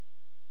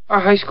Our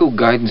high school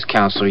guidance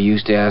counselor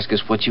used to ask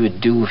us what you would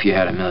do if you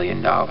had $1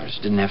 million.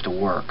 Didn't have to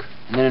work.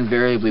 And then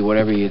invariably,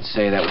 whatever you'd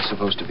say, that was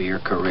supposed to be your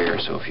career.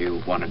 So if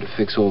you wanted to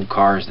fix old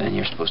cars, then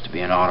you're supposed to be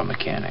an auto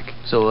mechanic.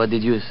 So what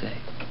did you say?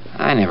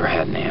 I never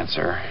had an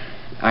answer.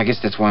 I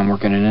guess that's why I'm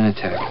working at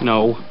Initech.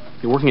 No,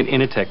 you're working at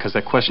Initech because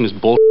that question is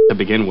bullshit to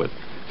begin with.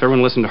 If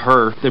everyone listened to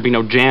her, there'd be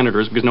no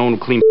janitors because no one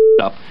would clean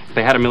up if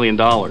they had $1 million.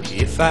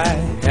 If I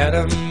had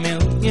 $1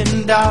 million,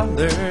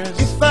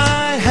 if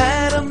I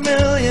had $1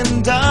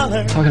 million.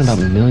 Talking about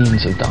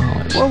millions of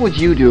dollars. What would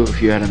you do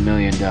if you had $1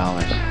 million?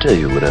 Tell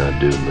you what I'd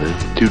do,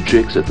 man. 2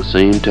 chicks at the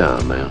same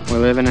time, man. We're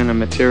living in a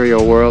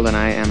material world, and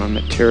I am a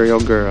material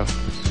girl.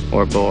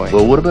 Or boy.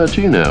 Well, what about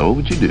you now? What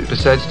would you do?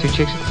 Besides 2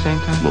 chicks at the same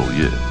time? Oh,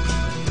 yeah.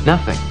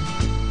 Nothing.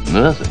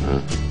 Nothing,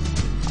 huh?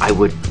 I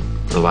would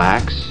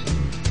relax.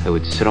 I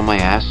would sit on my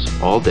ass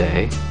all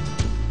day.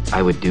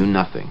 I would do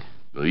nothing.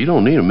 Well, you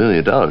don't need $1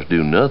 million to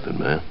do nothing,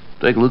 man.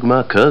 Take a look at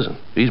my cousin.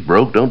 He's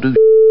broke, don't do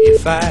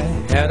If I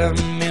had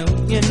 $1 million,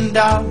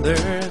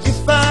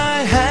 if I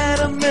had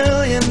 $1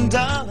 million.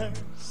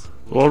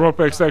 Well,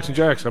 welcome back, Stacks and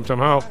Jacks. I'm Tom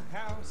Howell.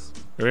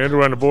 Got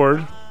Andrew on the board.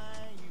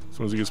 As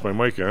soon as he gets my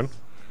mic on.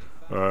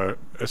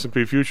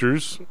 S&P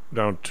futures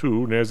down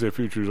 2. NASDAQ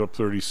futures up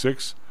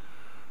 36.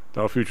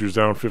 Dow futures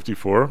down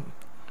 54.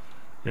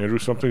 Andrew,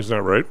 something's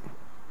not right.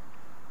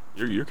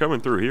 You're coming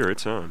through here.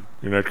 It's on.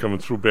 You're not coming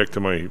through back to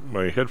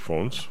my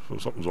headphones, so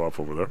something's off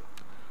over there.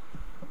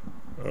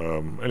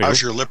 Anyway.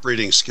 How's your lip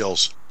reading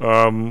skills?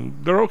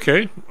 They're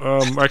okay.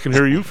 I can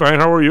hear you fine.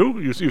 How are you?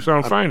 You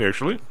sound fine,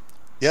 actually.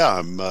 Yeah,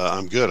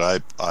 I'm good.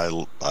 I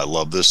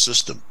love this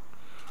system.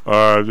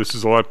 This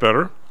is a lot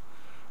better,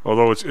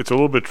 although it's a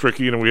little bit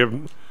tricky, and we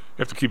have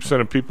to keep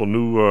sending people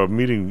new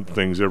meeting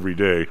things every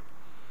day.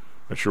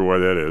 Not sure why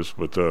that is,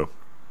 but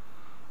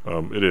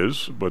it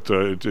is. But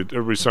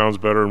everybody sounds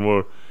better,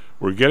 and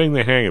we're getting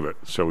the hang of it,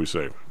 shall we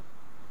say?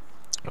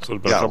 So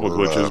there's been a couple of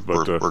glitches,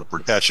 but we're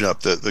catching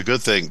up. The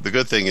good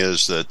thing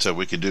is that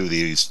we can do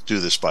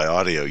this by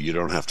audio. You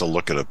don't have to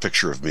look at a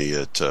picture of me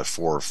at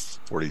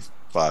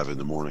 4:45 in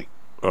the morning.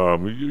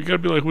 You got to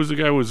be like, who's the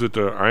guy? Was it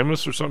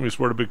Imus or something? He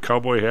wore a big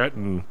cowboy hat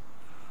and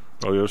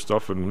all the other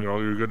stuff, and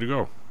you're good to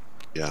go.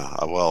 Yeah.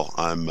 Well,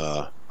 I'm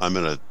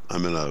in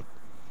a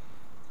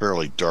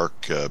fairly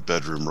dark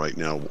bedroom right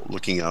now,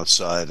 looking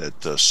outside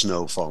at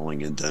snow falling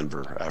in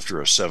Denver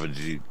after a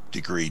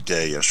 70-degree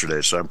day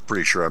yesterday. So I'm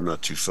pretty sure I'm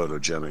not too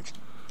photogenic.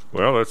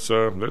 Well, that's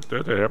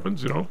that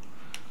happens,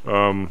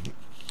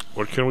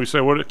 What can we say?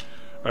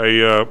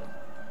 I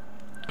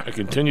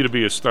continue to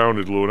be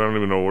astounded, Lou, and I don't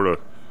even know where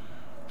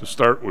to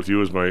start with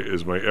you as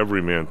my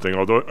everyman thing.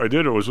 Although I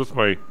was with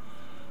my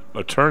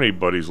attorney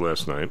buddies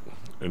last night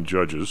and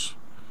judges.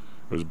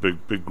 There's a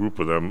big group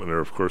of them, and they're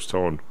of course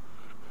telling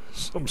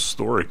some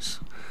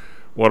stories.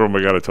 One of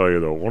them I got to tell you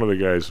though. One of the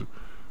guys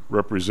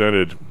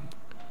represented.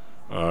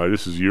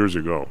 This is years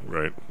ago,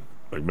 right?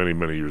 Like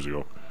many years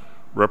ago.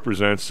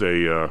 Represents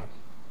a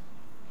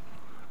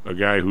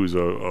guy who's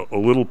a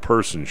little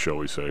person, shall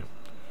we say,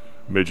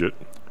 midget,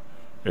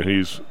 and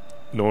he's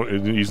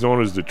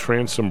known as the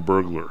transom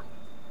burglar.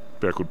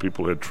 Back when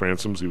people had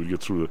transoms, he would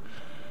get through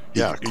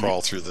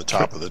crawl through the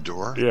top of the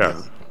door.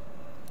 Yeah.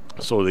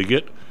 So they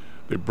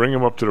bring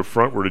him up to the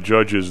front where the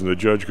judge is, and the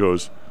judge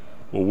goes,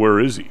 "Well, where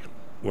is he?"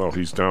 "Well,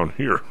 he's down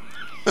here."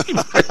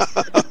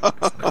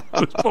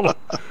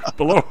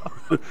 below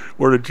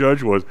where the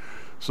judge was.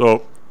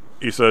 So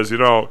he says,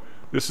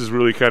 this is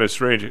really kind of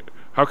strange.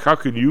 How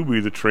can you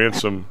be the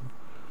transom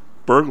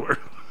burglar?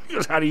 He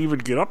goes, "How do you even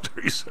get up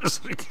there?" He says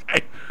to the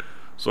guy.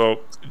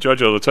 So,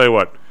 Judge, I'll tell you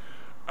what,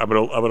 I'm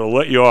gonna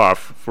let you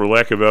off for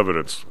lack of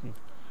evidence.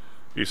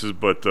 He says,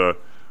 but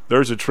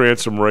there's a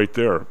transom right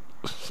there.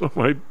 So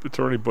my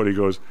attorney buddy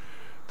goes,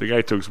 the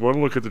guy takes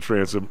one look at the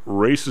transom,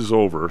 races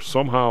over,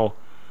 somehow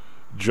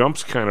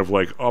jumps kind of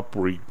like up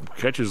where he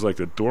catches like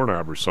the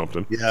doorknob or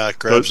something. Yeah,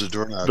 grabs the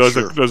doorknob.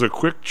 Does a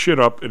quick chin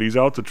up, and he's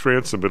out the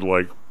transom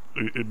in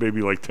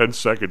maybe 10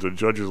 seconds. And the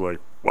judge is like,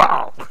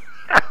 "Wow."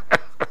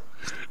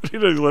 He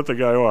doesn't let the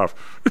guy off.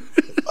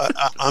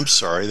 I'm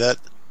sorry,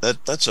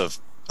 that's a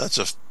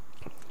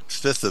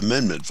Fifth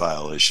Amendment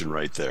violation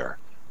right there.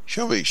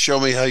 Show me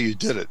how you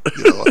did it.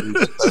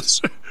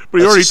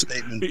 But he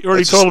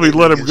already told me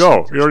let him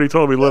go. He already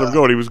told me let him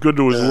go, and he was good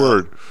to his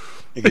word.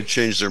 You can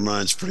change their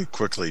minds pretty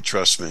quickly.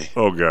 Trust me.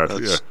 Oh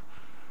God, yeah.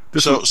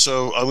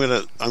 So I'm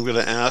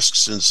gonna ask,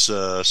 since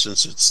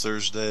it's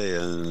Thursday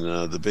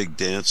and the big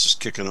dance is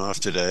kicking off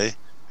today,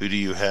 who do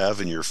you have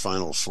in your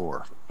Final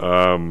Four?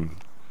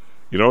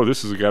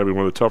 This has got to be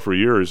one of the tougher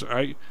years.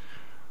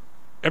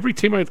 Every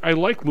team I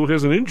like, Lou,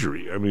 has an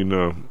injury. I mean,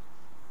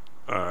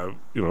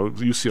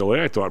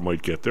 UCLA I thought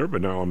might get there,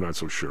 but now I'm not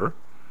so sure.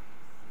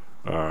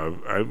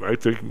 I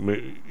think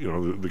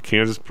the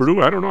Kansas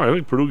Purdue. I don't know. I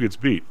think Purdue gets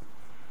beat.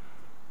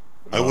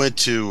 I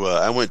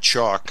went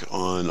chalk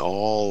on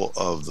all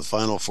of the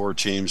Final Four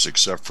teams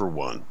except for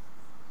one,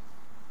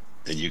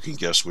 and you can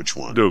guess which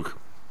one. Duke.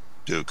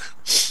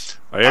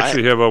 I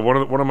actually have one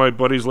of my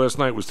buddies last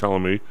night was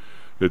telling me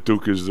that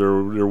Duke is their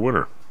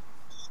winner.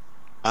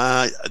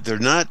 They're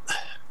not.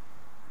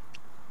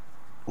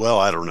 Well,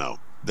 I don't know.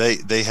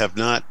 They have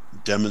not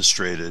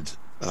demonstrated,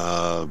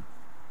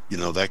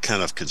 that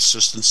kind of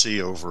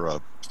consistency over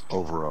a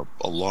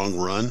long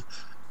run.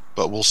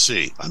 But we'll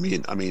see. I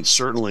mean,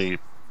 certainly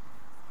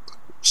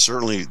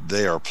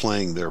they are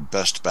playing their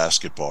best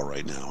basketball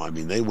right now. I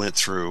mean, they went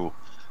through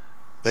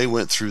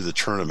the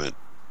tournament,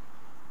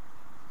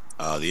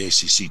 the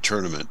ACC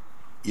tournament.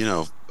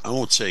 I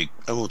won't say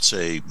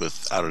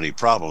without any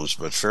problems,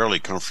 but fairly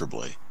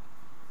comfortably.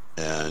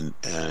 And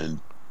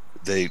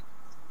they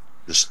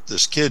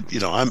this kid,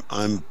 I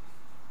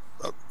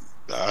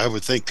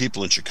would think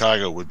people in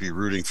Chicago would be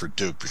rooting for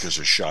Duke because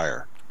of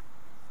Shire,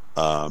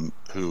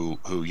 who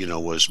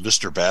was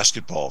Mr.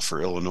 Basketball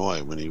for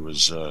Illinois when he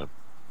was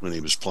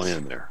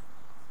playing there,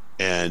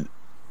 and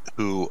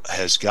who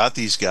has got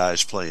these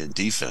guys playing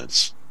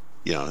defense.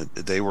 He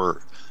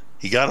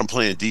got them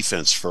playing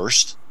defense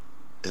first,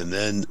 and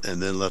then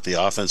let the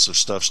offensive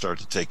stuff start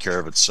to take care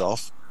of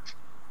itself.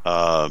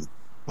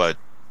 But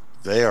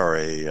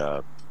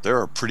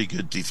they're a pretty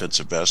good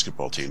defensive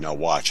basketball team. Now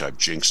watch, I've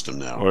jinxed them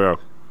now. Oh yeah.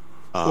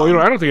 Well,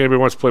 I don't think anybody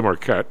wants to play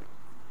Marquette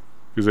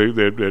because they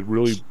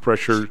really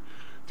pressure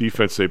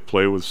defense they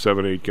play with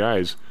 7-8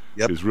 guys.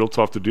 Yep. Is real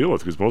tough to deal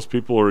with because most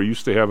people are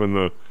used to having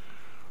the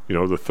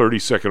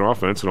 30-second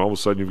offense, and all of a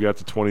sudden you've got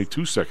the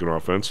 22-second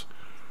offense,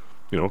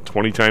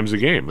 20 times a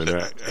game.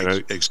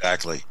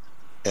 Exactly.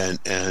 And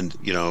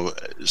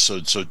so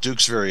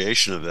Duke's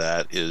variation of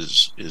that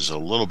is a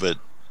little bit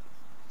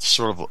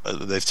sort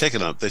of they've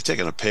taken a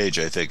page,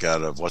 I think,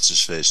 out of what's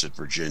his face at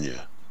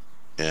Virginia,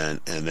 and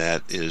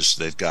that is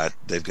they've got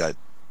 2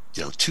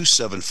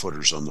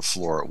 7-footers on the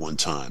floor at one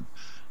time,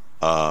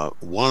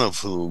 one of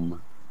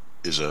whom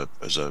is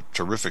a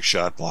terrific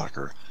shot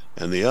blocker,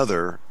 and the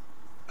other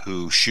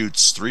who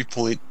shoots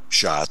 3-point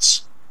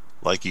shots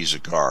like he's a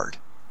guard,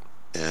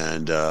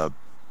 and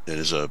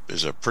is a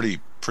pretty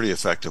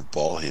effective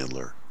ball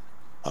handler.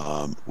 He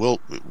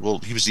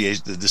was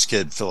this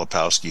kid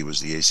Filipowski was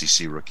the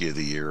ACC Rookie of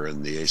the Year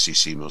and the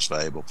ACC Most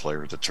Valuable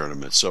Player at the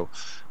tournament. So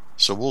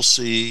we'll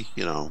see.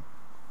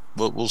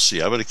 We'll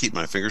see. I'm going to keep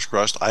my fingers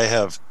crossed. I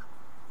have,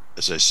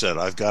 as I said,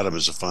 I've got him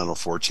as a Final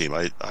Four team.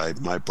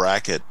 My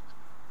bracket,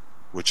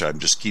 which I'm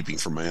just keeping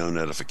for my own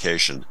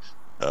edification.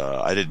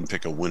 I didn't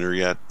pick a winner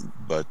yet,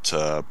 but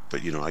I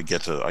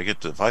get to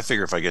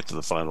if I get to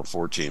the Final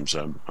Four teams,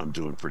 I'm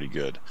doing pretty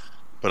good.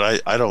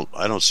 But I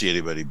don't see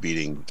anybody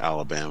beating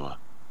Alabama,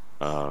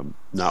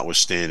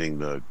 notwithstanding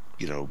the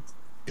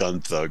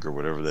gun thug or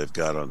whatever they've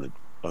got on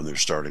their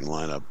starting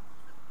lineup.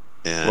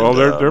 And, well,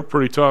 they're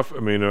pretty tough. I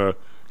mean,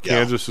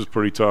 Kansas is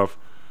pretty tough,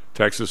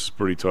 Texas is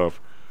pretty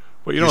tough.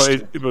 But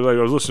but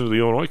I was listening to the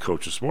Illinois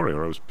coach this morning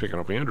when I was picking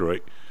up Andrew.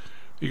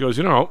 He goes,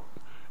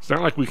 it's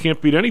not like we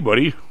can't beat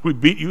anybody. We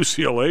beat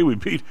UCLA.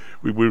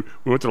 We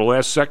went to the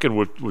last second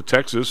with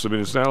Texas. I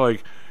mean, it's not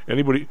like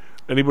anybody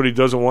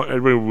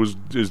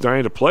is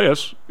dying to play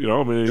us.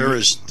 There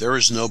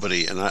is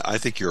nobody, and I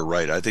think you're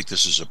right. I think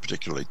this is a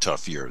particularly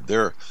tough year.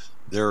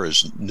 There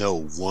is no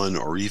one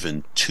or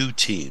even two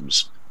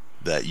teams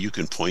that you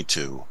can point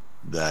to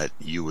that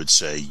you would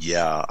say,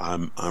 yeah,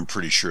 I'm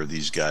pretty sure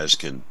these guys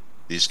can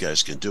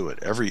do it.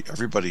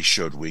 Everybody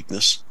showed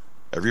weakness.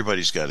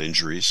 Everybody's got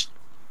injuries.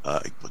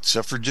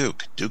 Except for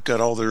Duke. Duke got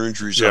all their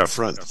injuries up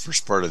front the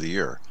first part of the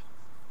year.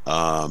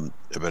 But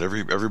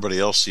everybody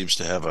else seems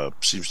to have a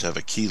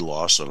key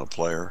loss on a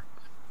player.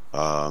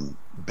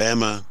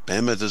 Bama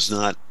does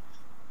not.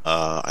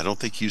 I don't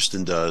think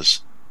Houston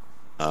does.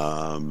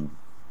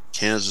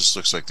 Kansas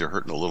looks like they're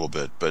hurting a little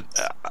bit, but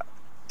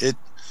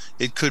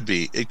it could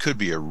be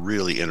a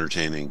really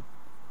entertaining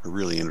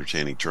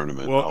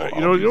tournament. Well,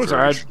 what's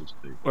odd?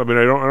 I mean,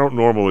 I don't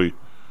normally.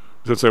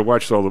 Since I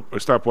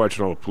stopped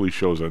watching all the police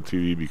shows on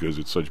TV because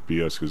it's such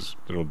BS because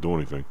they don't do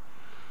anything.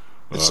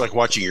 It's like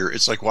watching your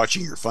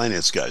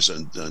finance guys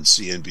on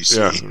CNBC.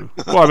 Yeah.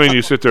 Well, I mean,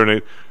 you sit there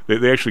and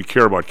they actually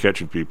care about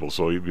catching people.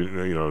 So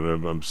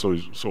I'm so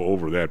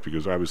over that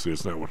because obviously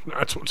it's not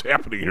what's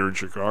happening here in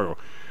Chicago.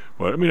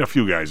 But I mean, a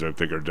few guys I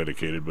think are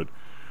dedicated. But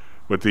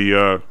I've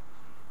been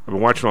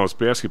watching all this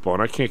basketball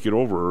and I can't get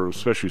over,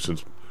 especially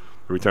since.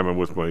 Every time I'm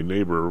with my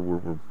neighbor,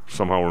 we're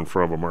somehow in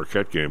front of a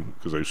Marquette game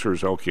because I sure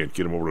as hell can't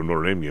get him over to a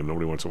Notre Dame game.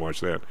 Nobody wants to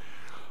watch that.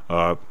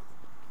 The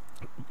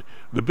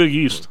Big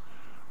East,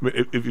 I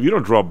mean, if you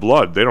don't draw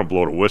blood, they don't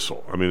blow the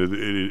whistle. I mean, it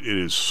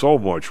is so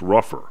much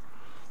rougher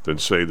than,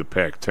 say, the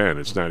Pac-10.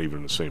 It's not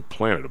even the same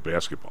planet of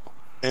basketball.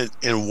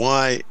 And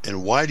why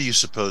do you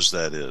suppose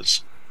that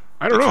is?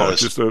 I don't know.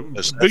 It's just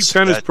Big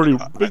Ten is pretty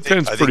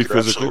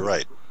physical,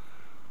 right?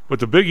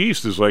 But the Big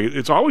East is like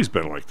it's always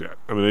been like that.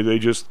 I mean, they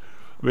just.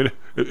 I mean,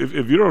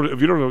 if you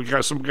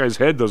don't, some guy's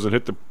head doesn't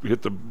hit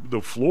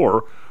the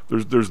floor.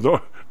 There's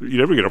no, you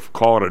never get a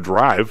call on a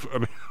drive. I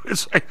mean,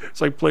 it's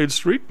like playing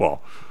street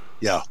ball.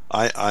 Yeah,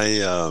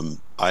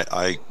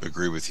 I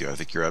agree with you. I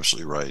think you're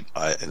absolutely right.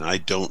 I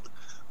don't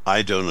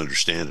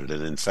understand it.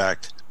 And in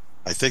fact,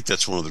 I think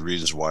that's one of the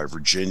reasons why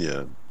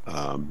Virginia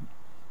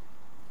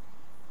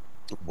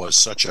was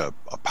such a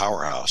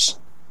powerhouse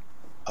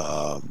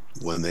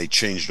when they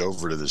changed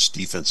over to this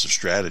defensive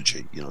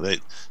strategy.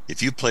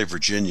 If you play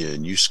Virginia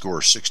and you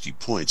score 60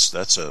 points,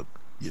 that's a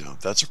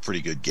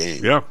pretty good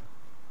game. Yeah.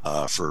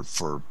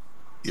 For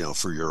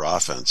your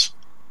offense.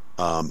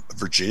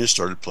 Virginia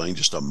started playing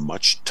just a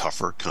much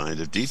tougher kind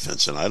of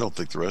defense, and I don't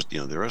think the rest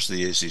of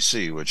the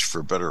ACC, which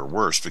for better or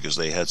worse, because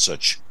they had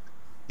such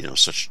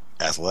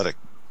athletic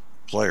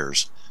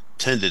players,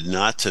 tended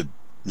not to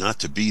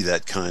be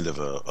that kind of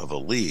a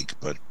league.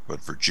 But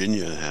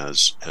Virginia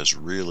has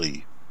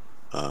really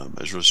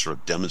sort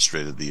of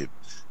demonstrated the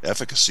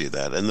efficacy of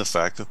that, and the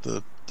fact that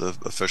the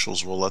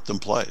officials will let them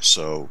play.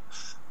 So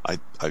I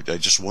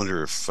just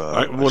wonder if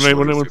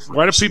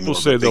why do people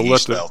say they'll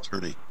let them?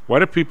 Why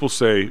do people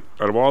say,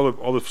 out of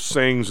all the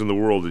sayings in the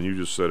world, and you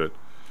just said it,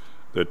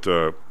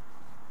 that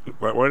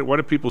why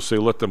do people say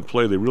let them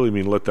play? They really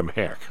mean let them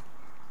hack.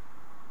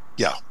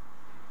 Yeah.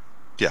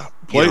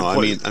 Play. I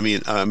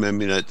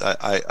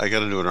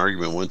got into an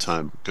argument one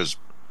time because,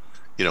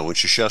 when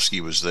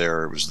Krzyzewski was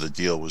there, the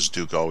deal was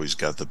Duke always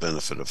got the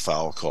benefit of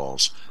foul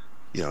calls.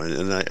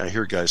 And I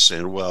hear guys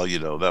saying, well,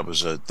 that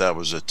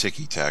was a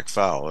ticky-tack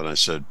foul, and I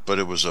said, but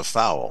it was a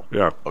foul.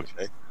 Yeah.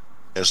 Okay.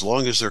 As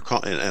long as they're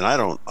calling, and I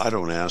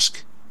don't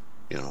ask.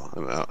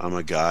 I'm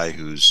a guy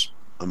whose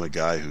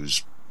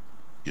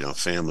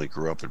family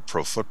grew up in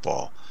pro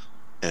football,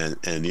 and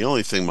the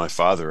only thing my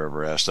father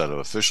ever asked out of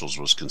officials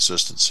was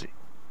consistency.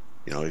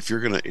 If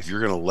you're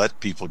gonna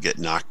let people get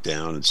knocked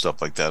down and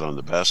stuff like that on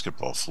the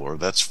basketball floor,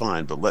 that's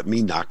fine, but let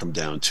me knock them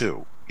down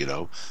too.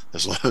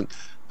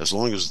 As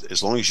long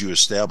as you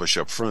establish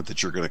up front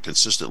that you're going to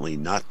consistently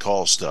not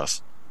call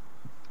stuff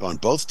on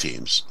both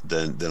teams,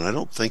 then I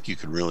don't think you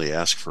can really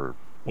ask for.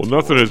 Well,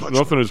 nothing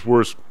is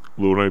worse.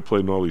 Lou and I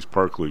played in all these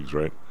park leagues,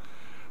 right?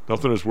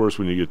 Nothing is worse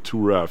when you get two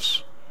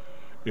refs,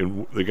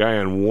 and the guy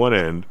on one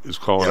end is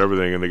calling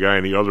everything, and the guy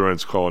on the other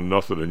end's calling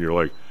nothing, and you're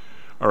like,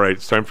 "All right,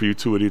 it's time for you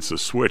two idiots to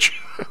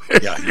switch."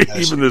 Yeah,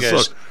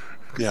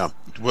 yeah.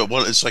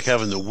 Well, it's like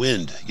having the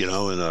wind, in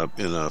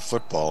a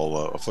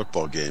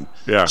football game.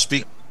 Yeah.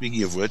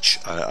 Speaking of which,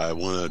 I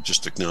want to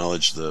just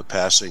acknowledge the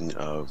passing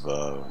of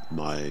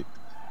my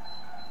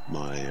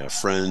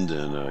friend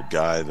and a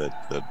guy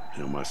that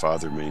my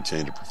father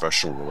maintained a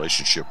professional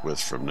relationship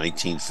with from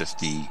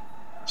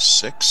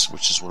 1956,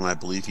 which is when I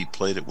believe he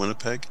played at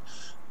Winnipeg,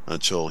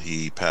 until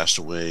he passed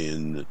away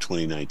in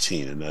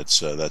 2019, and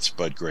that's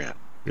Bud Grant.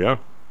 Yeah.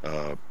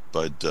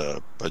 Bud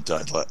died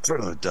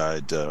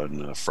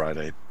on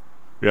Friday.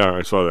 Yeah,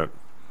 I saw that.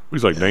 He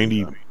was like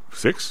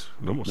 96,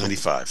 almost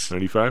 95.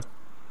 95.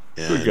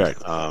 And, good guy.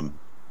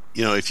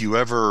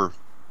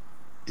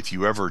 If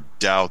you ever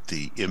doubt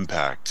the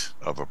impact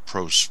of a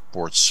pro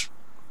sports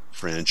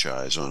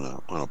franchise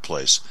on a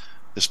place,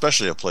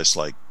 especially a place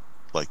like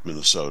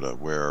Minnesota,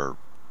 where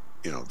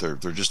there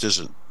just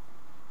isn't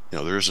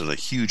there isn't a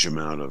huge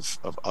amount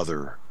of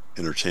other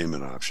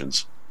entertainment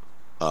options.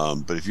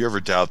 But if you ever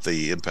doubt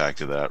the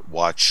impact of that,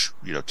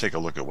 take a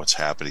look at what's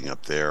happening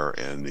up there,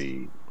 and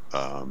the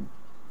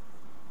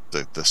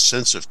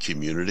sense of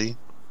community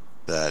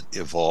that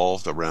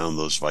evolved around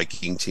those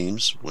Viking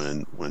teams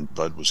when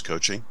Bud was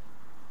coaching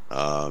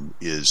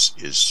is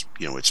it's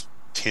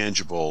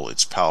tangible,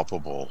 it's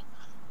palpable.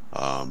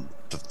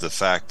 The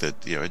fact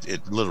that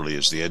it literally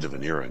is the end of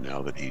an era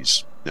now that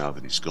he's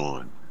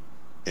gone,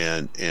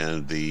 and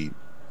the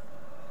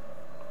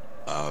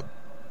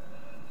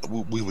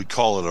we would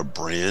call it a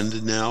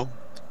brand now,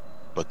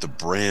 but the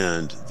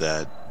brand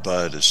that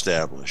Bud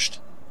established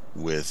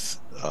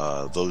with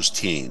those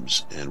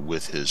teams and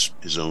with his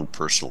own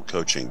personal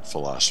coaching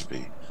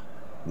philosophy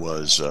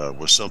was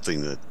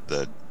something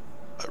that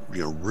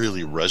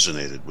really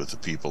resonated with the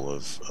people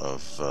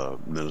of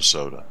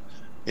Minnesota.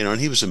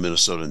 And he was a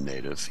Minnesota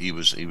native. He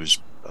was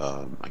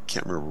I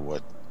can't remember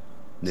what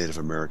Native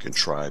American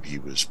tribe he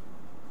was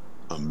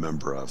a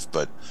member of,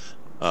 but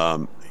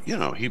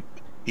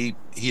he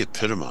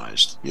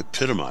epitomized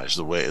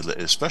the way,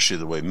 especially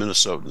the way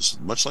Minnesotans,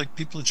 much like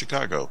people in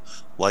Chicago,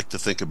 like to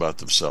think about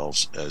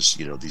themselves as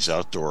these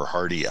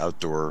hardy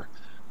outdoorsman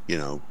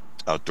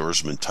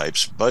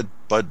types. Bud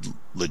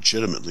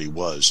legitimately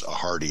was a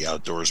hardy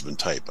outdoorsman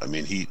type. I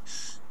mean, he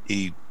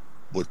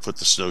would put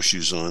the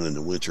snowshoes on in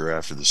the winter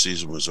after the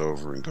season was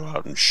over and go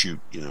out and shoot,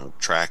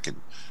 track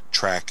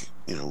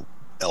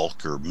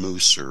elk or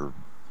moose or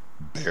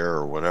bear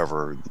or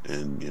whatever,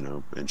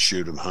 and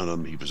shoot him, hunt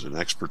him. He was an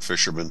expert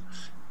fisherman.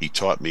 He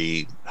taught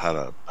me how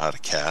to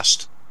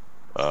cast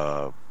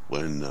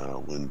when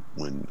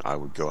I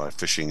would go out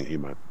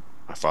fishing.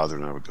 My father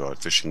and I would go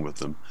out fishing with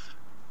him.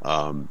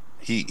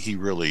 He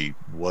really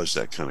was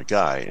that kind of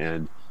guy,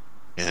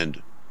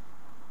 and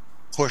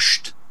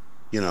pushed.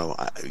 You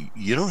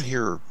don't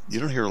hear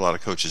a lot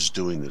of coaches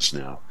doing this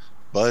now.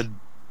 Bud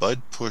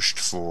pushed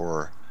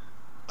for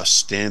a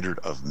standard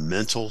of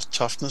mental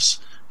toughness.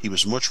 He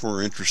was much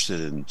more interested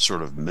in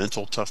sort of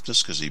mental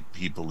toughness because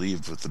he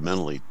believed with the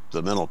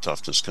mental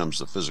toughness comes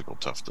the physical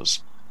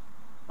toughness.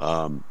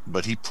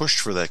 But he pushed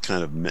for that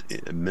kind of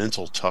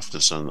mental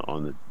toughness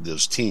on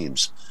those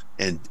teams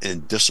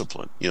and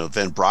discipline. Norm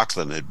Van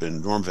Brocklin had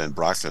been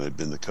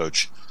the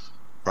coach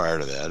prior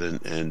to that,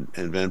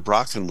 and Van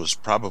Brockton was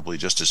probably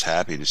just as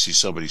happy to see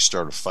somebody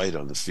start a fight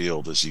on the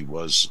field as he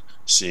was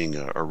seeing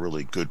a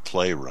really good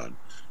play run.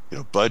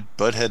 Bud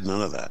had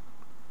none of that.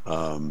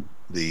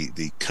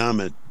 The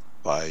comment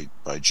by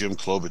Jim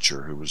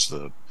Klobuchar, who was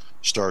the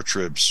Star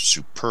Trib's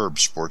superb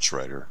sports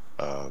writer,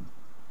 and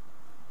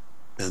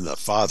the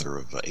father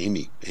of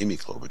Amy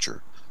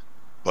Klobuchar,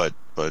 but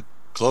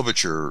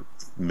Klobuchar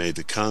made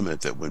the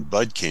comment that when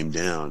Bud came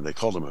down, they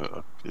called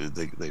him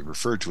they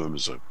referred to him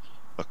as a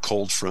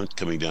cold front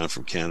coming down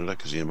from Canada,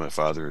 because he and my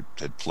father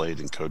had played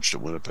and coached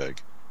at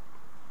Winnipeg,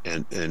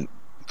 and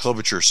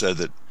Klobuchar said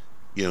that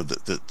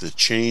the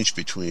change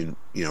between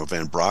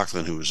Van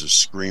Brockton, who was a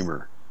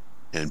screamer,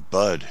 and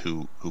Bud,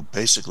 who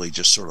basically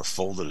just sort of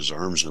folded his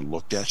arms and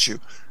looked at you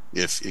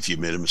if you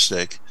made a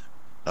mistake.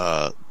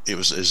 It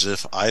was as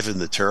if Ivan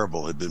the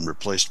Terrible had been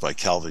replaced by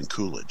Calvin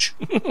Coolidge,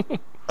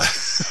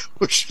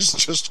 which is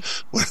just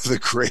one of the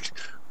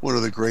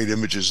great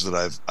images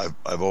that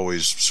I've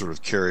always sort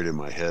of carried in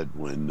my head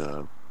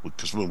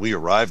because when we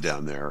arrived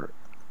down there,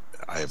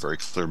 I have very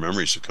clear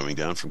memories of coming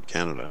down from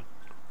Canada.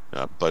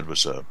 Bud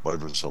was a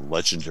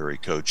legendary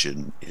coach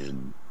in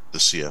the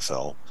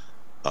CFL.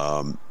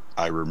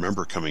 I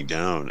remember coming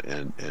down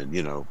and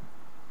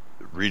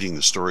reading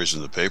the stories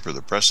in the paper.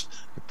 The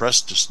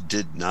press just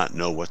did not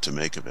know what to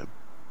make of him.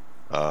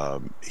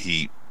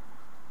 He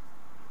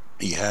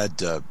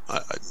had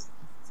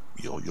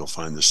you'll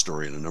find this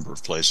story in a number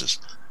of places.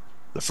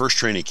 The first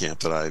training camp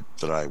that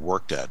I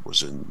worked at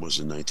was in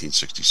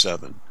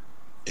 1967,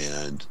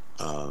 and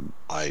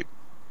I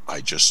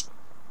just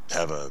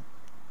have a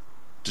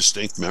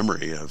distinct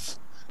memory of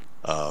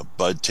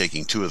Bud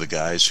taking two of the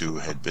guys who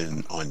had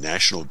been on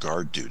National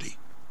Guard duty,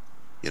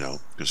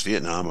 because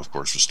Vietnam, of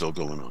course, was still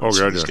going on. Oh,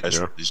 so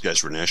God, these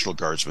guys were National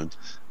Guardsmen.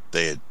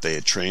 They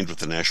had trained with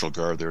the National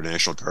Guard. They were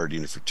National Guard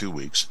unit for 2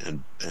 weeks,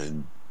 and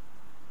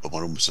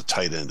one of them was a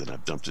tight end, and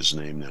I've dumped his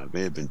name now. It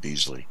may have been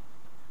Beasley,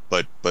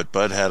 but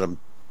Bud had them,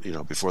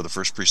 before the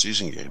first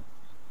preseason game,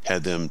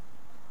 had them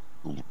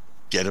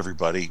get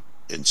everybody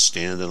and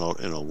stand in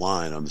a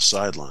line on the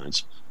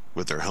sidelines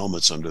with their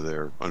helmets under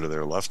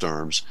their left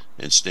arms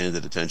and stand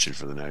at attention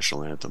for the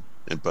national anthem.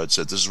 And Bud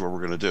said, "This is what we're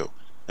going to do."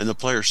 And the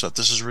players thought,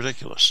 this is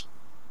ridiculous.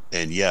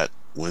 And yet,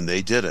 when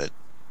they did it,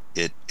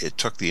 it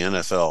took the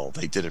NFL.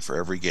 They did it for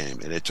every game,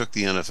 and it took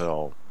the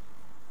NFL,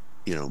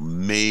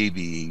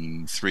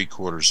 maybe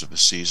 3/4 of a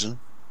season,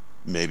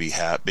 maybe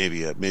half,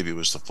 maybe it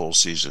was the full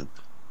season.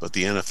 But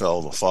the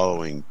NFL, the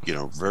following,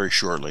 very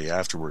shortly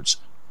afterwards,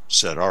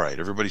 said, "All right,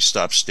 everybody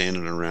stop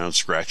standing around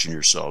scratching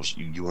yourselves.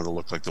 You want to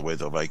look like the way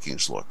the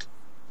Vikings look."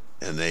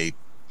 And they,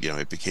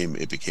 it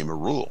became a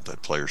rule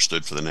that players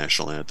stood for the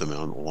national anthem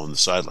on the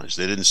sidelines.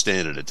 They didn't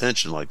stand at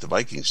attention like the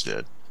Vikings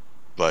did,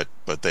 but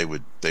they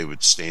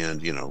would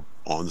stand,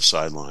 on the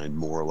sideline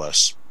more or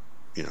less,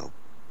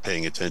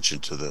 paying attention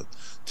to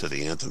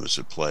the anthem as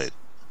it played.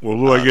 Well,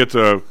 Lou, I get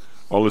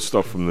all this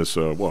stuff from this.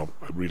 I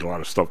read a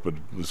lot of stuff, but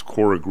this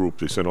Quora group,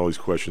 they send all these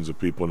questions of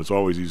people, and it's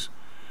always these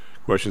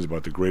questions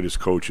about the greatest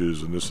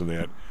coaches and this and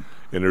that.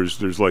 And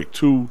there's like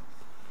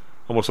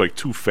almost like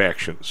two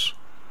factions.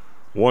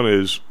 One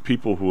is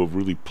people who have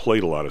really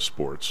played a lot of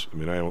sports. I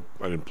mean, I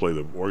didn't play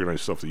the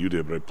organized stuff that you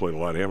did, but I played a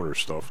lot of amateur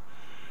stuff.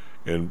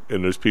 And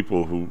there's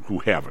people who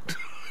haven't,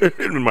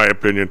 in my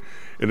opinion.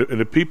 And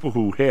the people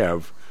who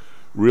have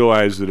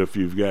realize that if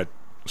you've got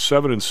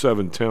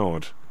 7-7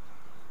 talent,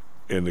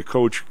 and the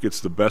coach gets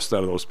the best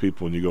out of those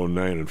people, and you go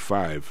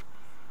 9-5,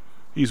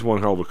 he's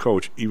one hell of a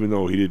coach, even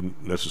though he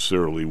didn't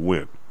necessarily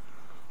win.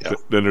 Yeah.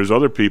 Then there's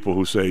other people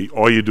who say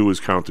all you do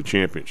is count the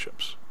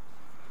championships,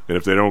 and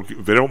if they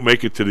don't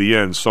make it to the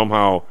end,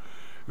 somehow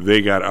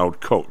they got out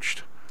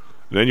coached.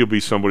 And then you'll be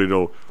somebody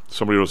will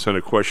send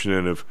a question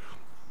in, if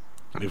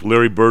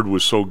Larry Bird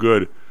was so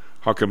good,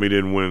 how come he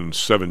didn't win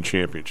 7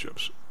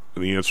 championships?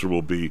 And the answer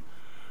will be,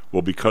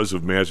 well, because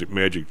of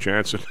Magic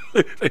Johnson.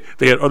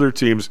 They had other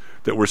teams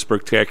that were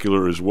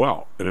spectacular as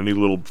well, and any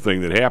little thing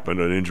that happened,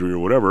 an injury or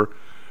whatever,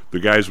 the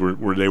guys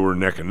were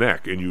neck and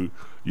neck, and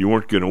you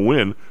weren't going to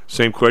win.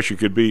 Same question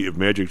could be, if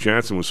Magic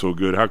Johnson was so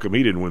good, how come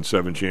he didn't win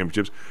 7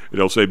 championships? And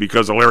they'll say,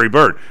 because of Larry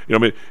Bird.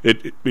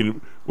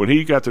 When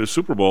he got to the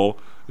Super Bowl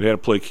and had to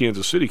play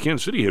Kansas City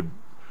had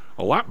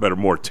a lot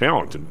more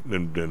talent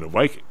than the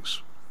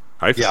Vikings.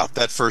 I think. Yeah,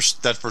 that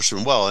first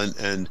one. Well,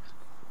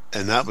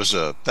 and that was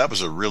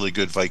a really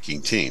good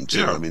Viking team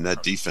too. Yeah. I mean,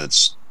 that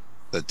defense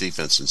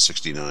in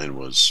 '69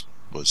 was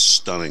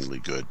stunningly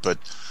good. But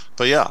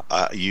yeah,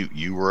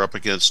 you were up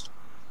against.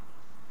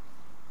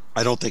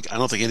 I don't think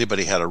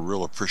anybody had a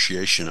real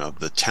appreciation of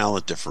the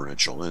talent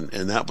differential,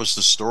 and that was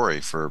the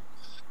story for,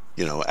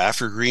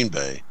 after Green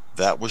Bay.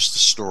 That was the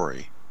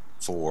story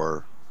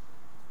for,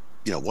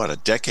 a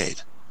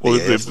decade. Well,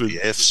 the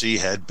AFC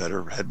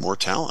had more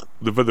talent.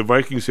 The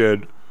Vikings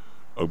had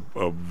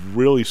a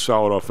really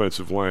solid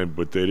offensive line,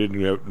 but they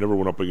never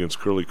went up against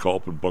Curly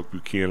Culp and Buck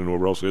Buchanan or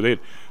whoever else. They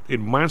had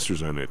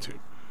monsters on that team.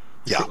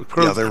 Yeah,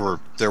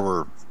 there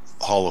were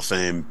Hall of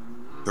Fame.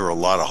 There were a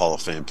lot of Hall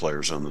of Fame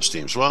players on those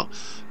teams. Well,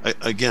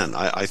 I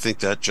think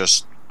that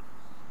just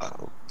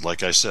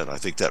like I said, I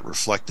think that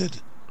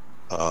reflected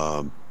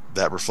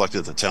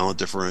the talent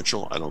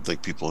differential. I don't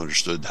think people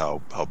understood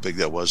how big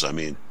that was. I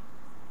mean,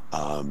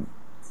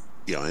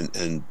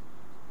 and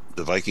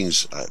the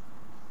Vikings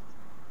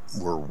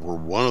were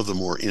one of the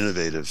more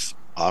innovative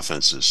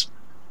offenses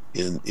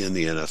in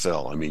the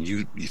NFL. I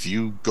mean, if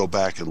you go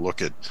back and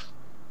look at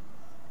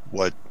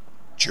what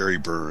Jerry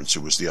Burns,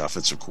 who was the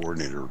offensive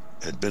coordinator,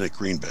 had been at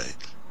Green Bay,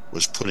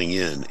 was putting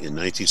in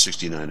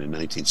 1969 and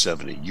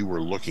 1970, you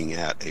were looking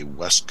at a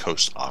West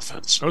Coast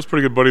offense. I was a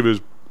pretty good buddy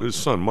of his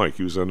son, Mike.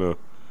 He was on the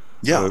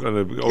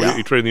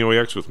he trained in the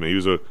OEX with me. He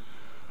was a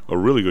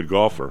really good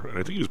golfer, and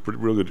I think he was a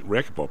real good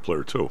racquetball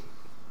player too.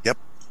 Yep.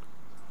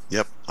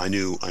 I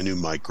knew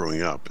Mike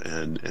growing up,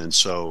 and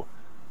so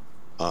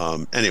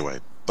anyway,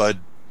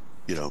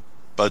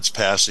 Bud's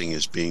passing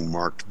is being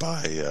marked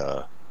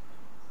by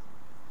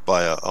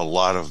a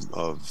lot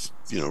of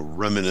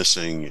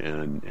reminiscing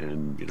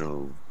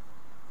and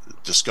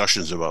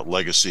discussions about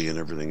legacy and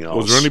everything else.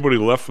 Was there anybody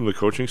left from the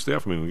coaching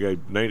staff? I mean,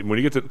 when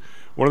you get to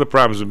one of the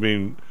problems of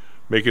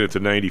making it to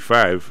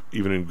 95,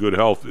 even in good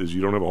health, is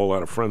you don't have a whole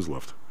lot of friends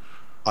left.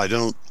 I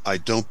don't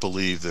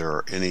believe there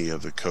are any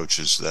of the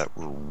coaches that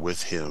were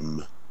with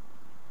him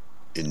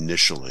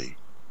initially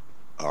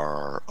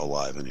are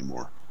alive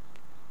anymore.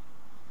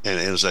 And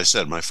as I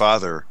said, my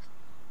father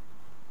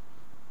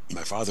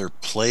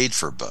played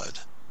for Bud.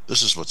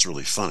 This is what's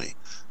really funny.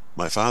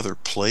 My father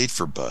played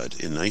for Bud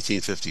in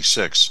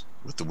 1956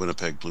 with the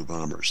Winnipeg Blue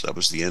Bombers. That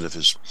was the end of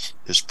his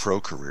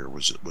pro career,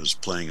 was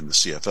playing in the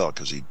CFL,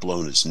 because he'd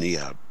blown his knee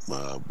out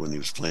when he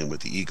was playing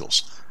with the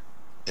Eagles.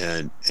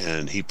 And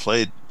he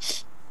played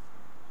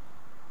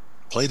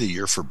a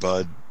year for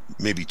Bud,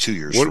 maybe 2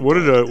 years. What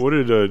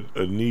did a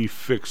knee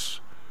fix?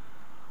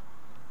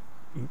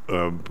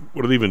 What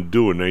did they even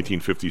do in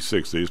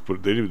 1956? They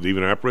didn't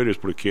even operate it.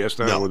 Just put a cast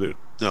on it.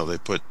 No, they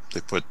put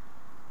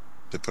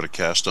a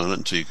cast on it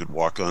until you could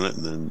walk on it,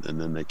 and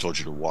then they told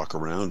you to walk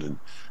around, and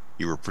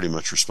you were pretty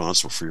much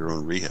responsible for your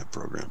own rehab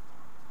program.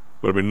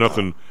 But I mean,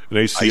 nothing. An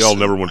ACL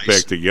never went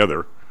back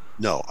together.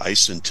 No,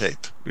 ice and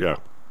tape. Yeah.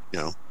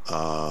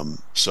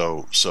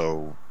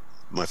 So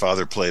my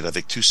father played, I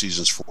think, 2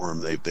 seasons for him.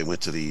 They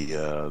went to the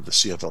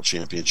CFL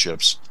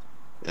championships,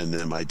 and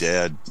then my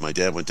dad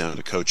went down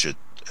to coach at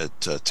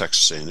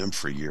Texas A&M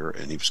for a year,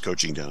 and he was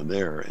coaching down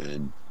there.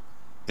 And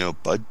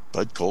Bud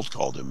cold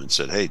called him and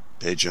said, "Hey,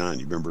 John,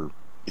 you remember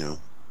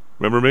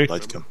remember me?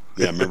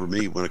 Remember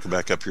me? Want to come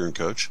back up here and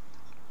coach?"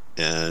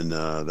 And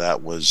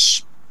that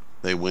was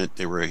we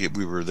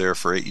were there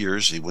for 8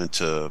 years. They went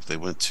to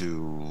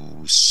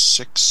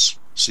 6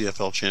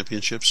 CFL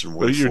championships and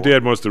won 4. Your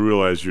dad must have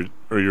realized your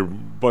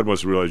Bud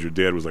must have realized your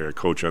dad was like a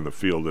coach on the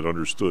field that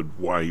understood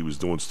why he was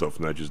doing stuff,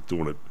 not just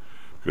doing it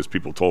because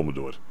people told him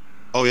to do it.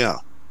 Oh yeah,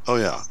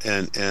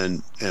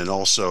 and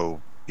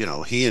also,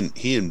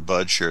 he and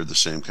Bud shared the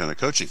same kind of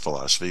coaching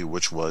philosophy,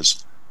 which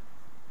was,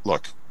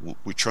 look,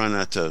 we try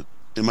not to.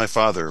 And my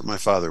father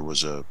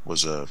was a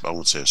I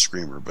won't say a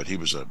screamer, but he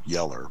was a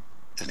yeller,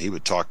 and he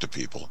would talk to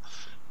people.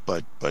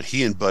 But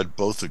he and Bud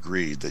both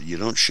agreed that you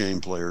don't shame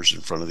players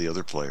in front of the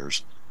other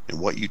players, and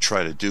what you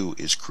try to do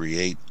is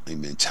create a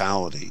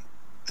mentality,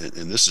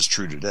 and this is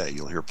true today.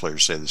 You'll hear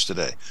players say this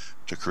today,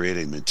 to create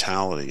a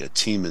mentality, a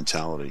team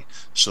mentality,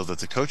 so that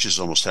the coaches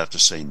almost have to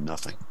say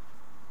nothing.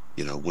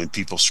 When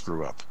people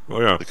screw up.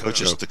 Oh yeah. The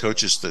coaches,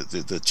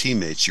 the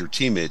teammates, your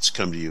teammates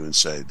come to you and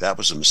say, "That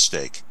was a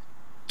mistake.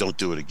 Don't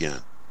do it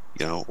again."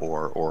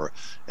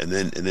 And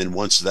then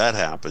once that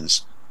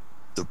happens,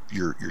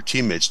 your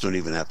teammates don't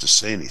even have to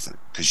say anything,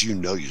 because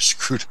you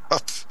screwed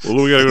up. Well,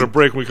 Lou, we got to go to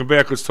break. When we come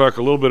back, let's talk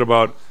a little bit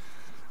about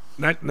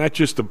not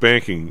just the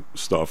banking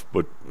stuff,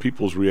 but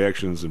people's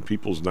reactions and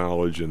people's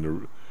knowledge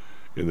and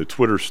the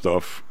Twitter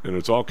stuff, and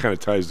it's all kind of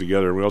ties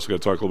together. And we also got to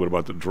talk a little bit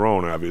about the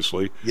drone,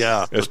 obviously.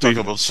 Yeah, let's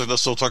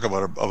still talk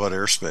about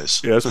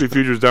airspace. Yeah, SP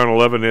futures down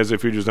 11, NASDAQ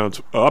futures down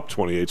up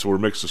 28, so we're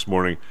mixed this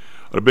morning.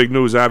 The big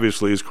news,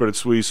 obviously, is Credit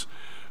Suisse.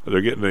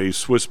 They're getting a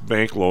Swiss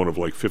bank loan of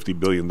like $50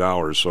 billion,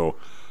 so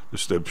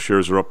the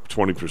shares are up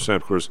 20%.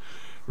 Of course,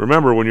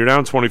 remember, when you're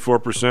down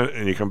 24%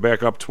 and you come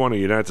back up 20,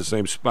 you're not at the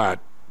same spot.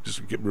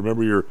 Just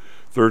remember your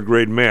third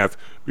grade math.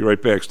 Be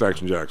right back, Stocks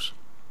and Jocks.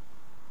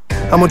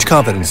 How much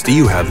confidence do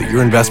you have that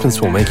your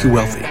investments will make you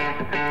wealthy?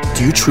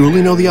 Do you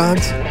truly know the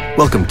odds?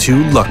 Welcome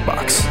to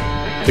Luckbox,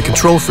 the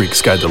control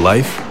freak's guide to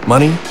life,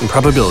 money, and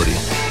probability.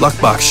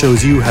 Luckbox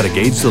shows you how to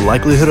gauge the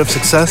likelihood of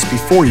success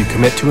before you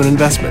commit to an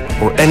investment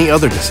or any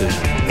other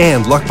decision.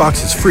 And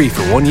Luckbox is free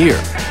for 1 year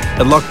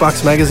at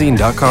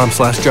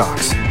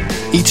luckboxmagazine.com/jocks.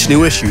 Each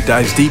new issue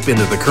dives deep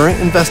into the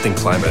current investing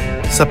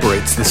climate,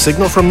 separates the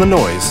signal from the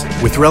noise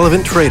with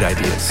relevant trade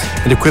ideas,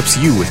 and equips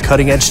you with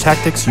cutting-edge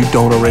tactics you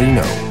don't already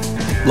know.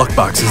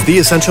 Luckbox is the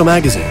essential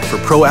magazine for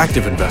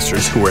proactive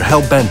investors who are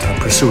hell-bent on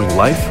pursuing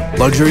life,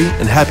 luxury,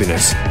 and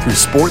happiness through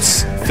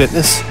sports,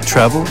 fitness,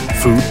 travel,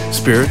 food,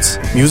 spirits,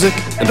 music,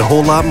 and a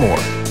whole lot more.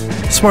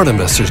 Smart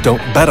investors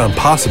don't bet on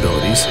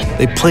possibilities,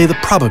 they play the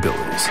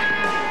probabilities.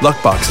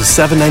 Luckbox is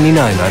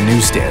 $7.99 on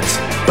newsstands,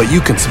 but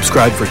you can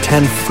subscribe for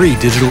 10 free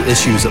digital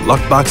issues at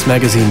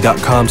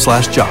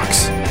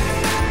luckboxmagazine.com/jocks.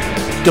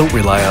 Don't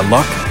rely on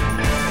luck.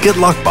 Get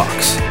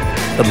Luckbox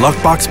at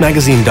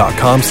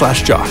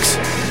luckboxmagazine.com/jocks.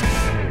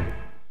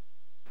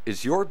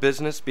 Is your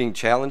business being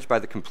challenged by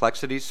the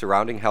complexities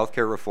surrounding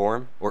healthcare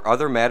reform or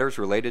other matters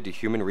related to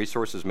human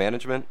resources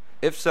management?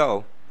 If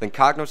so, then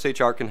Cognos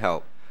HR can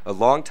help. A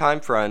longtime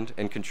friend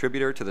and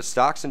contributor to the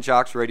Stocks and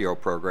Jocks radio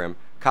program,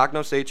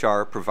 Cognos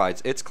HR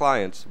provides its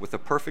clients with a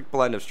perfect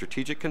blend of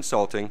strategic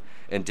consulting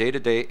and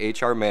day-to-day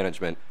HR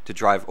management to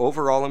drive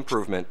overall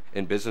improvement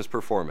in business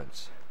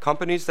performance.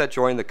 Companies that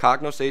join the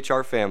Cognos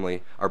HR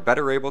family are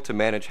better able to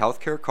manage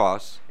healthcare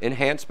costs,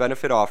 enhance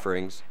benefit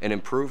offerings, and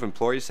improve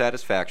employee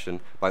satisfaction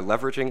by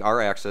leveraging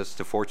our access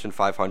to Fortune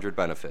 500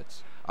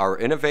 benefits. Our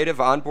innovative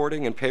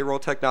onboarding and payroll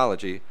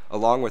technology,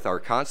 along with our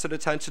constant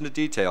attention to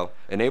detail,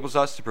 enables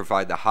us to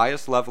provide the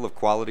highest level of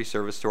quality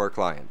service to our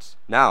clients.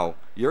 Now,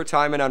 your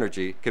time and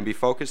energy can be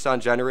focused on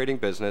generating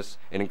business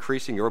and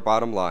increasing your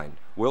bottom line.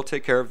 We'll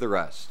take care of the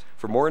rest.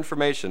 For more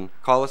information,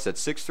 call us at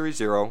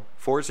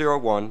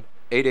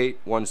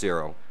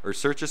 630-401-8810 or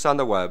search us on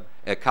the web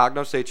at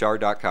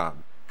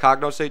cognoshr.com.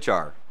 Cognos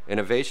HR,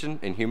 Innovation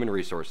in Human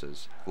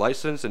Resources,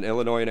 licensed in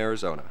Illinois and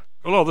Arizona.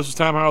 Hello, this is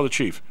Tom Howell, the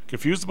Chief.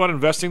 Confused about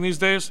investing these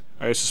days?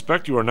 I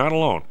suspect you are not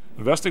alone.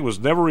 Investing was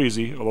never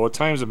easy, although at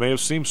times it may have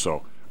seemed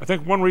so. I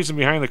think one reason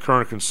behind the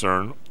current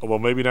concern, although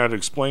maybe not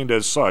explained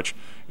as such,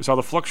 is how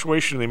the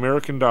fluctuation in the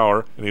American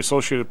dollar and the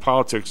associated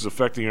politics is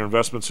affecting your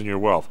investments and your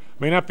wealth.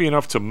 It may not be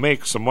enough to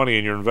make some money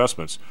in your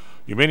investments.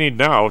 You may need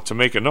now to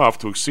make enough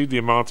to exceed the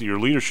amount that your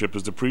leadership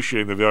is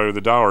depreciating the value of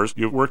the dollars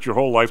you've worked your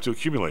whole life to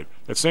accumulate.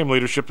 That same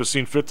leadership has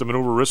seen fit to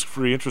maneuver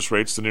risk-free interest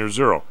rates to near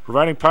zero.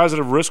 Providing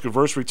positive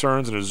risk-averse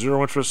returns in a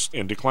zero-interest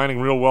and declining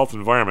real wealth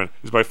environment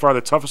is by far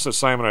the toughest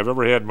assignment I've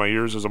ever had in my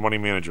years as a money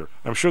manager.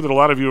 I'm sure that a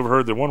lot of you have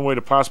heard that one way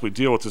to possibly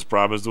deal with this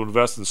problem is to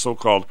invest in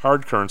so-called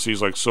hard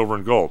currencies like silver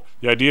and gold.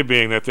 The idea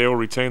being that they will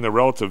retain their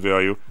relative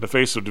value in the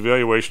face of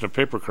devaluation of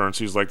paper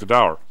currencies like the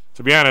dollar.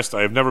 To be honest,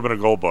 I have never been a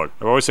gold bug.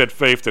 I've always had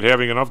faith that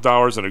having enough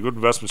dollars and a good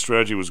investment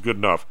strategy was good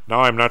enough.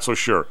 Now I'm not so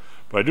sure.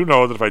 But I do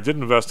know that if I did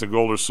invest in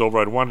gold or silver,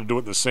 I'd want to do it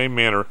in the same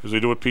manner as we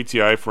do with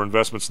PTI for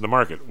investments in the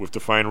market, with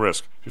defined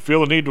risk. If you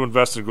feel the need to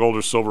invest in gold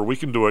or silver, we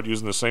can do it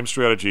using the same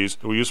strategies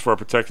that we use for our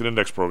protected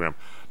index program.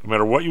 No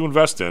matter what you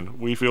invest in,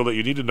 we feel that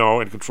you need to know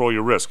and control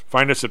your risk.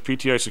 Find us at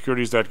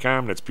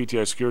ptisecurities.com. That's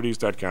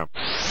ptisecurities.com.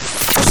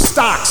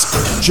 Stocks,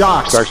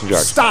 jocks, Stocks and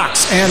jocks.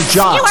 Stocks and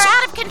jocks. You are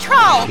out of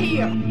control.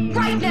 Here,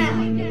 right now,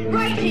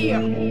 right here,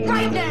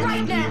 right now,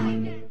 right now.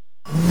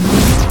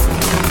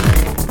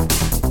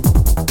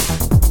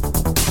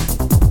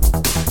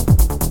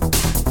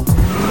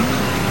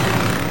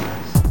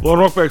 Hello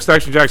and welcome back to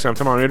Stocks and Jocks. I'm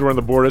Tom Arnold. Run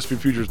the board. SP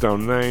futures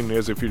down 9.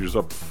 NASDAQ futures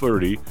up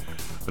 30.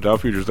 The Dow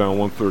futures down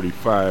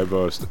 135.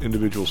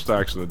 Individual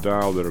stocks in the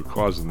Dow that are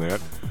causing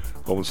that.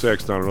 Goldman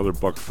Sachs down another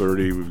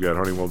 $1.30. We've got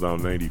Honeywell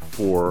down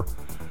 94.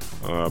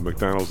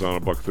 McDonald's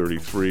down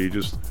 $1.33.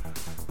 Just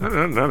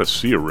not a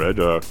sea of red.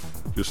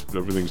 Just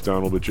everything's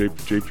down a little bit.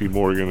 JP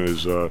Morgan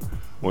is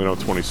only down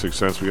 26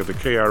 cents. We got the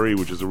KRE,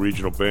 which is the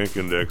regional bank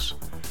index,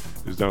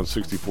 is down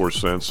 64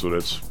 cents. So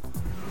that's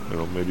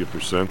maybe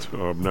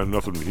 1%.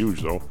 Nothing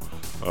huge though.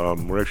 I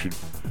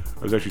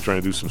was actually trying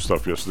to do some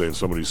stuff yesterday in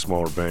some of these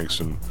smaller banks,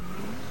 and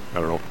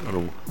I don't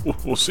know.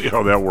 We'll see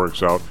how that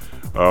works out.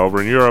 Over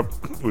in Europe,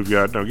 we've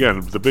got, now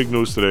again, the big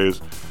news today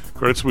is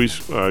Credit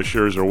Suisse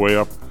shares are way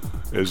up,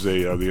 as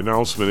the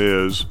announcement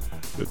is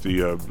that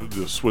the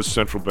Swiss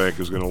Central Bank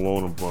is going to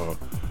loan them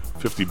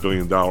 $50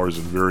 billion in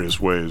various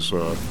ways.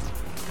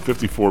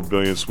 $54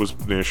 billion Swiss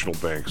National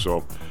Bank.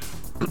 So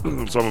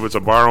some of it's a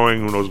borrowing.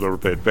 Who knows if they'll ever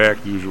pay it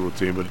back, the usual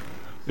routine. But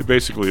they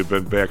basically have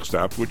been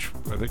backstopped, which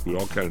I think we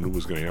all kind of knew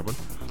was going to happen.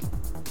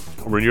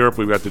 Over in Europe,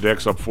 we've got the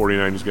DAX up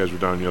 49. These guys were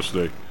down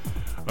yesterday.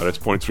 That's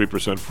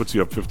 0.3%.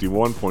 FTSE up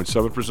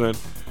 51.7%.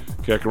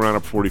 CAC around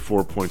up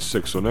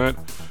 44.6. So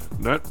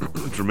not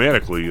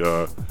dramatically.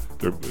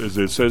 As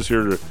it says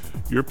here, the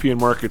European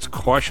markets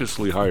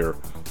cautiously higher.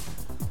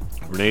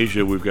 In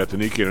Asia, we've got the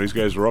Nikkei. These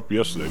guys were up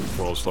yesterday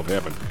before all this stuff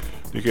happened.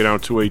 Nikkei down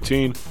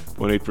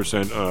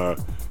 218.8%.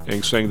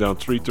 Hang Seng down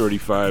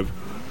 335,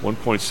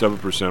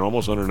 1.7%,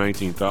 almost under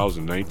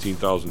 19,000,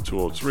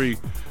 19,203.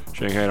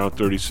 Shanghai down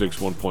 36,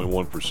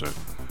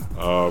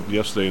 1.1%.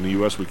 Yesterday in the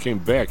U.S., we came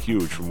back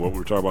huge from what we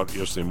were talking about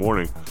yesterday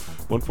morning.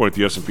 At one point,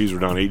 the S&Ps were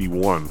down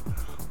 81.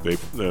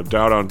 The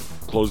Dow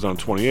closed down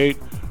 28,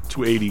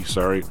 280,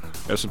 sorry.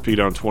 S&P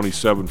down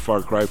 27,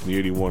 far cry from the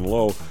 81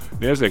 low.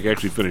 NASDAQ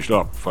actually finished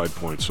up 5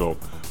 points, so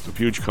it's a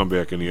huge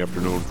comeback in the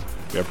afternoon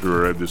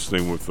after this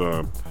thing with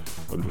the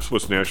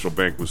Swiss National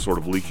Bank was sort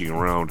of leaking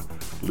around.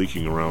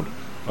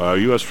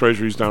 U.S.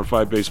 Treasury's down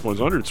 5 basis points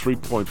under. It's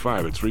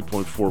 3.5. It's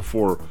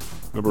 3.44.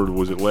 Remember,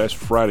 was it last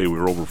Friday we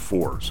were over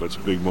 4, so that's a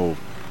big move.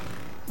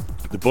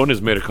 The Bund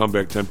has made a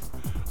comeback to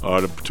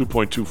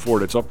 2.24.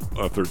 That's up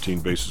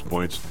 13 basis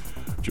points.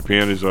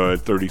 Japan is at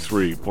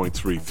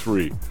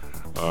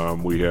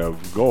 33.33. We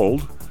have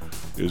gold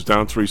is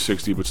down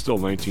 360, but still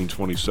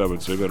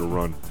 19.27, so they've had a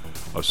run.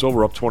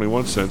 Silver up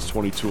 21 cents,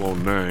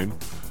 22.09.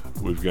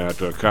 We've got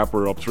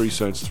copper up 3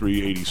 cents,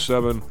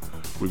 3.87.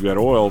 We've got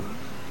oil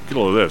Get a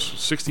load of this.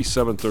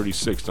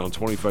 67.36 down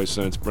 25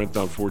 cents. Brent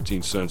down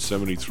 14 cents.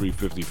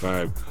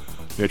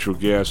 73.55. Natural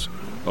gas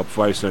up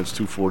 5 cents.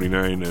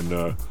 2.49.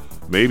 And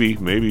maybe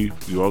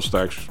the oil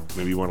stocks.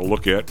 Maybe you want to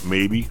look at.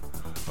 Maybe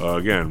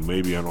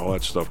maybe on all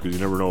that stuff because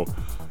you never know.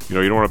 You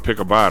know, you don't want to pick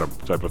a bottom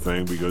type of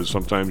thing because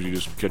sometimes you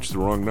just catch the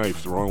wrong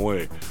knife the wrong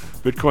way.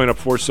 Bitcoin up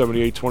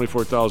 478,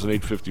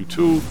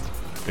 24,852.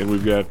 And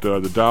we've got the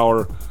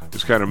dollar.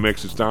 It's kind of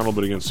mixed. It's down a little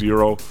bit against the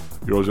euro.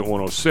 Euro's at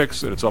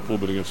 106, and it's up a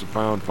little bit against the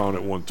pound. Pound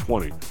at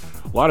 120.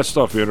 A lot of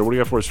stuff, Andrew. What do you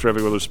have for us,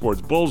 traffic, weather,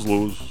 sports? Bulls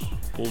lose.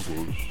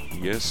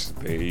 Yes,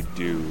 they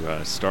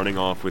do. Starting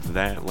off with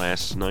that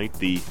last night,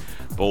 the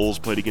Bulls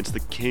played against the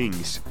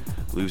Kings,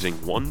 losing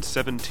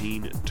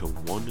 117 to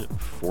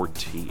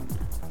 114.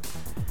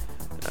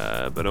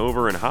 But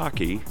over in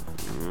hockey,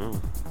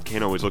 well,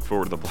 can't always look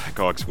forward to the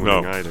Blackhawks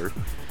winning either.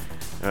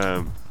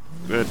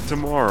 But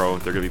tomorrow,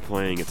 they're going to be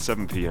playing at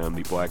 7 p.m.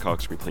 The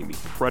Blackhawks are going to be playing the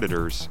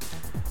Predators,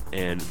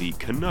 and the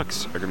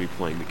Canucks are going to be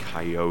playing the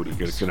Coyotes.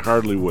 You can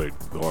hardly wait.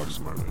 The Hawks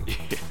tomorrow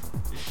night.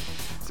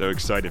 So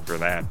excited for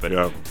that.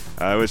 But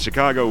with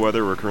Chicago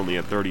weather, we're currently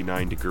at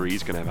 39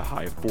 degrees. Going to have a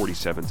high of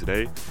 47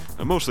 today.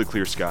 Mostly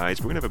clear skies.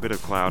 We're going to have a bit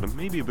of cloud and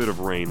maybe a bit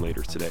of rain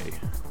later today.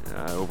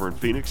 Over in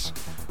Phoenix,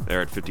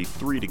 they're at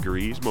 53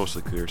 degrees.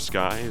 Mostly clear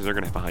skies. They're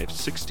going to have a high of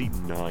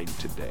 69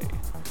 today.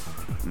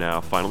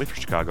 Now, finally, for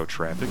Chicago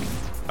traffic,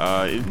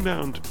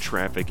 inbound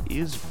traffic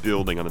is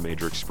building on the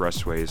major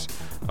expressways.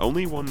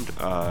 Only one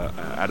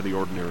out of the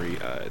ordinary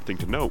thing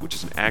to note, which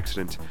is an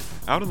accident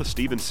out on the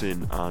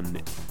Stevenson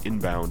on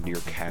inbound near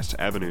Cass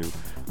Avenue.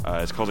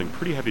 It's causing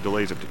pretty heavy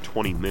delays up to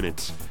 20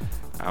 minutes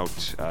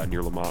out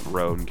near Lamont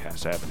Road and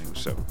Cass Avenue.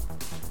 So,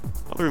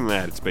 other than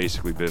that, it's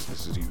basically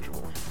business as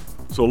usual.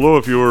 So, Lou,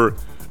 if you were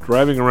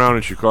driving around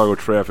in Chicago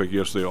traffic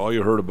yesterday, all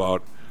you heard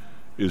about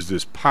is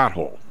this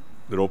pothole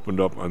that opened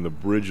up on the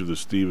bridge of the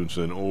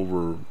Stevenson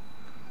over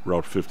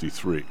Route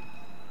 53.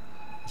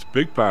 It's a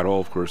big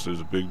pothole, of course.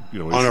 There's a big,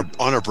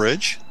 on a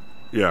bridge.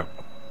 Yeah.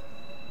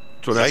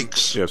 So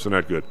Yikes. So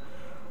not good.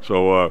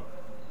 So,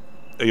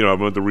 the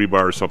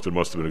rebar or something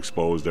must have been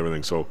exposed.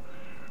 Everything. So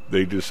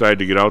they decided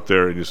to get out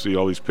there, and you see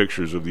all these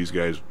pictures of these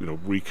guys,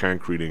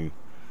 reconcreting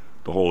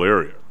the whole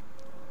area.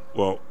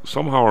 Well,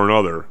 somehow or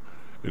another,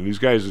 and these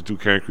guys that do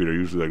concrete are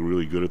usually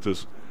really good at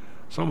this.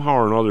 Somehow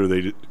or another,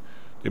 they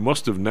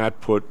must have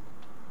not put.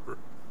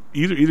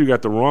 Either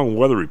got the wrong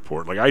weather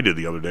report, like I did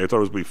the other day. I thought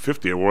it was going to be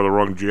 50. I wore the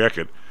wrong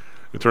jacket.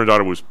 It turned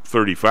out it was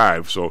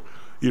 35. So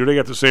either they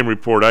got the same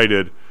report I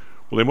did.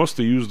 Well, they must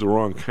have used the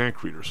wrong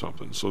concrete or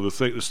something. So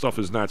the stuff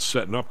is not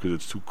setting up because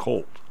it's too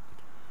cold.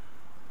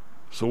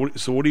 So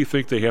what do you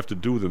think they have to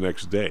do the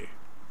next day?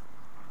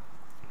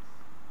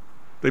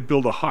 They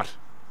build a hut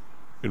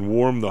and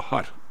warm the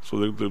hut so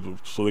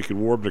they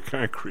can warm the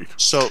concrete.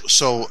 So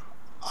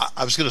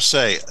I was going to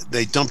say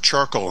they dump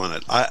charcoal in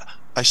it.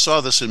 I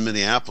saw this in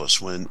Minneapolis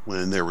when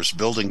there was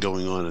building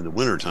going on in the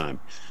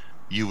wintertime.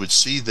 You would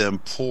see them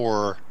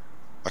pour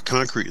a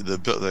concrete.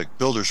 The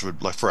builders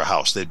would, like for a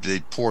house,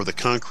 they'd pour the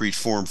concrete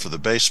form for the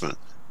basement,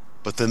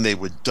 but then they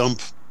would dump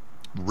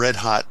red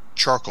hot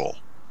charcoal.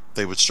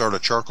 They would start a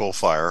charcoal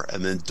fire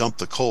and then dump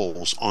the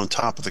coals on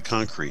top of the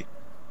concrete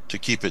to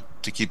keep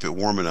it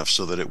warm enough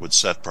so that it would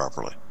set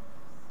properly.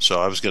 So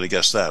I was going to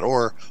guess that.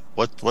 Or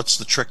what's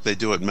the trick they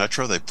do at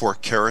Metro? They pour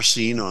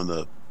kerosene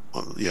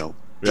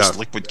just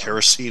liquid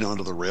kerosene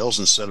onto the rails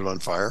and set it on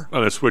fire.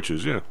 Oh, that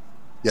switches, yeah.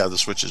 Yeah, the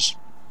switches.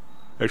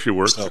 Actually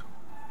works. So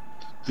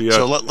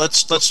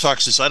let's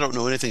talk, since I don't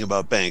know anything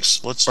about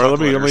banks. Let's talk about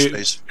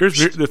airspace.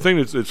 Here's the thing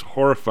that's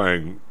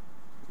horrifying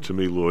to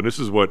me, Lou, and this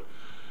is what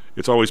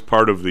it's always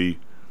part of the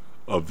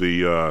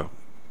I'll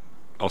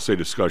say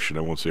discussion, I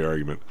won't say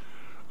argument,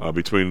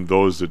 between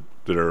those that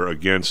are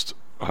against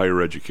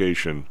higher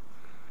education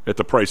at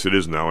the price it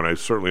is now, and I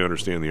certainly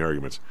understand the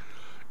arguments.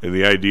 And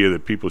the idea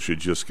that people should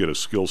just get a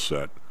skill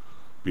set,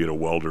 be it a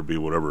welder, be it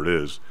whatever it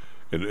is,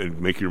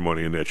 and make your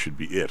money, and that should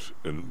be it.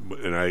 And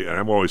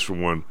I'm always from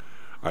one.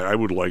 I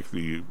would like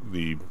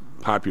the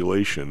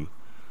population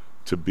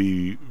to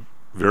be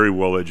very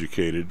well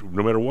educated,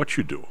 no matter what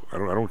you do. I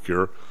don't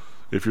care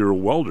if you're a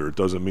welder. It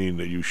doesn't mean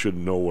that you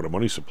shouldn't know what a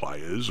money supply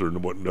is, or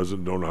don't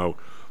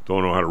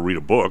know how to read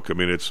a book. I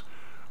mean, it's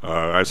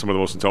some of the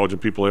most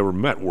intelligent people I ever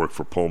met work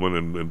for Pullman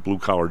and blue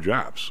collar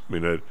jobs. I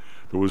mean,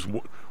 there was.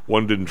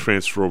 One didn't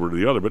transfer over to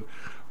the other, but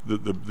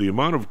the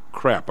amount of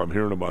crap I'm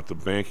hearing about the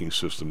banking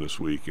system this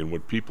week, and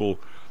what people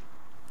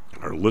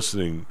are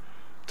listening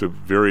to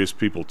various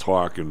people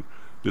talk, and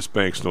this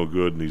bank's no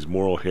good, and these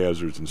moral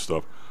hazards and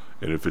stuff,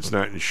 and if it's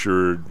not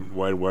insured,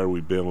 why are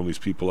we bailing these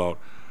people out?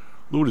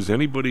 Lou, does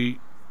anybody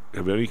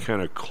have any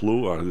kind of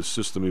clue on how this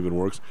system even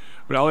works?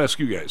 But I'll ask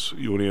you guys,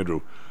 you and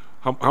Andrew,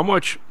 how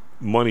much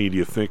money do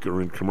you think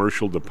are in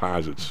commercial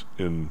deposits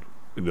in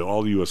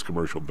all the U.S.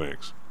 commercial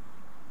banks?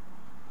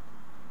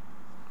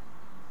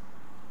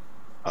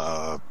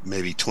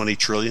 Maybe 20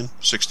 trillion,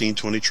 16,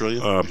 20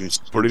 trillion.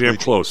 Pretty damn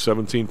close,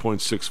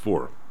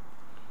 17.64.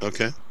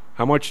 Okay.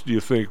 How much do you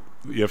think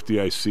the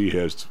FDIC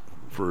has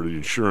for the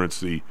insurance,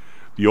 the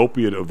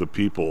opiate of the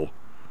people,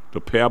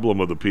 the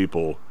pablum of the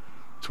people,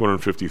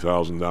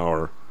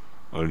 $250,000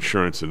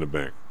 insurance in the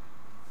bank.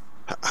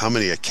 How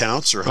many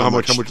accounts, or how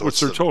much?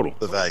 What's their total?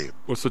 The value.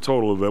 What's the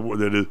total of that?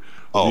 That is.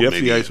 Oh, the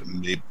maybe,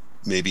 FDIC.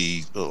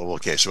 maybe.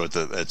 Okay, so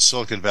at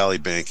Silicon Valley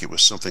Bank, it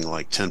was something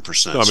like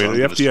 10%. No, I so mean,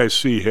 the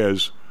FDIC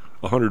has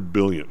 $100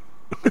 billion,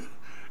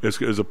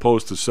 as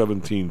opposed to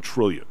 17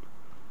 trillion.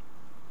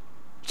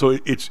 So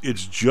it's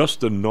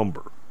just a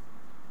number,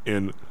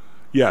 and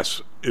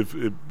yes, if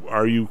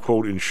are you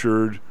quote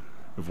insured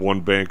if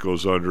one bank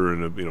goes under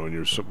and and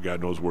you're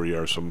God knows where you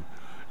are, and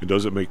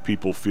does it make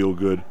people feel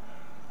good?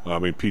 I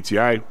mean,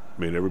 PTI.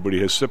 I mean, everybody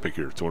has SIPC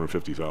here,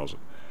 $250,000.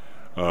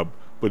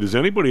 But does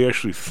anybody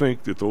actually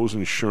think that those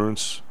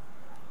insurance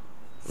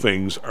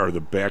things are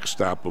the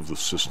backstop of the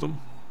system?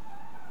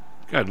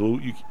 God,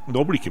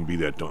 nobody can be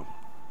that dumb.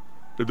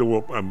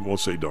 Well, I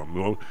won't say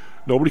dumb.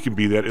 Nobody can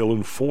be that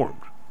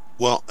ill-informed.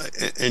 Well,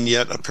 and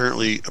yet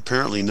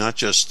apparently not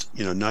just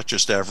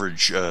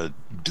average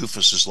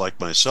doofuses like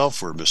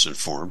myself were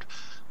misinformed.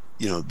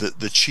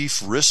 The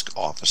chief risk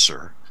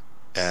officer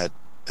at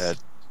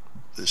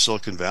the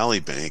Silicon Valley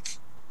Bank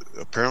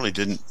apparently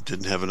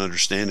didn't have an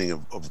understanding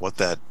of what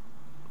that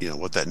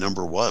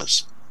number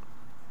was.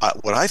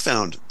 What I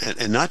found,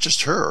 and not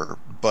just her,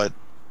 but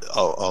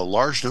a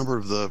large number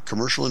of the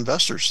commercial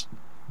investors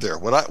there.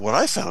 What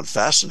I found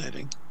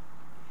fascinating,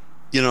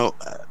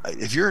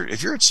 if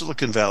you're at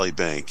Silicon Valley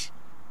Bank,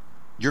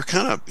 you're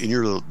kind of, and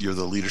you're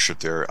the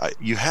leadership there.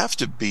 You have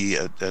to be,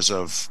 as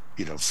of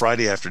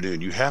Friday afternoon,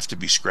 you have to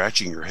be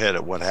scratching your head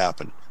at what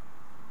happened,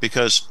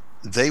 because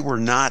they were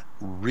not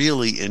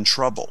really in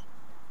trouble.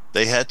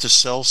 They had to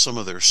sell some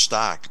of their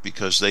stock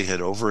because they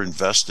had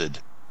overinvested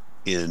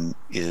in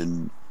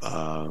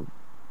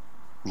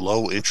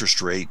low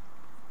interest rate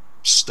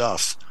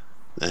stuff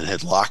and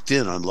had locked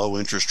in on low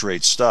interest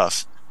rate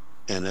stuff.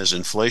 And as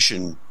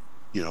inflation,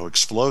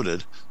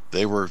 exploded,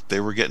 they were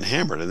getting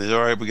hammered, and they said,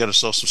 all right, we got to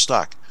sell some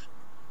stock.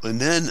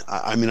 And then,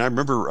 I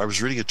remember I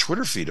was reading a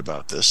Twitter feed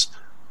about this.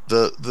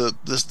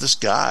 This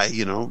guy,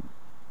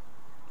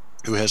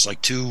 who has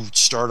like 2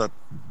 startup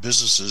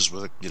businesses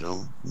with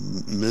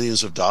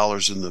millions of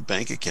dollars in the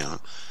bank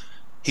account,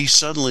 he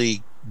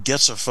suddenly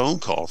gets a phone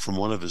call from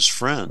one of his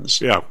friends,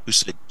 who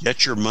said,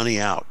 "Get your money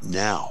out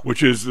now."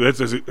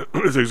 That's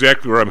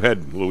exactly where I'm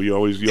heading. Lou, you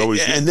always.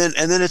 And then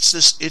it's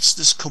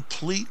this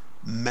complete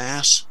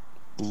mass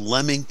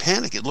lemming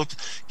panic. It looked.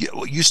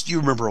 You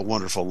remember A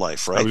Wonderful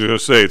Life, right? I was going to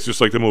say it's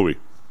just like the movie.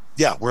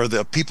 Yeah, where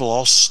the people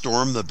all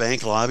storm the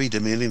bank lobby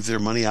demanding their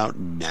money out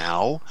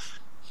now,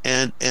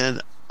 and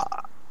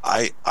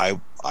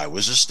I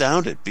was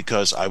astounded,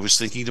 because I was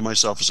thinking to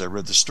myself as I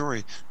read the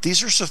story,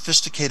 these are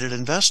sophisticated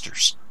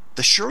investors.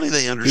 Surely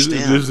they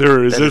understand. Is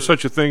there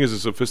such a thing as a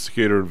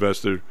sophisticated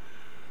investor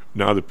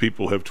now that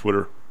people have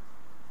Twitter?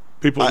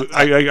 People,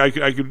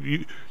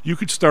 you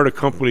could start a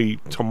company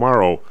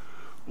tomorrow,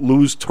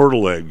 Lou's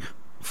Turtle Egg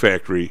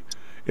Factory,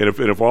 and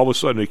if all of a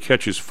sudden it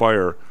catches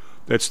fire,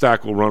 that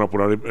stock will run up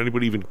without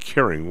anybody even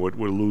caring what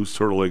Lou's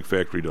Turtle Egg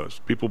Factory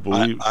does. People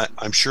believe.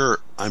 I'm sure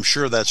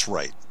that's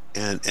right.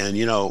 And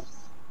to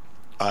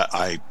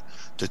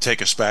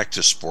take us back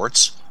to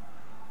sports,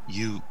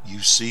 you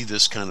see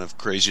this kind of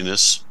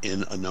craziness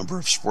in a number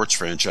of sports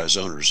franchise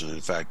owners, and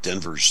in fact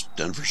Denver's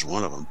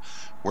one of them,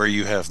 where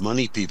you have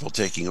money people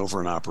taking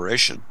over an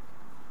operation,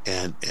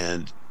 and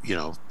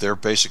their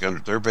basic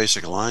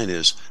line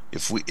is,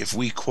 if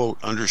we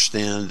quote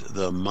understand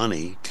the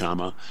money,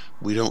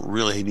 we don't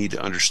really need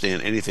to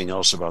understand anything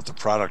else about the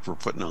product we're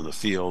putting on the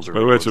field. By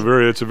the way,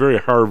 it's a very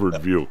Harvard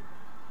view.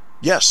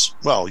 Yes,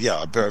 well,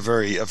 yeah, a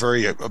very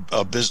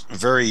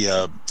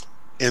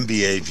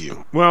MBA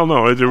view. Well,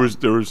 no,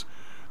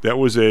 that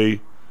was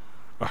a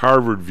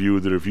Harvard view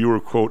that if you were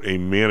quote a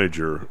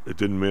manager, it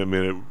didn't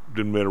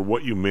matter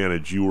what you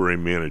manage, you were a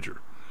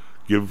manager.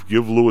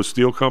 Give Lou a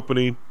steel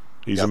company,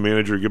 he's a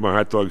manager. Give him a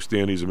hot dog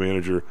stand, he's a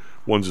manager.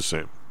 One's the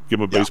same. Give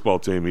him a baseball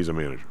team, he's a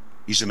manager.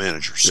 He's a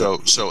manager.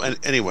 So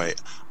anyway,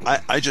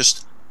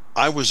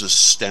 I was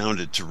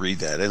astounded to read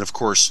that, and of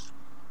course,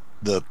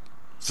 the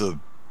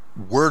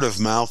word of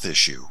mouth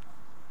issue,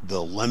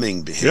 the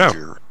lemming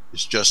behavior,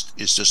 is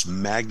just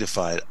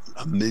magnified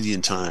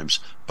 1,000,000 times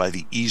by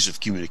the ease of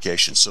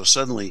communication. So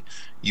suddenly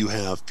you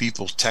have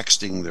people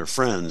texting their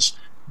friends,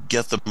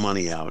 "Get the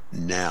money out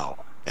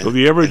now." And, so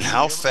the average, and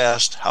how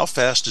fast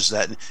is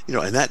that?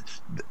 And that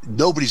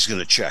nobody's going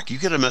to check. You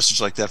get a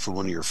message like that from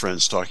one of your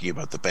friends talking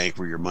about the bank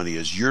where your money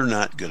is, you're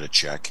not going to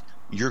check.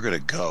 You're going to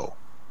go,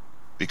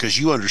 because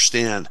you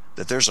understand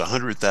that there's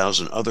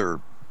 100,000 other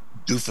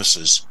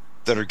doofuses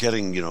that are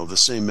getting the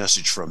same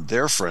message from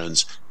their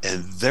friends,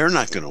 and they're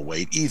not going to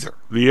wait either.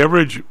 The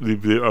average,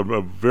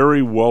 a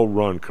very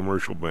well-run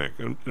commercial bank,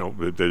 and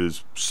that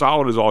is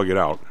solid as all get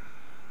out,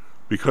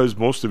 because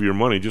most of your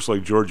money, just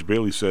like George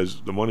Bailey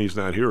says, the money's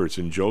not here, it's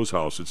in Joe's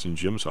house, it's in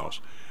Jim's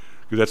house,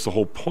 because that's the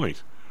whole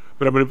point.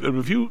 But I mean,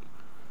 if you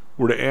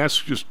were to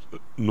ask just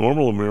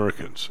normal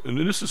Americans, and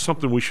this is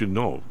something we should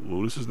know,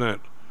 Lou, this is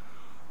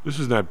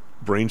not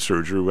brain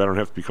surgery. I don't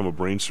have to become a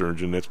brain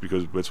surgeon.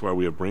 That's why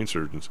we have brain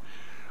surgeons.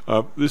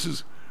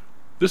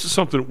 this is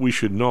something we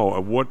should know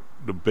of what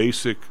the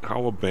basic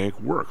how a bank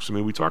works. I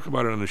mean, we talk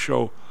about it on the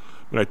show,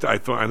 and I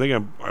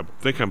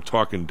think I'm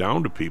talking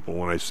down to people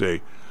when I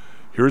say,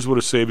 here's what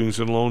a savings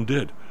and loan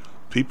did.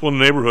 People in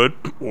the neighborhood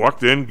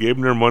walked in, gave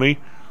them their money,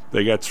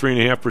 they got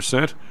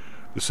 3.5%.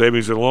 The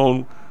savings and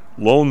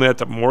loan that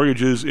the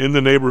mortgages in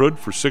the neighborhood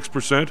for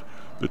 6%.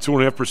 The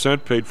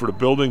 2.5% paid for the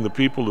building, the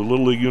people, the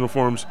Little League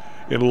uniforms,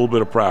 and a little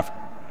bit of profit.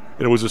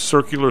 And it was a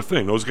circular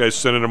thing. Those guys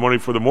sent in their money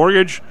for the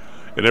mortgage,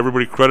 and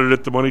everybody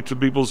credited the money to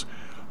people's.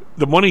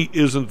 The money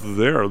isn't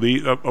there.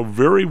 A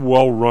very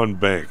well-run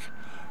bank,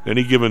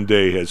 any given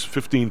day, has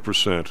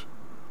 15%,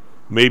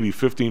 maybe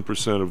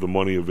 15% of the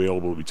money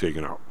available to be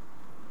taken out.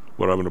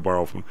 What I'm going to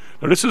borrow from.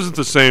 Now, this isn't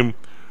the same,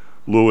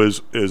 Lou,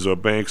 as a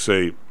bank,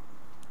 say,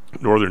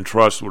 Northern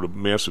Trust with a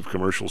massive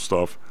commercial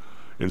stuff,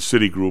 and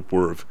Citigroup,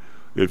 where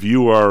if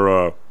you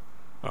are,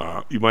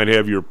 you might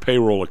have your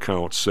payroll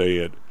account, say,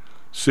 at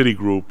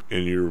Citigroup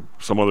and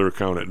some other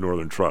account at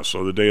Northern Trust.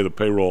 So the day of the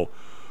payroll,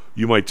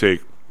 you might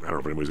take, I don't know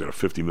if anybody's got a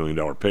 $50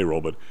 million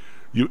payroll, but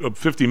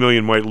 $50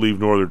 million might leave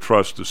Northern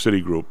Trust to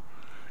Citigroup,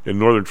 and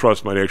Northern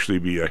Trust might actually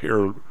be a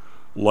hair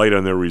light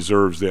on their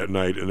reserves that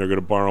night, and they're going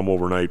to borrow them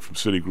overnight from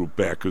Citigroup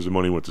back because the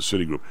money went to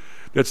Citigroup.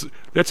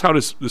 That's how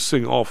this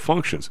thing all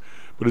functions.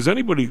 But does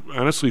anybody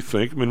honestly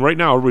think, I mean, right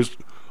now everybody's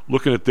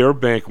looking at their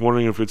bank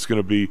wondering if it's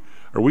going to be,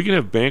 are we going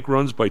to have bank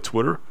runs by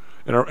Twitter?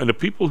 And the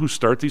people who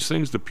start these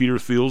things, the Peter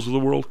Thiels of the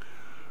world,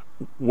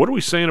 what are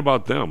we saying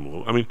about them,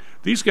 Lou? I mean,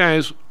 these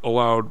guys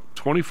allowed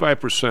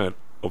 25%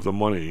 of the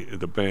money at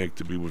the bank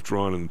to be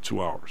withdrawn in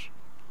 2 hours.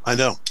 I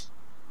know.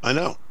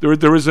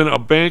 There isn't a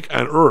bank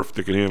on earth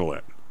that can handle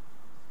that.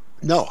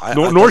 No,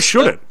 nor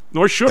should it.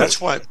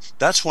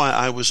 That's why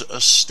I was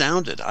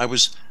astounded. I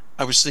was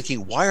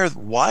thinking, why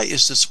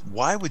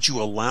would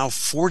you allow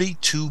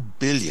 $42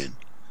 billion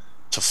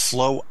to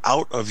flow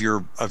out of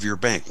your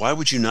bank? Why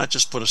would you not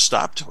just put a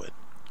stop to it?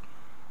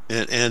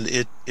 And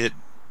you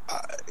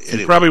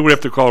probably would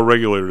have to call a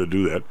regulator to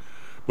do that.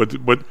 But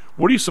what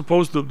do you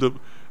suppose the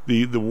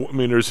I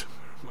mean,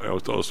 I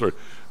always tell a story.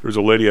 There's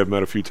a lady I've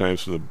met a few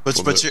times from the.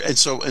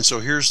 So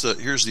here's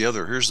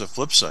the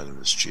flip side of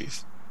this,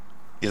 Chief.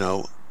 You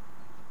know,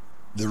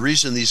 the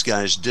reason these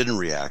guys didn't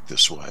react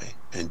this way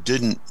and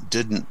didn't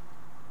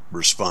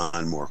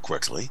respond more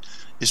quickly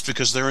is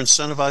because they're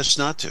incentivized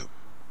not to.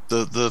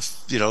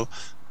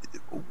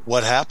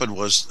 What happened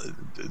was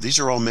these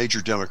are all major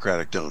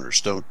Democratic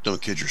donors.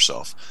 Don't kid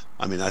yourself.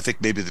 I mean, I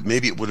think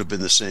maybe it would have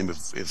been the same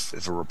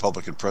if a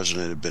Republican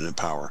president had been in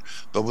power.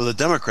 But with a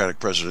Democratic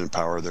president in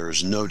power, there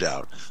is no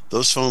doubt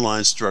those phone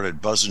lines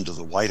started buzzing to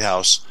the White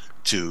House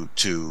to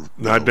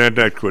not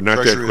that quick.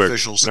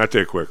 Officials. Not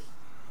that quick.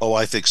 Oh,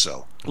 I think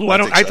so.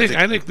 Well, I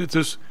think that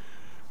this,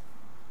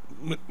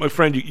 my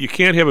friend, you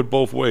can't have it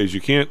both ways. You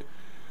can't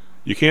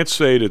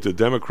say that the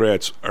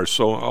Democrats are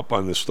so up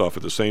on this stuff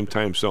at the same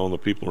time telling the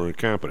people who are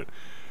incompetent.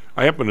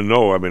 I happen to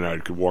know. I mean, I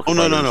could walk. Oh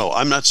no.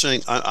 I'm not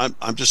saying.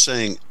 I'm just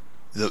saying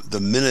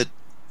the minute.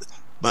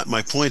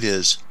 My point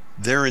is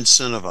they're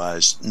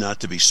incentivized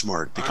not to be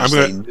smart because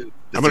they knew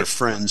that their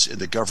friends in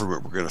the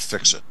government were going to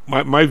fix it.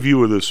 My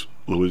view of this,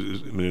 Lou,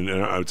 is, I mean,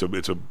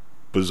 it's a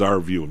bizarre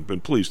view,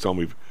 and please tell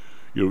me if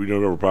you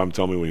don't have a problem.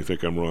 Tell me when you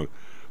think I'm wrong.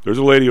 There's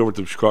a lady over at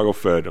the Chicago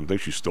Fed. I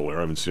think she's still there. I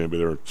haven't seen anybody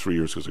there in 3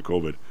 years because of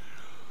COVID.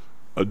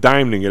 A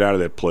dime didn't get out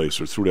of that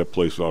place or through that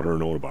place without her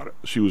knowing about it.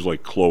 She was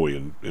like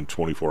Chloe in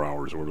 24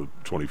 hours or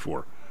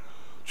 24.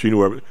 She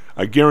knew everything.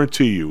 I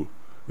guarantee you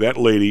that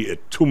lady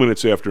at 2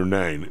 minutes after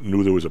 9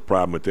 knew there was a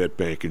problem at that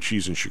bank, and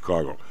she's in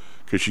Chicago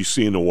because she's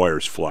seeing the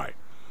wires fly.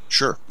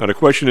 Sure. Now the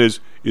question is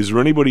there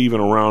anybody even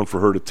around for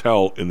her to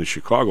tell in the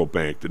Chicago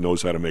bank that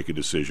knows how to make a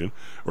decision?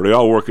 Are they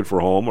all working for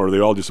home, or are they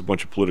all just a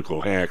bunch of political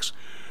hacks?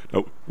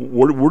 Now,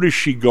 where does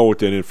she go with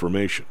that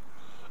information?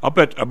 I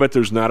bet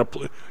there's not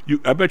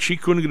I bet she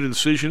couldn't get a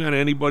decision on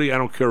anybody. I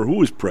don't care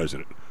who is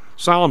president.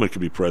 Solomon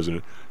could be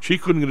president. She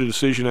couldn't get a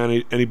decision on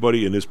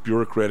anybody in this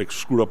bureaucratic,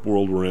 screwed up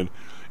world we're in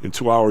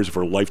 2 hours if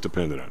her life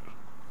depended on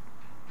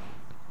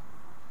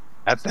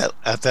it.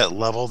 At that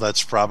level,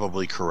 that's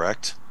probably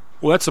correct.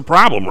 Well, that's the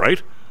problem,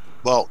 right?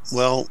 Well,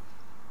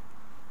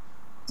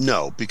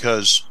 no,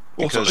 because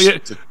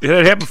it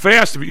happened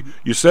fast.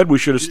 You said we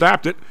should have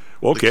stopped it.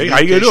 Well, okay, how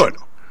you gonna do it?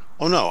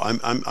 Oh no,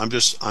 I'm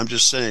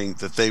just saying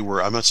that they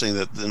were. I'm not saying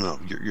that. No,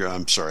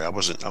 I'm sorry. I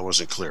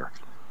wasn't clear.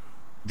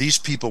 These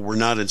people were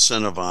not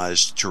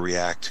incentivized to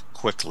react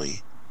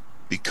quickly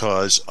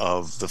because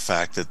of the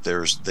fact that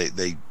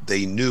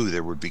they knew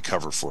there would be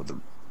cover for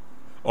them.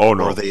 Oh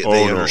no, or they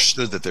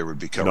understood that there would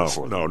be cover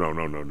for them.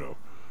 No.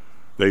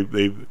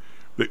 The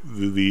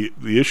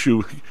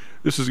issue.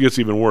 This gets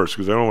even worse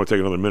because I don't want to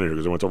take another minute here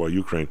because I want to talk about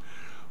Ukraine.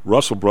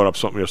 Russell brought up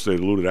something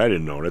yesterday, Lou, that I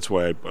didn't know. That's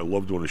why I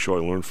love doing the show. I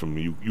learned from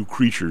you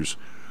creatures.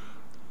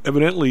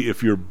 Evidently,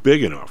 if you're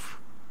big enough,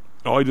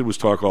 all I did was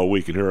talk all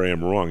week, and here I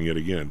am wrong yet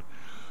again.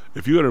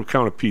 If you had an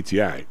account of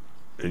PTI,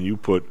 and you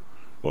put,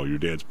 well, your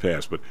dad's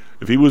passed, but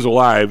if he was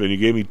alive and you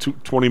gave me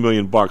 $20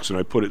 million and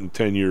I put it in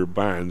 10-year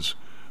bonds,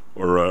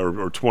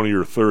 or 20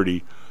 or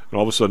 30, and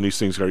all of a sudden these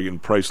things are getting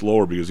priced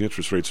lower because the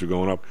interest rates are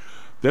going up,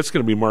 that's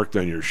going to be marked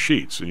on your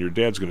sheets, and your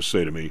dad's going to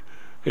say to me,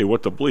 hey,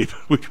 what the bleep?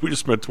 We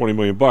just spent $20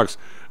 million.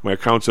 My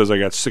account says I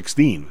got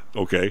 16.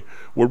 Okay,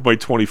 where'd my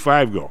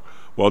 25 go?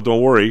 Well,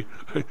 don't worry.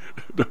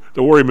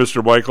 Don't worry,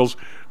 Mr. Michaels.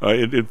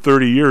 In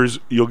 30 years,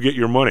 you'll get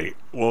your money.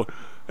 Well,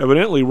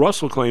 evidently,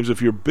 Russell claims if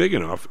you're big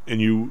enough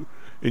and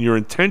your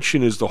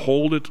intention is to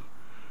hold it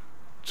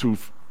to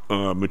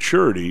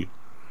maturity,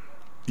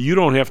 you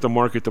don't have to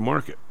market to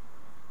market.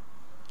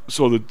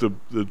 So that the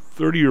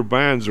 30-year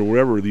bonds or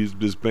whatever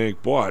this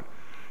bank bought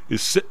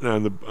is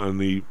sitting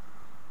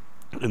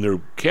and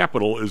their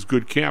capital is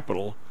good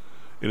capital,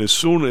 and as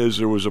soon as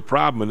there was a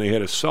problem and they had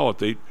to sell it,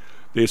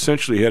 they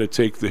essentially had to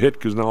take the hit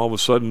because now all of a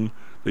sudden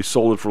they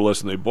sold it for less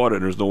than they bought it,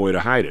 and there's no way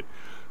to hide it.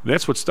 And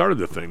that's what started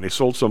the thing. They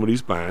sold some of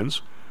these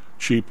bonds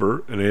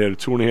cheaper, and they had a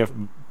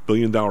 $2.5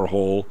 billion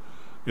hole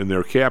in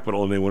their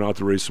capital, and they went out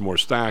to raise some more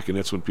stock, and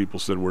that's when people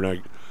said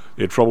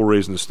they had trouble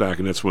raising the stock,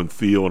 and that's when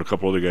Theo and a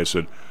couple other guys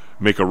said,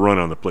 make a run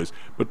on the place.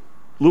 But,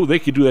 Lou, they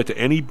could do that to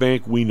any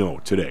bank we know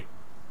today.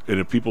 And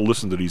if people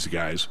listen to these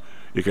guys,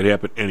 it could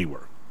happen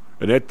anywhere.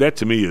 And that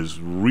to me is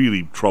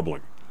really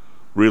troubling.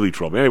 Really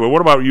troubling. Anyway,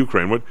 what about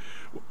Ukraine?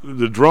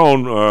 The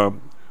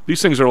drone,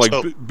 these things are like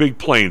big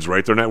planes,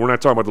 right? We're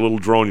not talking about the little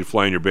drone you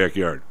fly in your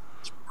backyard.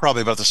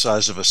 Probably about the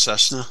size of a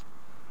Cessna.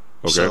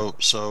 Okay.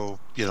 So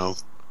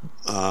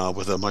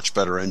with a much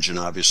better engine,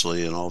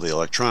 obviously, and all the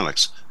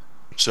electronics.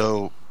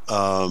 So,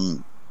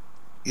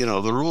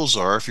 the rules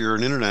are if you're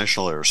in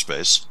international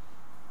airspace,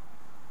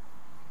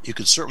 you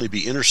could certainly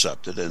be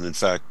intercepted. And in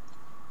fact,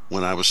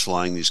 when I was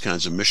flying these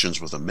kinds of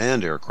missions with a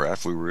manned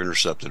aircraft, we were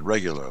intercepted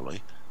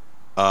regularly.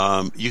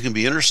 You can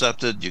be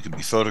intercepted, you can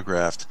be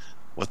photographed.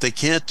 What they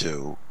can't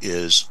do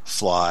is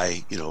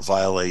fly,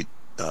 violate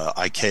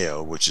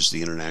ICAO, which is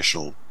the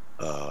international,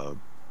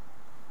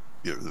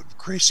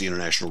 creates the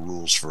international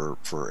rules for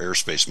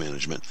airspace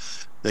management.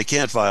 They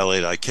can't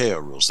violate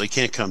ICAO rules. They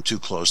can't come too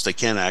close. They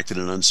can't act in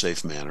an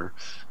unsafe manner.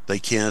 They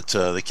can't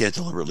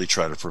deliberately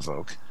try to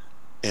provoke.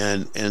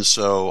 And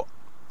so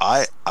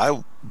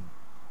I'm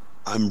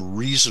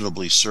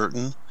reasonably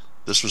certain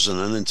this was an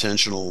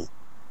unintentional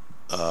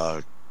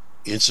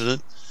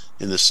incident,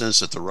 in the sense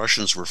that the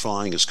Russians were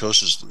flying as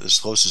close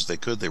as they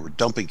could. They were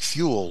dumping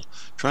fuel,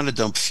 trying to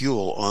dump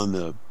fuel on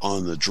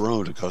the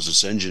drone to cause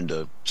its engine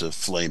to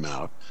flame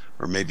out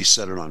or maybe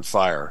set it on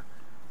fire.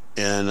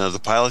 And the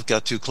pilot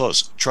got too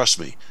close. Trust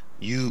me,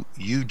 you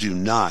do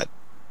not,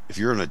 if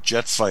you're in a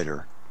jet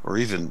fighter or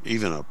even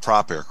a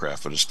prop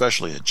aircraft, but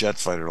especially a jet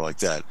fighter like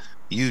that,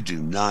 you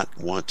do not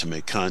want to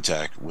make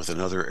contact with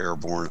another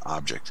airborne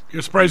object.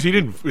 You're surprised he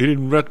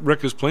didn't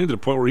wreck his plane to the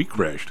point where he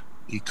crashed.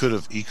 He could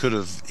have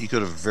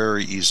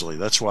very easily.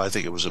 That's why I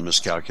think it was a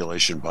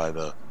miscalculation by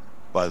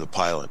the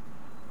pilot.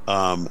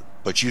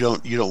 But you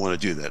don't want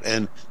to do that.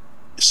 And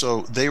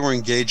so they were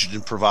engaged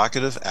in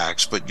provocative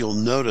acts. But you'll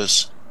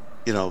notice,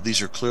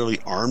 these are clearly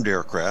armed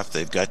aircraft.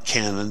 They've got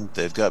cannon.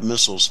 They've got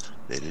missiles.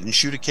 They didn't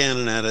shoot a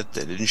cannon at it.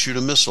 They didn't shoot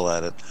a missile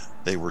at it.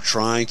 They were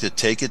trying to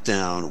take it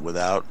down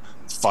without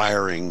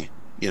firing,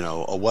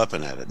 a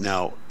weapon at it.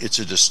 Now, it's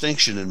a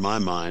distinction in my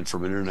mind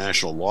from an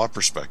international law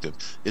perspective.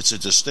 It's a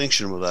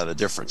distinction without a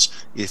difference.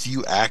 If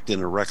you act in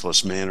a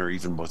reckless manner,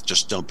 even with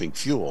just dumping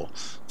fuel,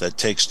 that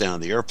takes down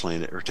the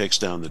airplane or takes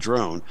down the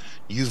drone,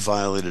 you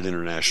violated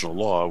international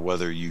law,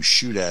 whether you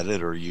shoot at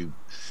it or you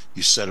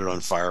set it on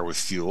fire with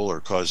fuel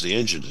or cause the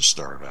engine to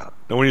start out.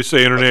 Now, when you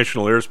say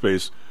international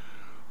airspace,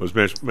 I was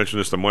mentioning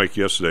this to Mike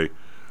yesterday,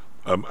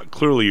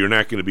 clearly you're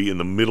not going to be in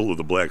the middle of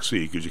the Black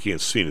Sea because you can't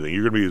see anything.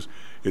 You're going to be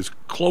as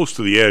close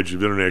to the edge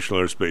of international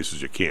airspace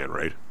as you can,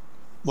 right?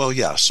 Well,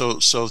 yeah. So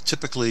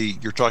typically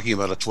you're talking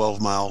about a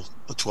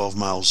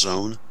 12-mile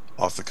zone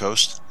off the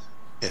coast.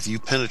 If you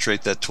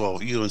penetrate that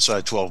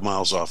inside 12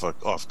 miles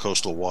off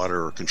coastal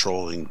water or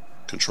controlling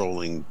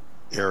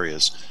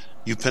areas,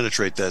 you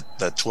penetrate that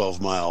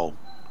 12-mile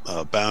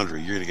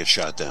boundary, you're going to get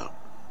shot down.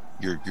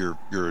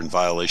 You're in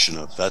violation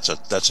of that's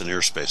an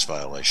airspace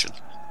violation.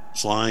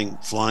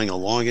 Flying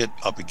along it,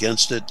 up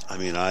against it. I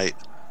mean, I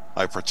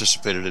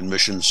participated in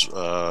missions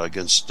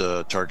against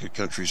target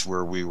countries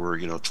where we were,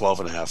 12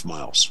 and a half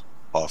miles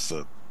off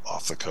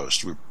the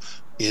coast. We're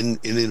in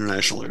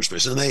international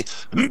airspace,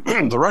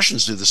 and the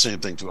Russians do the same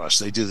thing to us.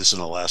 They do this in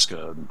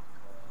Alaska,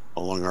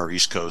 along our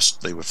east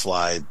coast. They would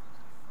fly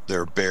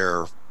their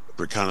Bear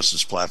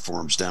reconnaissance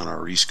platforms down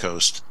our east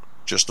coast,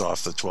 just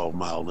off the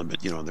 12-mile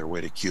limit, on their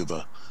way to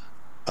Cuba.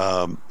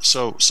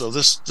 So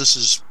this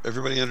is,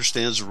 everybody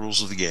understands the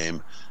rules of the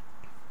game.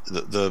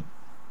 The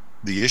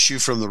issue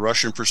from the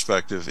Russian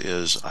perspective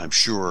is, I'm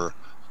sure,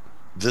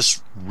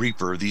 this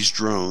Reaper, these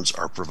drones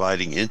are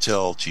providing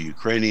intel to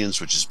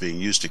Ukrainians, which is being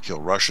used to kill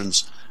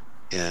Russians,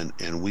 and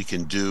we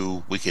can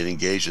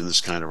engage in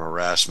this kind of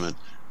harassment,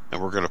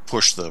 and we're going to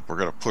push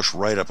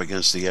right up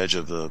against the edge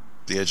of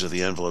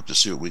the envelope to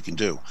see what we can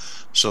do.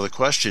 So the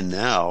question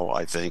now,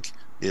 I think,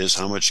 is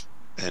how much.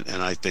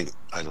 And I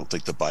don't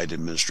think the Biden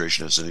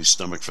administration has any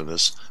stomach for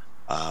this,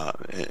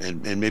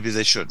 and maybe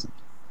they shouldn't.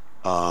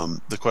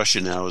 The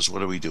question now is, what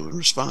do we do in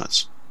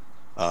response?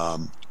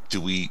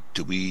 do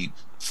we,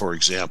 for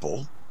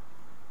example,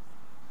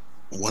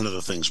 one of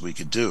the things we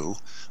could do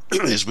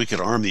is we could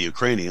arm the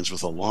Ukrainians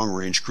with a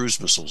long-range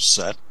cruise missile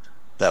set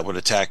that would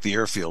attack the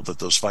airfield that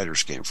those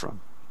fighters came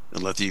from,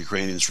 and let the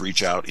Ukrainians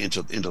reach out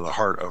into the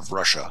heart of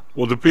Russia.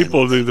 Well, the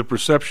people, the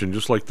perception,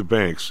 just like the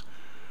banks,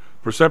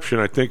 perception,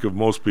 I think, of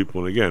most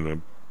people, and again,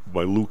 I'm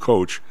by Lou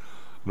Coach,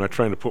 I'm not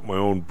trying to put my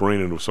own brain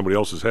into somebody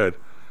else's head.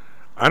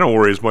 I don't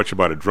worry as much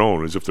about a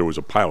drone as if there was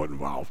a pilot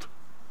involved.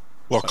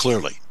 Well,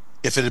 clearly.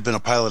 If it had been a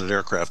piloted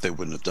aircraft, they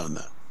wouldn't have done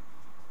that.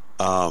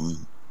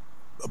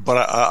 But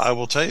I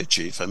will tell you,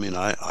 Chief, I mean,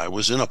 I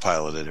was in a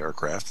piloted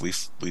aircraft. We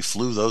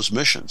flew those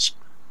missions.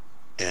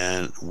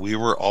 And we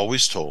were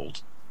always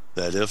told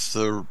that if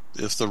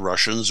the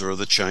Russians or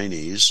the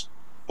Chinese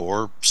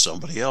or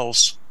somebody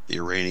else, the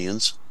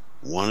Iranians,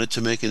 wanted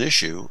to make an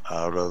issue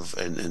out of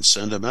and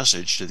send a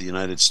message to the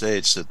United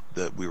States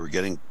that we were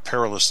getting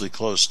perilously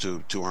close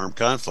to armed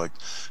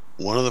conflict,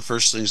 one of the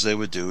first things they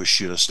would do is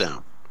shoot us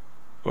down.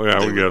 Oh yeah,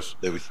 I would guess.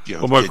 They would,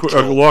 well, my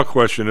law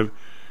question: if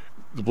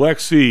the Black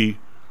Sea,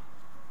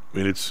 I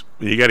mean,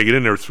 you got to get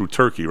in there through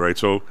Turkey, right?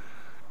 So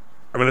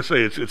I'm going to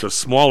say it's a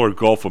smaller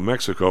Gulf of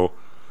Mexico.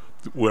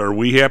 Are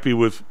we happy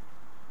with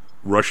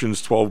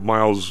Russians 12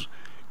 miles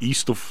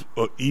east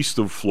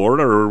of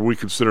Florida, or are we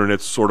considering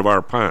it's sort of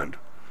our pond?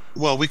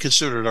 Well, we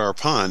consider it our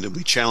pond, and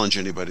we challenge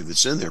anybody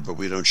that's in there, but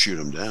we don't shoot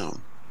them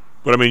down.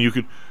 But I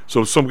mean,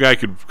 so some guy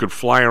could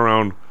fly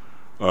around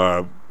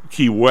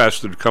Key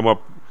West and come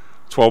up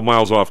 12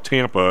 miles off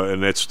Tampa,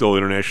 and that's still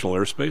international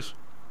airspace?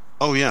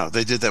 Oh yeah,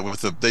 they did that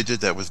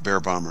with Bear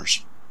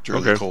bombers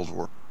during the Cold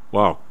War.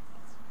 Wow.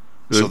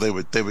 So they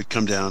would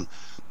come down.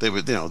 They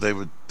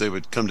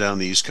would come down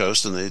the East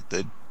Coast, and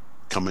they'd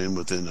come in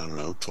within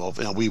 12.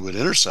 And we would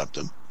intercept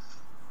them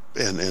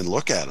and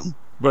look at them.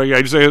 But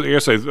I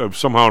guess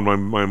somehow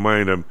in my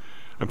mind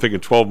I'm thinking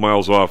 12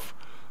 miles off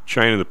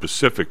China in the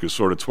Pacific is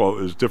sort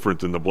of is different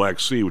than the Black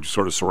Sea, which is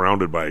sort of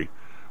surrounded by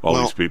all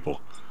these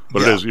people.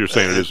 But it is. You're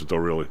saying it isn't though,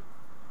 really.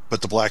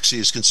 But the Black Sea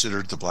is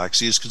considered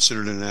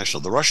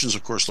international. The Russians,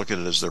 of course, look at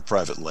it as their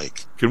private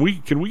lake. Can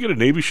we get a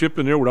Navy ship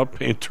in there without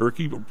paying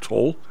Turkey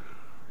toll?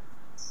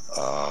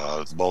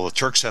 Well, the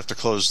Turks have to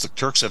close. The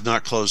Turks have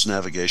not closed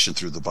navigation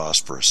through the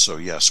Bosporus. So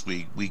yes,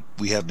 we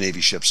have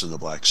Navy ships in the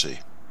Black Sea.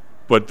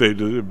 But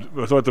I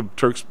thought the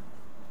Turks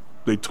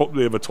they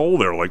have a toll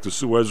there, like the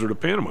Suez or the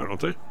Panama, don't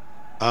they?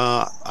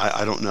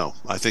 I don't know.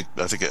 I think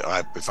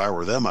if I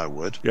were them, I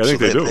would. Yeah, I think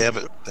they do.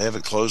 They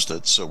haven't closed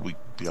it, so we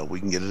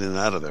can get it in and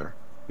out of there.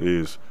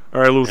 Jeez.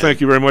 All right, Lou.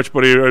 Thank you very much,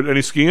 buddy.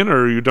 Any skiing,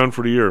 or are you done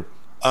for the year?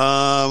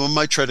 I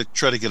might try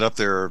to get up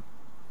there,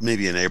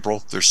 maybe in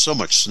April. There's so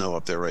much snow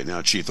up there right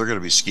now, Chief. They're going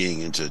to be skiing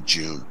into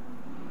June.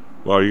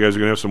 Well, you guys are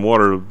going to have some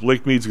water.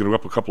 Lake Mead's going to go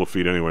up a couple of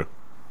feet anyway.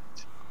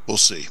 We'll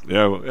see.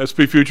 Yeah, well,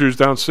 SP Futures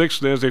down 6.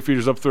 NASDAQ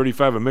Futures up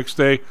 35 on mixed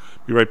day.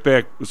 Be right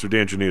back. Mr.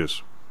 Dan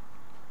Janitas.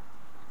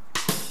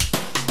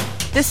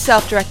 This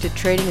self-directed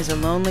trading is a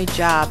lonely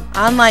job.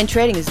 Online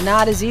trading is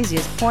not as easy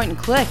as point and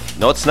click.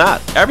 No, it's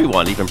not.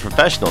 Everyone, even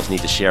professionals, need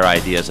to share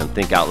ideas and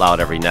think out loud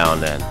every now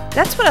and then.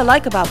 That's what I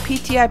like about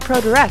PTI Pro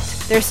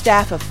Direct. Their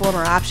staff of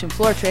former option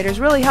floor traders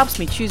really helps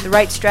me choose the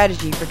right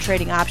strategy for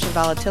trading option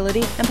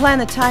volatility and plan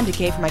the time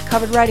decay for my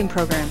covered writing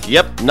program.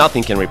 Yep,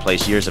 nothing can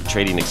replace years of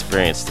trading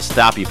experience to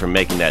stop you from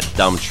making that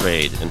dumb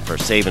trade and for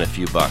saving a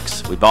few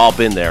bucks. We've all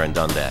been there and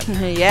done that.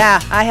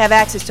 Yeah, I have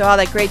access to all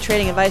that great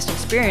trading advice and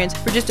experience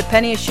for just a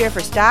penny a share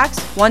for stocks,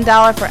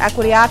 $1 for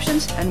equity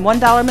options, and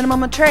 $1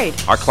 minimum a trade.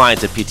 Our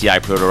clients at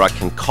PTI Pro Direct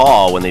can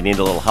call when they need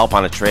a little help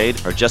on a trade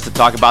or just to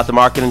talk about the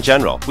market in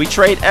general. We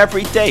trade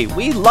every day.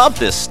 We love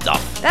this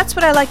stuff. That's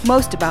what I like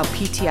most about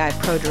PTI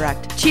Pro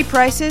Direct. Cheap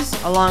prices,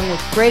 along with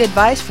great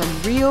advice from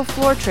real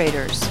floor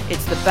traders.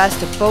 It's the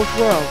best of both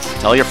worlds.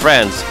 Tell your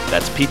friends.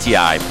 That's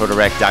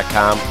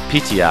PTIProDirect.com,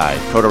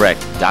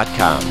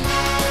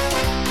 PTIProDirect.com.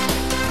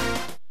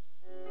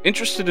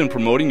 Interested in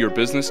promoting your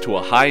business to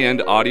a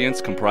high-end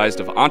audience comprised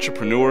of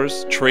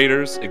entrepreneurs,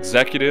 traders,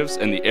 executives,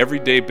 and the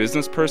everyday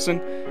business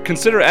person?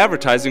 Consider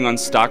advertising on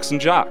Stocks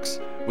and Jocks.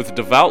 With a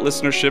devout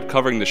listenership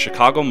covering the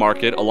Chicago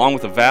market along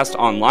with a vast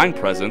online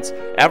presence,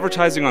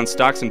 advertising on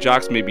Stocks and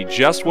Jocks may be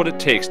just what it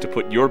takes to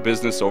put your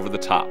business over the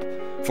top.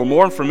 For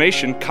more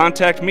information,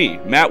 contact me,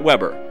 Matt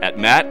Weber, at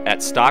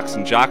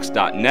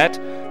matt@stocksandjocks.net.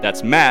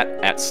 That's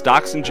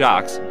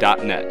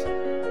matt@stocksandjocks.net.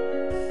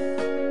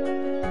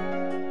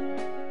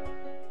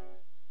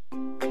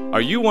 Are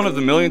you one of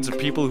the millions of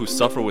people who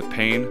suffer with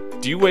pain?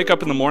 Do you wake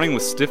up in the morning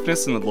with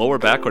stiffness in the lower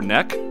back or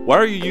neck? Why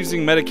are you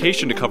using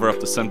medication to cover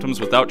up the symptoms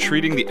without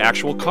treating the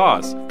actual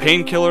cause?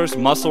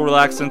 Painkillers, muscle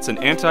relaxants, and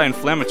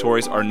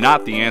anti-inflammatories are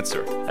not the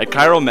answer. At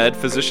ChiroMed,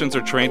 physicians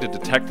are trained to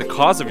detect the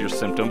cause of your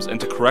symptoms and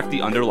to correct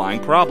the underlying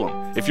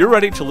problem. If you're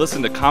ready to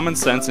listen to common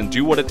sense and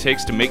do what it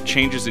takes to make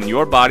changes in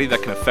your body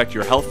that can affect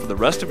your health for the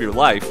rest of your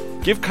life,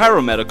 give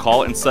ChiroMed a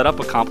call and set up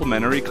a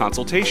complimentary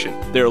consultation.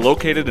 They are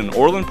located in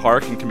Orland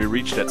Park and can be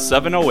reached at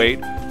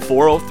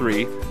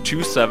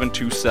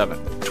 708-403-2727.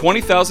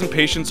 20,000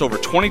 patients over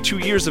 22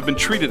 years have been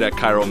treated at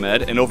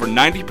ChiroMed, and over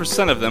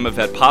 90% of them have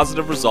had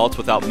positive results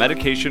without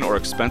medication or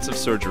expensive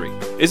surgery.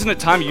 Isn't it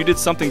time you did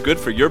something good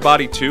for your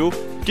body too?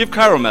 Give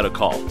ChiroMed a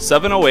call,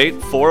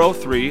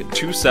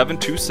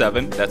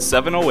 708-403-2727. That's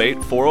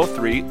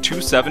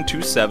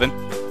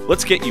 708-403-2727.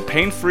 Let's get you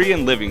pain-free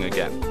and living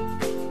again.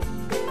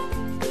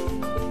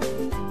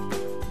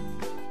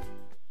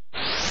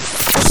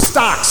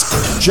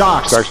 Stocks,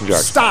 jocks, Stocks and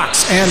jocks.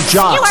 Stocks and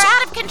jocks. You are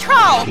out of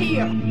control.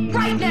 Here,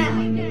 right now,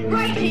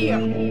 right here,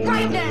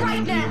 right now,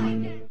 right now.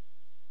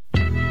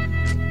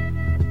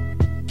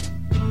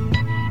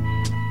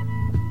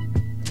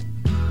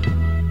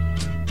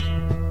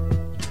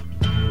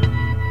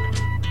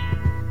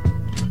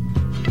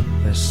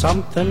 There's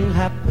something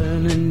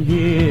happening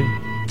here.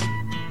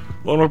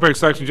 Lone Oak Bank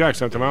Stocks and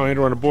Jocks. I'm Tom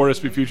Allender on the board.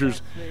 SP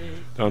futures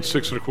down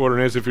 6 1/4.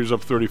 NASDAQ futures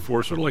up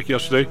 34. Sort of like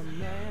yesterday.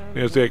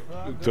 NASDAQ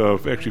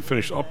actually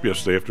finished up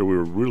yesterday after we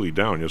were really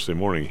down yesterday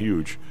morning,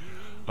 huge.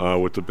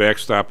 With the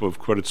backstop of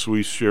Credit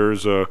Suisse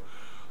shares,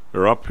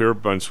 they're up here.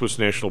 But Swiss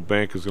National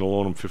Bank is going to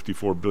loan them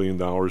 $54 billion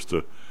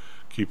to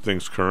keep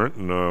things current,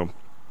 and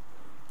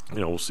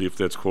we'll see if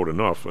that's quote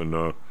enough,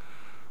 and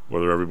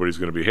whether everybody's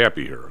going to be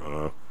happy here.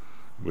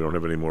 We don't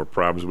have any more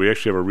problems. We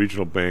actually have a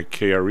regional bank,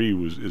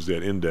 KRE, is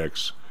that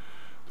index.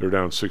 They're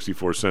down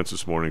 64 cents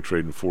this morning,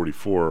 trading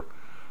 44.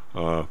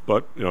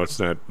 But it's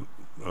not.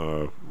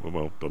 Well,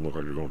 it doesn't look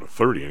like they're going to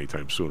 30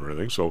 anytime soon or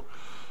anything. So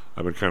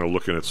I've been kind of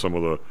looking at some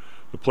of the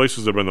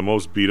places that have been the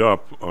most beat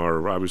up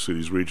are obviously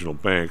these regional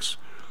banks.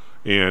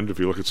 And if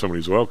you look at some of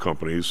these oil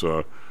companies,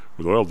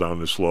 with oil down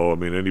this low, I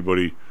mean,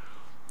 anybody,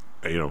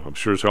 I'm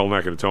sure as hell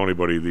not going to tell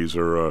anybody these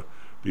are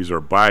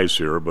buys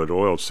here, but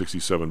oil at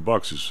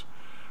 $67 is,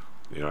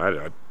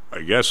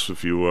 I guess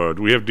if you,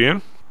 do we have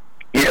Dan?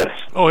 Yes.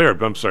 Oh, here,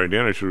 I'm sorry,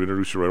 Dan, I should have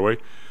introduced you right away.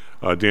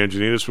 Dan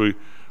Janitas,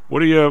 What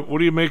do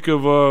you make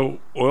of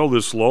oil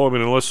this low? I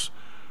mean, unless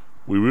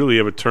we really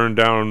have it turned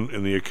down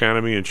in the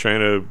economy and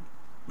China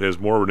has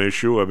more of an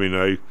issue. I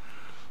mean,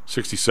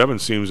 67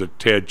 seems a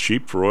tad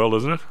cheap for oil,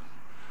 doesn't it?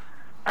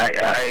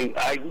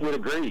 I would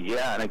agree.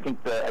 Yeah, and I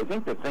think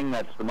the thing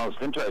that's the most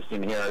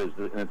interesting here is,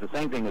 and it's the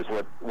same thing as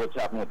what's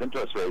happened with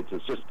interest rates.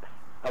 It's just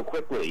how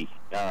quickly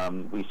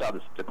we saw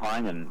this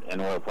decline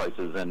in oil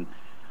prices, and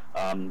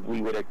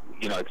we would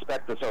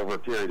expect this over a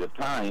period of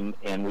time,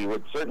 and we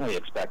would certainly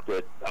expect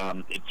it.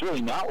 It's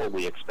really not what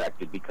we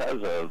expected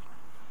because of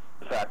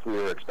the fact we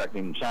were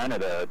expecting China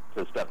to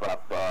step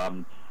up.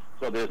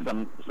 So there's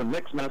some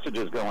mixed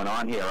messages going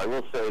on here. I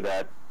will say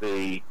that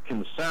the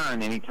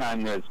concern,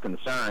 anytime there's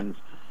concerns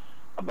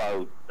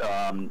about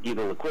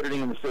either liquidity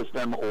in the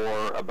system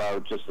or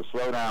about just a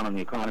slowdown in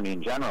the economy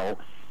in general,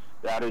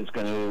 that is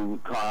going to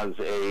cause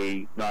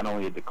not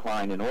only a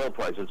decline in oil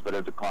prices, but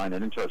a decline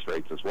in interest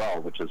rates as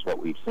well, which is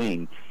what we've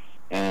seen.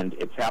 And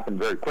it's happened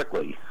very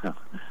quickly in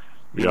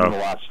the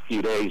last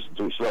few days since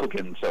we've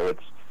spoken. So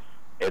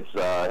it's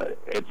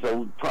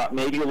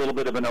maybe a little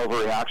bit of an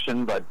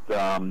overreaction, but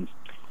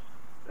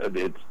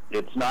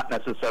it's not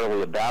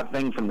necessarily a bad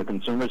thing from the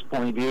consumer's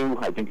point of view.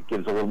 I think it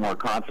gives a little more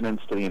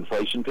confidence to the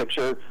inflation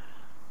picture.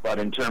 But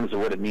in terms of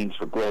what it means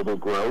for global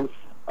growth,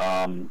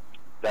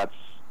 that's,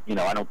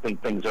 I don't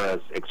think things are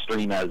as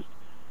extreme as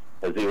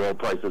the oil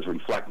price is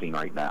reflecting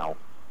right now.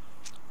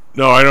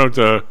 No, I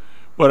don't.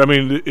 But I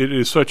mean, it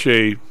is such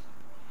a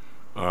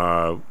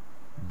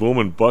boom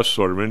and bust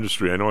sort of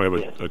industry. I know I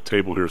have a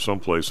table here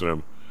someplace that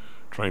I'm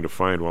trying to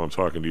find while I'm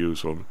talking to you.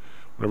 So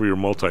whenever you're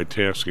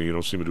multitasking, you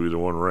don't seem to do either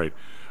one right.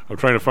 I'm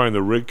trying to find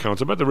the rig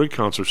counts. I bet the rig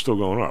counts are still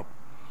going up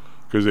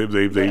because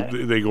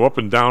they go up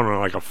and down on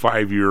like a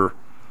 5-year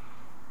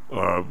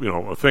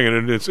a thing.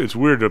 And it's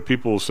weird that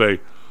people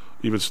say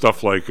even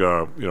stuff like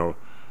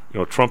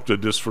Trump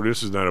did this for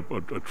this is not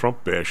a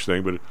Trump bash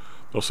thing, but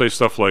they'll say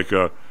stuff like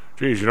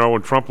geez,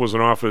 when Trump was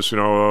in office,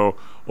 oil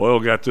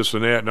got this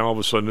and that, and all of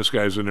a sudden this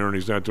guy's in there and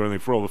he's not doing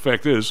anything for oil. The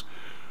fact is,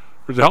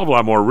 there's a hell of a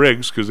lot more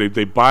rigs because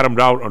they bottomed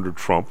out under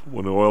Trump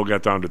when the oil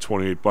got down to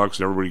 $28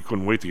 and everybody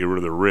couldn't wait to get rid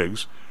of their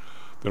rigs.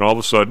 Then all of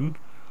a sudden,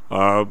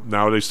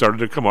 now they started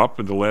to come up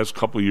in the last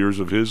couple of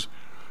years of his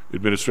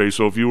administration.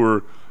 So if you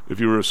were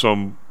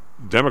some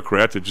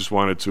Democrat that just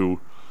wanted to,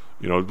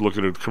 look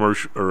at a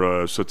commercial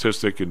or a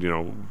statistic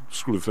and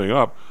screw the thing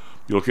up,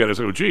 you look at it and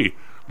say, "Oh, gee,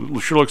 it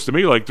sure looks to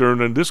me like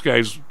during this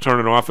guy's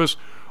term in office,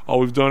 all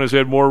we've done is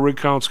had more rig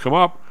counts come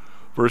up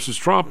versus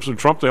Trump's. And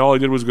Trump, all he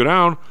did was go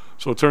down.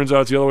 So it turns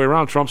out it's the other way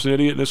around. Trump's an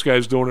idiot, and this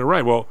guy's doing it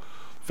right." Well,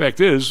 the fact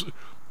is,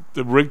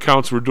 the rig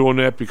counts were doing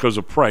that because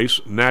of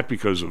price, not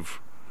because of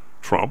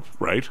Trump,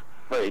 right?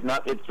 Right.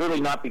 It's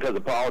really not because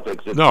of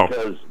politics. It's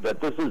because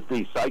that this is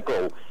the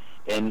cycle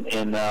in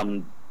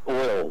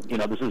oil.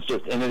 This is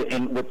just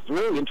and what's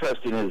really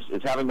interesting is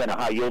having been a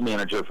high yield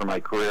manager for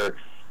my career.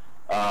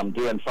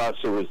 Dan Fuss,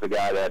 who was the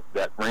guy that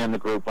ran the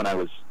group when I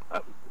was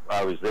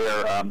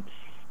there,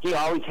 he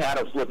always had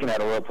us looking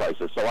at oil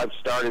prices. So I've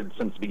started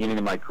since the beginning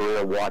of my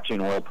career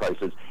watching oil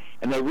prices,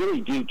 and they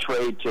really do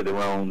trade to their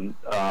own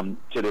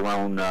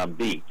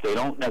beat. They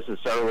don't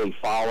necessarily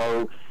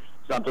follow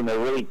something that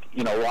really,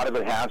 a lot of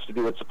it has to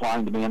do with supply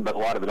and demand, but a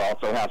lot of it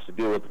also has to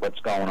do with what's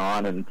going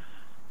on in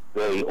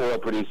the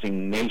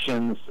oil-producing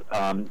nations.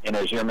 And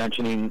as you're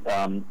mentioning,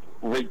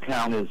 rig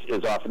count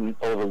is often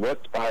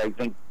overlooked by, I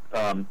think,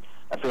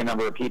 a fair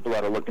number of people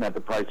that are looking at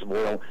the price of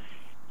oil.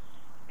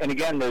 And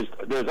again,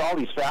 there's all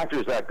these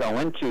factors that go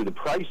into the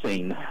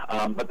pricing,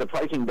 but the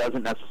pricing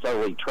doesn't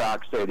necessarily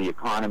track, say, the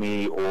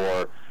economy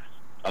or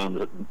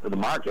the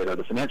market or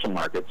the financial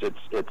markets.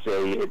 It's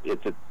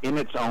in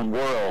its own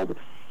world,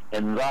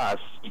 and thus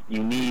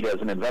you need,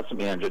 as an investment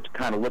manager, to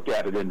kind of look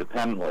at it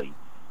independently.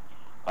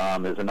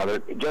 There's another,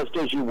 just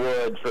as you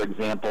would, for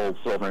example,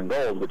 silver and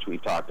gold, which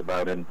we've talked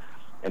about, and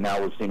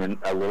now we've seen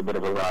a little bit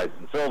of a rise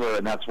in silver,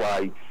 and that's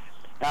why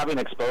having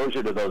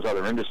exposure to those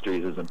other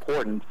industries is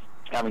important.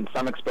 Having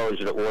some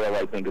exposure to oil,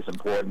 I think, is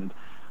important.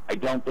 I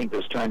don't think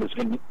this trend is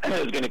going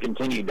to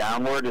continue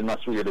downward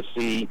unless we are to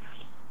see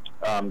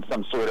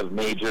some sort of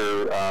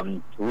major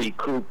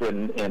recoup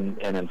in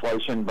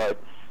inflation.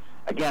 But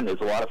again, there's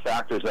a lot of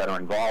factors that are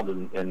involved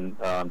in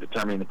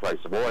determining the price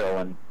of oil,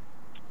 and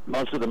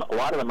a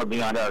lot of them are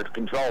beyond our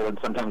control, and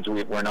sometimes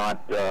we're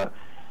not.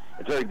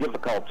 It's very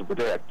difficult to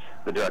predict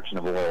the direction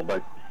of oil.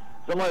 But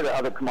similar to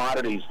other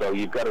commodities, though,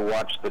 you've got to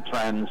watch the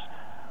trends.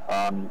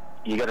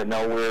 You got to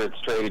know where it's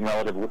trading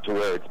relative to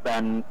where it's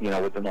been,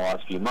 within the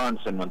last few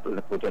months and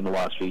within the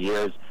last few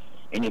years.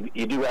 And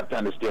you do have to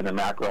understand the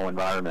macro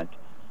environment,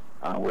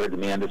 where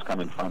demand is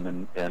coming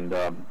from. And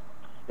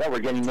we're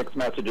getting mixed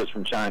messages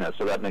from China,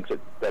 so that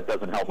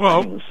doesn't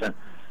help things.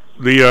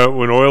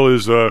 When oil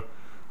is,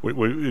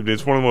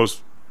 it's one of the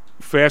most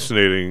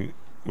fascinating,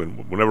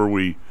 whenever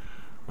we,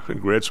 in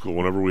grad school,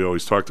 whenever we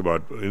always talked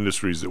about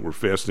industries that were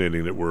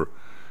fascinating, that were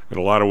in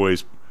a lot of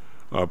ways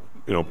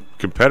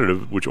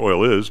competitive, which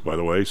oil is, by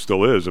the way,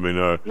 still is. I mean,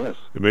 yes.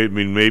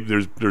 Maybe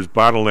there's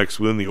bottlenecks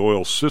within the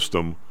oil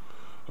system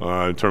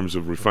in terms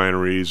of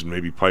refineries and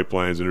maybe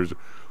pipelines, and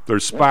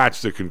there's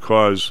spots that can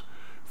cause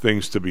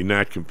things to be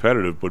not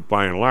competitive. But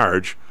by and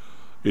large,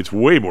 it's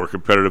way more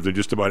competitive than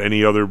just about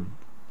any other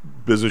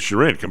business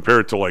you're in.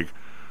 Compared to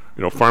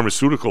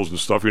pharmaceuticals and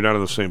stuff, you're not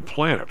on the same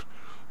planet.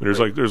 I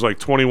mean, there's like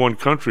 21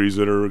 countries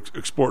that are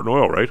exporting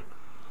oil, right? I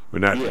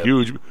mean, not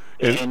huge.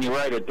 And you're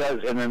right, it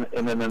does. And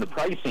then the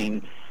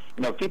pricing,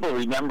 people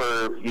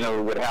remember,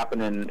 what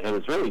happened it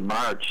was really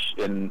March,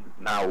 and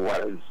now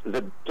is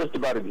it just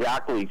about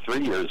exactly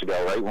 3 years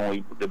ago, right?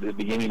 When the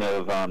beginning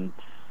of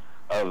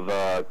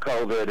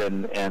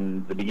COVID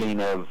and the beginning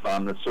of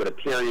this sort of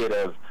period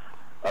of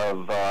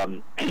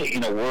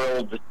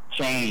world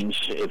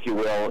change, if you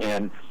will.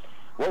 And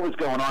what was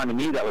going on to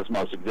me that was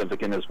most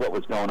significant is what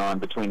was going on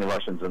between the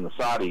Russians and the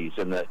Saudis,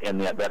 and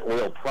that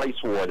oil price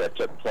war that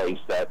took place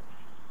that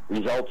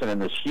resulted in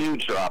this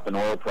huge drop in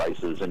oil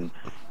prices. And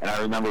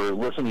I remember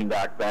listening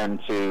back then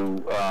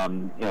to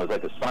it was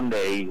like a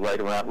Sunday right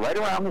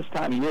around this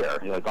time of year,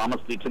 like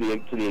almost to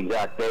the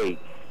exact date,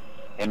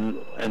 and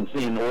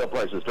seeing oil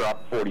prices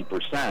drop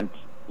 40%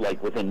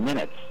 like within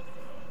minutes.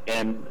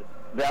 And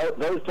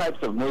those types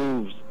of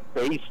moves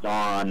based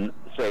on,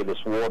 say, this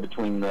price war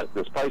between the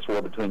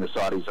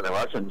Saudis and the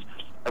Russians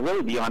are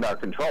really beyond our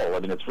control. I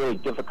mean, it's really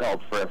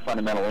difficult for a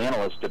fundamental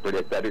analyst to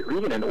predict that, or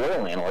even an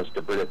oil analyst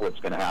to predict what's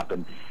going to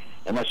happen,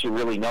 unless you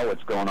really know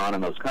what's going on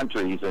in those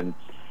countries. And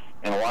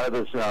a lot of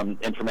this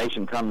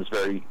information comes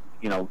very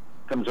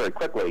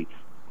quickly.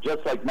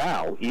 Just like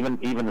now,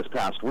 even this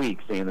past week,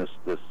 seeing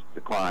this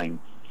decline.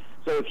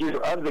 So if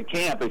you're of the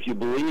camp, if you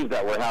believe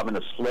that we're having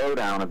a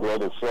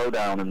global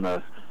slowdown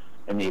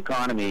in the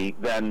economy,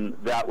 then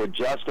that would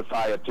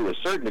justify it to a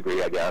certain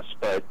degree, I guess,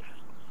 but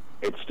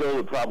it still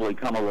would probably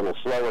come a little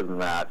slower than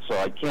that. So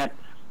I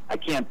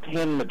can't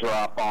pin the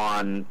drop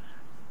on,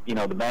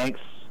 the banks,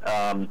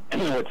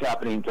 what's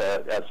happening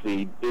to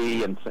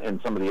SVB and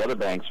some of the other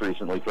banks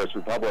recently, First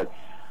Republic.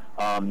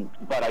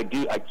 But I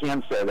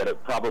can say that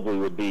it probably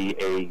would be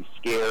a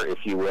scare,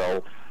 if you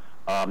will,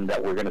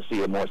 that we're going to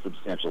see a more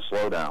substantial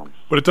slowdown.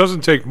 But it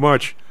doesn't take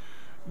much,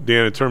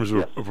 Dan, in terms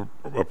of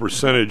a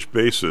percentage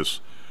basis.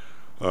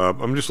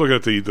 I'm just looking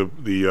at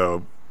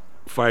the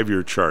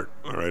 5-year chart,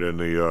 all right, and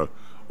the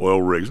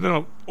oil rigs.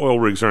 Now, oil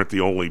rigs aren't the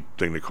only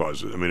thing that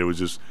causes it. I mean, it was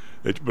just,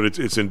 but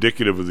it's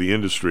indicative of the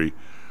industry.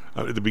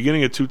 At the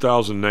beginning of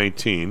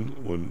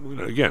 2019, when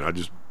again, I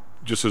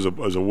just as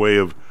a way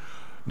of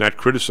not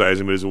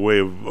criticizing, but as a way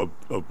of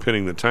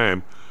pinning the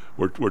time,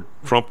 where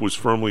Trump was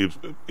firmly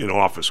in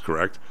office,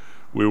 correct?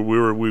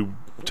 We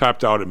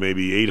topped out at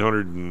maybe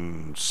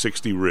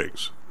 860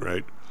 rigs,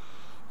 right?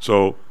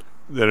 So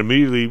then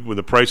immediately when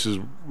the prices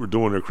were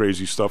doing their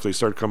crazy stuff, they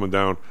start coming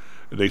down,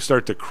 and they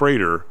start to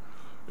crater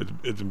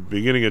at the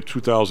beginning of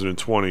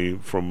 2020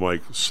 from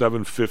like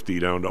 750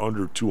 down to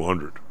under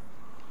 200.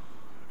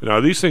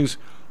 Now these things,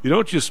 you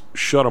don't just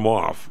shut them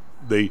off.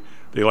 They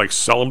like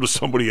sell them to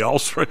somebody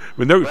else, right? I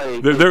mean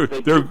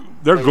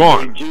they're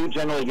gone. They do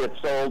generally get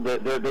sold.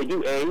 They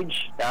do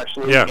age,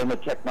 actually, yeah. And the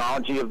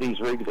technology of these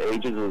rigs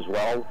ages as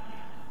well.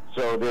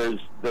 So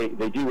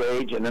they do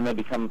age, and then they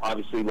become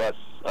obviously less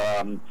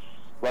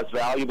less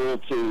valuable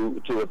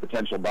to a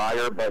potential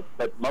buyer. But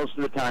most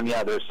of the time,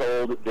 yeah, they're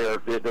sold.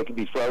 They can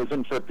be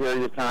frozen for a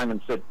period of time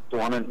and sit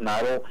dormant and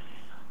idle,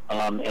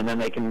 and then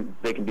they can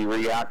be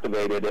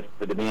reactivated if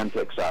the demand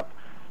picks up.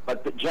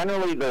 But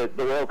generally, the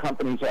oil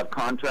companies have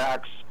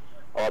contracts,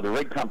 or the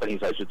rig companies,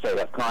 I should say,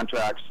 have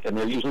contracts, and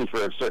they're usually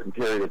for a certain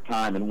period of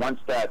time. And once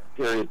that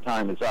period of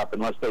time is up,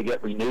 unless they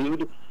get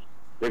renewed,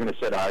 they're going to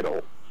sit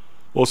idle.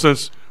 Well,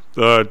 since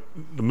the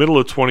middle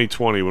of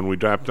 2020, when we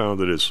dropped down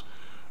to this,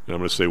 I'm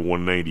going to say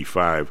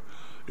 195,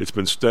 it's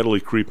been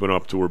steadily creeping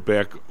up to we're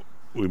back.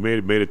 We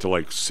made it to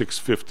like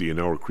 650, and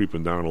now we're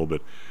creeping down a little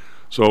bit.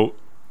 So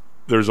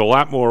there's a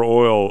lot more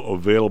oil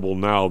available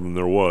now than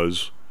there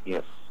was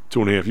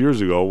 2.5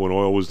 years ago when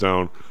oil was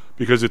down,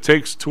 because it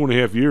takes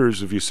 2.5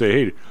 years if you say,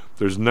 hey,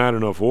 there's not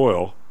enough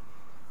oil,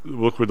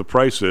 look where the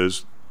price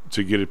is,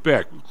 to get it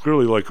back.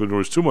 Clearly, like when there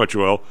was too much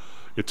oil,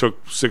 it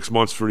took 6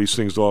 months for these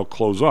things to all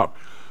close up.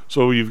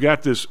 So you've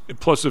got this.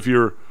 Plus, if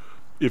you've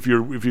got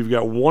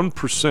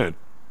 1%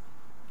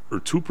 or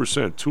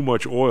 2% too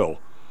much oil,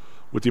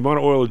 with the amount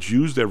of oil that's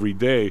used every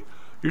day,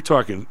 you're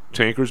talking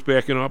tankers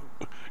backing up.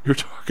 You're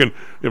talking.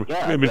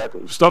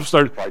 Exactly. Stuff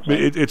started.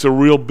 It's a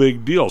real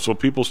big deal. So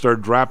people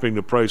start dropping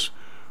the price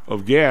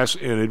of gas,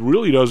 and it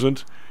really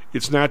doesn't.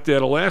 It's not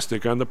that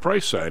elastic on the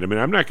price side. I mean,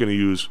 I'm not going to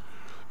use.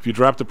 If you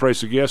drop the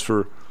price of gas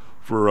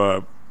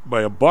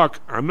by $1,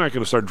 I'm not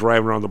going to start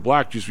driving around the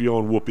block just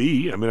yelling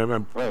whoopee. I mean,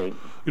 I'm right.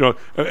 You know,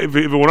 if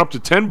it went up to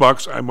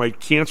 $10, I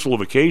might cancel a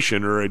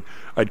vacation, or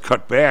I'd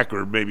cut back,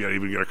 or maybe I'd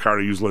even get a car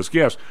to use less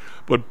gas.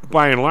 But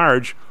by and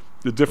large,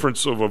 the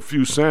difference of a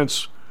few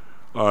cents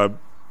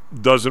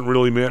doesn't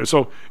really matter.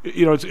 So,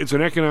 you know, it's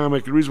an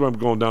economic. The reason why I'm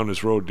going down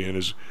this road, Dan,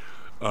 is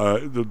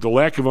the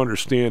lack of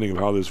understanding of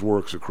how this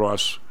works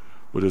across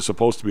what is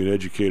supposed to be an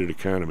educated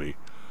economy.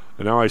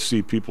 And now I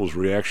see people's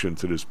reaction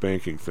to this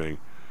banking thing.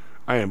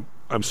 I'm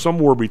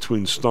somewhere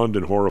between stunned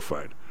and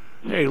horrified.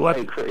 Hey, let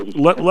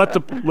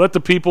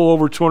the people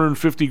over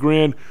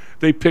 $250,000.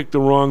 They picked the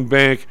wrong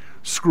bank.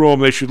 Screw them.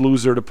 They should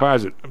lose their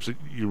deposit. I'm saying,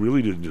 you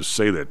really didn't just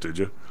say that, did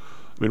you?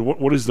 I mean,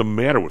 what is the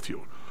matter with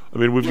you? I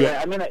mean, we've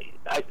got. I mean,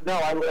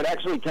 I would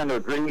actually tend to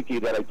agree with you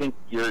that I think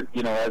you're,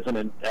 you know, as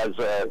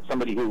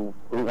somebody who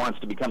wants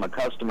to become a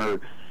customer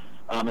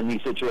in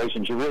these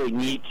situations, you really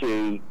need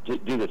to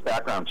do this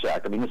background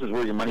check. I mean, this is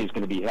where your money is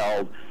going to be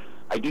held.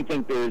 I do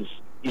think there's,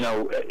 you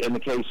know, in the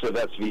case of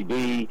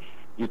SVB,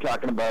 you're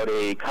talking about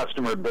a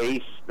customer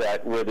base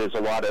where there's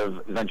a lot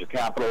of venture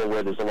capital,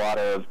 where there's a lot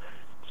of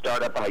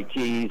startup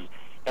ITs,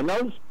 and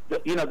those,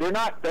 you know,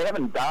 they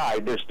haven't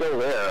died. They're still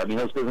there. I mean,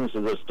 those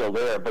businesses are still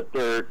there, but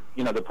they're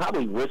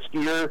probably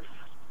riskier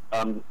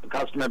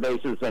customer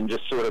bases than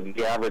just sort of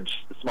the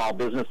average small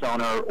business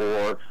owner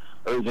or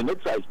even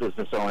mid-sized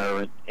business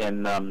owner in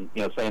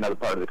you know, say another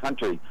part of the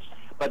country.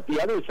 But the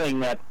other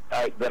thing that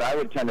I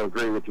would tend to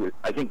agree with you,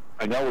 I think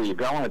I know where you're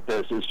going with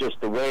this, is just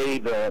the way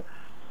the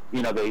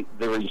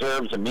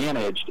reserves are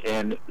managed,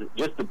 and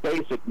just the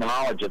basic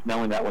knowledge of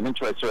knowing that when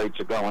interest rates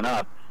are going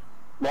up,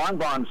 long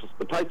bonds,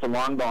 the price of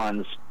long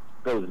bonds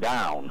goes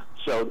down.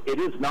 So it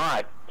is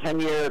not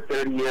 10-year,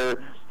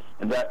 30-year,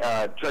 and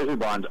that Treasury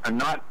bonds are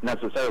not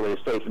necessarily a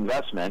safe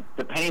investment,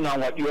 depending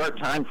on what your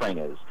time frame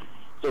is.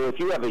 So if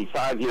you have a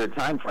 5-year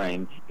time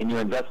frame and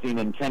you're investing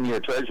in 10-year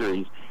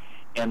Treasuries,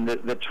 and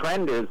the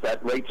trend is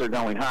that rates are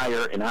going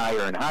higher and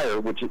higher and higher,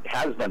 which it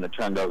has been the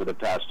trend over the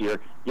past year,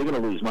 you're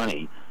going to lose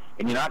money.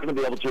 And you're not going to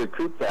be able to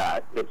recoup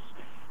that.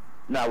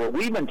 Now, what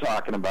we've been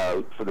talking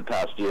about for the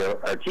past year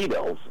are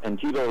T-bills, and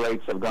T-bill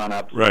rates have gone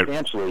up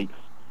substantially.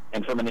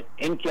 And from an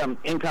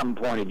income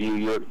point of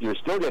view, you're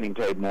still getting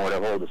paid more to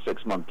hold a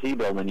 6-month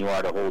T-bill than you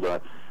are to hold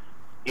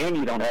and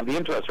you don't have the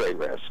interest rate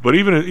risk. But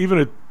even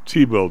a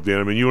T-bill, Dan.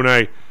 I mean, you and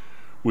I,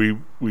 we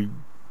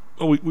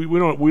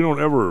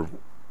don't ever.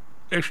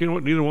 Actually, you know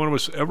what? Neither one of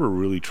us ever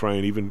really try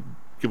and even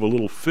give a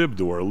little fib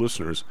to our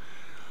listeners.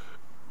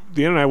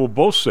 Dan and I will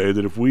both say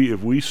that if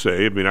we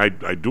say, I mean, I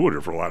do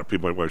it for a lot of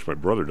people. My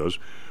brother does.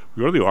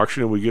 We go to the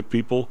auction and we get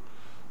people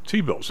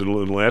T-bills.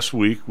 And last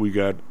week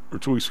or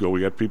 2 weeks ago,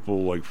 we got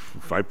people like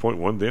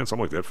 5.1, Dan,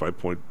 something like that, 5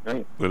 point.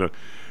 Right.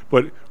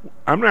 But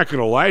I'm not going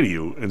to lie to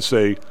you and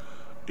say,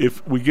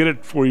 if we get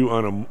it for you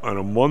on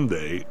a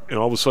Monday, and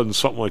all of a sudden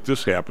something like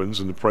this happens,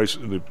 and the price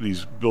and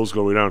these bills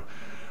go way down,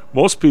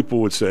 most people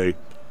would say,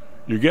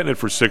 you're getting it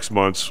for 6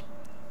 months.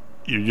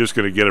 You're just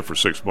going to get it for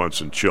 6 months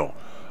and chill.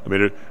 I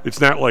mean,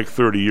 it's not like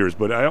 30 years,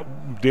 but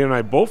Dan and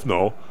I both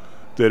know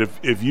that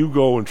if you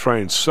go and try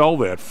and sell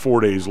that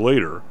 4 days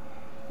later,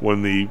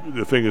 when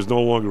the thing is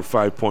no longer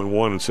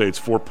 5.1 and say it's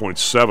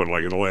 4.7,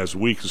 like in the last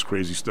week, this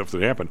crazy stuff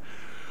that happened,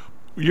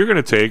 you're going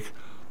to take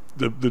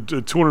the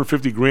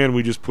 $250,000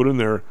 we just put in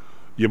there.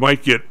 You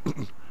might get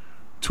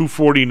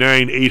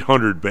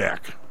 $249,800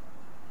 back,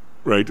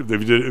 right? If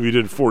you did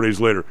it 4 days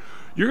later,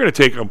 you're going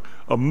to take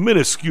a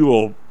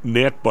minuscule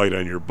net bite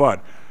on your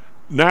butt.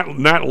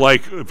 Not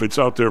like if it's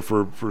out there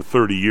for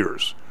 30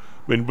 years.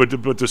 I mean,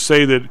 but to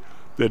say that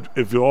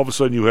if all of a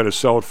sudden you had to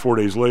sell it 4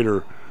 days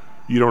later,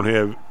 you don't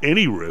have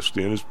any risk,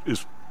 Dan,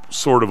 is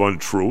sort of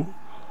untrue.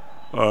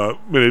 But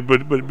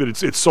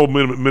it's so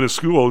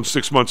minuscule, and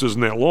 6 months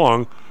isn't that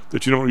long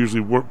that you don't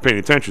usually work paying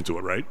attention to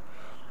it, right?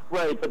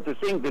 Right, but the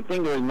thing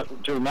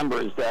to remember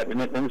is that, and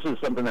this is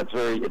something that's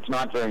it's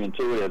not very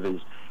intuitive,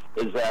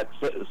 is that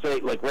say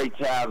like rates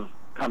have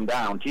come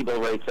down.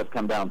 T-bill rates have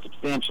come down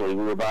substantially.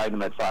 We were buying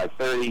them at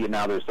 5.30, and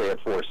now they're say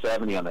at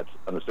 4.70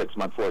 on the 6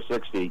 month,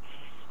 4.60.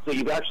 So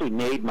you've actually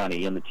made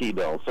money in the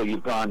T-bill. So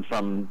you've gone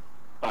from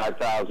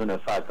 5,000 to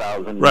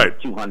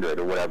 5,200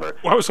 or whatever.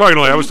 Well, I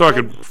was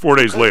talking 4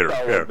 days later.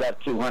 Yeah.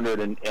 That 200,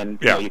 and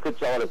you know, you could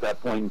sell it at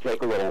that point and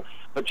take a little.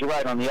 But you're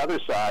right. On the other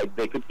side,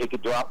 it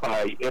could drop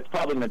by. It's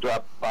probably going to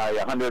drop by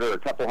 100 or a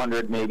couple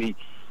hundred, maybe,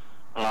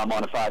 on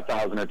a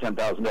 $5,000 or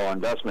 $10,000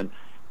 investment.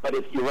 But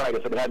if you're right,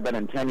 if it had been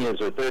in 10 years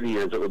or 30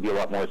 years, it would be a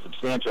lot more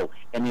substantial.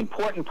 And the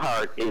important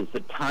part is the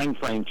time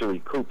frame to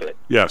recoup it.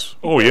 Yes.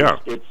 Oh, yeah.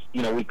 It's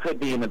we could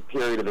be in a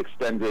period of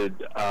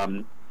extended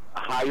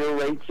higher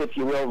rates, if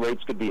you will.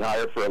 Rates could be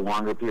higher for a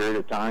longer period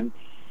of time.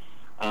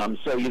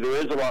 So there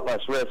is a lot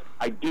less risk.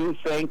 I do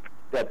think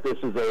that this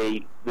is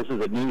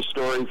a news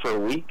story for a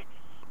week,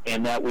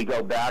 and that we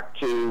go back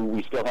to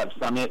we still have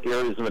some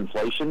areas of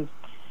inflation.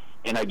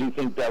 And I do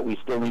think that we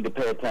still need to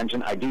pay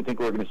attention. I do think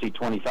we're going to see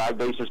 25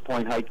 basis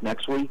point hike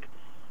next week.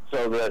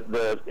 So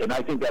and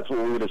I think that's what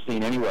we would have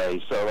seen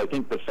anyway. So I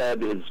think the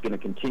Fed is going to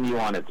continue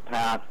on its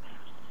path.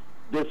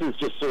 This is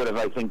just sort of,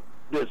 I think,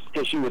 this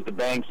issue with the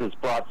banks has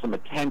brought some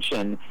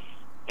attention.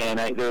 And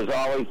there's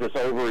always this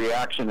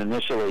overreaction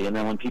initially. And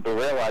then when people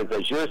realize,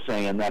 as you're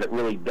saying, that it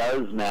really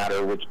does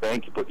matter which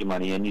bank you put your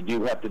money in, you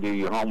do have to do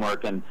your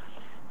homework and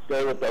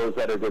stay with those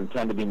that are going to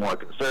tend to be more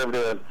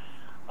conservative.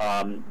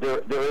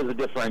 There is a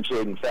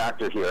differentiating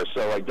factor here,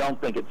 so I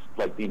don't think it's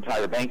like the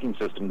entire banking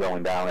system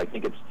going down. I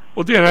think it's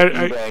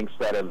banks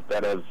that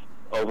have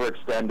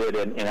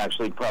overextended and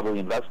actually probably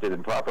invested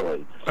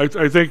improperly.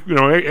 I think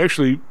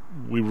actually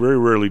we very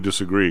rarely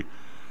disagree.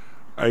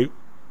 We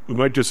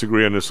might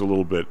disagree on this a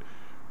little bit.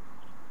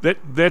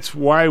 That's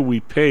why we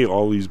pay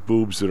all these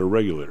boobs that are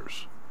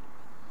regulators.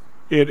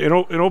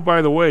 And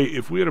by the way,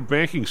 if we had a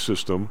banking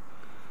system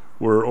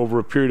where over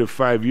a period of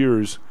 5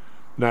 years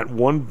not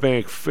one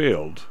bank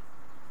failed,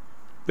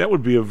 that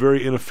would be a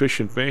very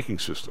inefficient banking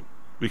system,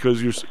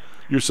 because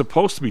you're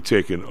supposed to be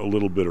taking a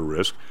little bit of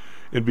risk,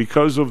 and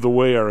because of the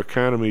way our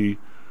economy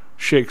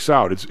shakes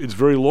out, it's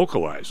very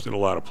localized in a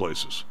lot of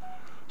places.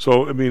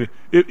 So I mean,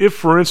 if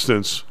for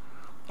instance,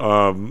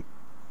 I'll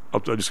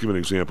just give an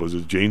example. Is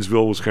it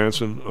Janesville,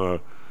 Wisconsin,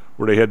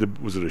 where they had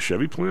was it a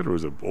Chevy plant or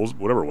was it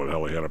whatever what the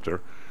hell they had up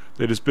there?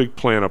 They had this big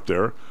plant up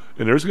there,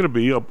 and there's going to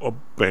be a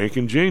bank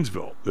in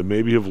Janesville that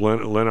maybe have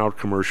lent out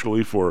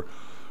commercially for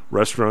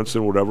restaurants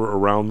and whatever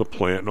around the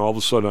plant, and all of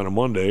a sudden on a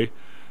Monday,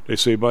 they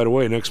say, by the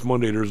way, next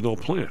Monday there's no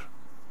plant.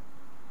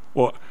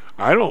 Well,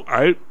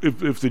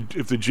 if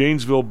the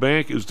Janesville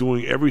bank is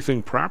doing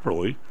everything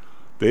properly,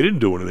 they didn't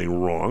do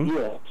anything wrong.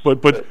 Yeah.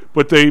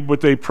 But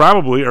they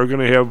probably are going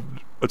to have,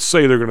 let's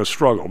say they're going to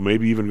struggle,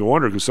 maybe even go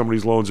under, because some of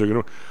these loans are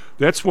going to.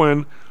 That's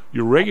when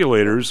your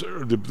regulators,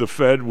 the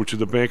Fed, which is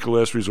the bank of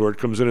last resort,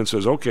 comes in and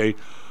says, okay,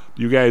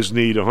 you guys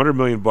need $100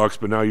 million,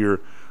 but now you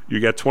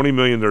got $20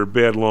 million that are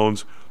bad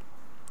loans.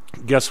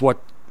 Guess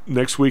what?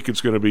 Next week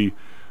it's going to be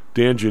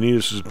Dan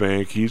Janidis'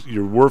 bank.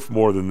 You're worth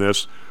more than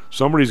this.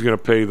 Somebody's going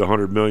to pay the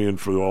 $100 million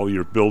for all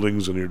your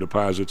buildings and your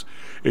deposits,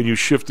 and you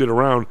shift it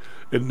around,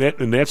 and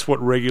that's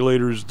what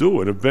regulators do,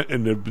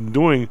 and they've been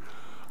doing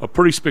a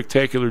pretty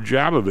spectacular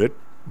job of it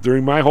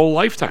during my whole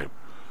lifetime.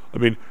 I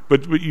mean,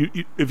 but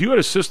if you had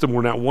a system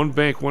where not one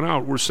bank went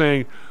out, we're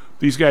saying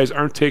these guys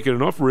aren't taking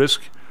enough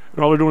risk,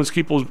 and all they're doing is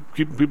keeping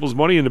people's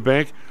money in the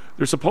bank.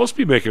 They're supposed to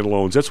be making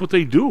loans. That's what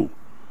they do,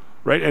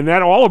 right? And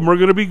not all of them are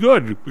going to be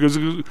good,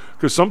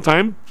 because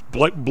sometimes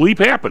bleep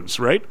happens,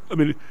 right? I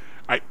mean,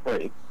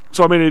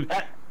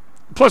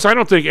 plus I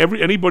don't think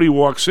anybody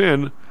walks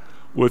in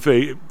with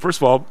first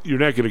of all, you're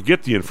not going to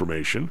get the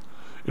information,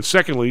 and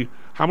secondly,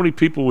 how many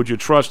people would you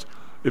trust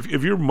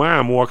if your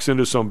mom walks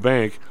into some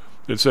bank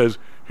and says,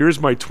 here's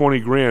my 20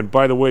 grand,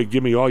 by the way,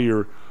 give me all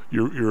your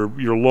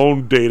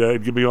loan data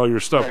and give me all your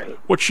stuff. Right.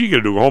 What's she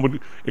going to do, go home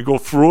and go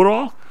through it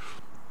all?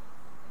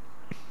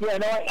 Yeah,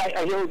 no,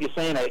 I hear what you're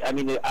saying.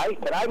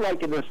 But I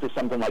liken this to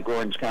something like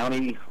Orange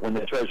County, when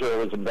the treasurer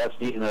was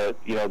investing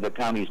the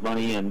county's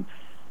money in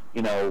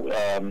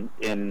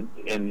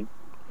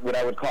what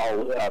I would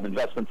call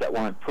investments that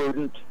weren't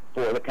prudent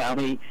for the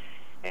county,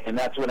 and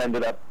that's what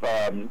ended up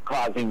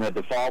causing the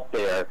default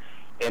there.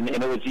 And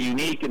it was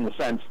unique in the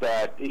sense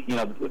that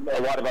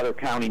a lot of other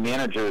county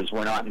managers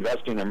were not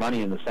investing their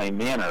money in the same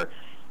manner,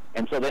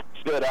 and so they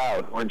stood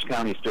out. Orange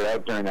County stood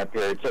out during that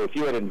period. So if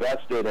you had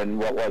invested in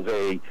what was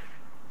a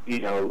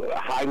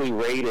highly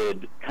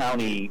rated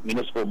county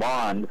municipal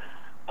bond,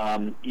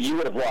 you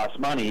would have lost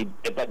money,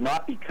 but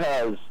not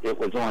because it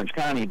was Orange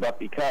County, but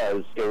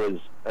because it was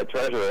a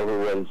treasurer who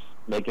was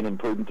making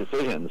imprudent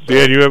decisions. So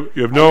Dan, you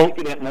have no. I'm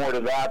liking it more to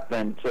that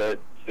than to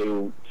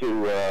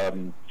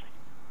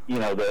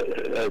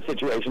the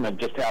situation of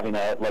just having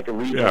a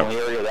regional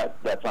area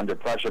that's under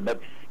pressure. But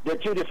They're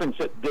two different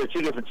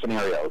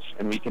scenarios,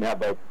 and we can have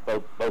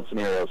both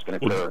scenarios can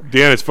occur. Well,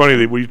 Dan, it's funny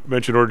that we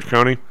mentioned Orange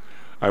County.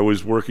 I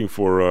was working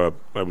for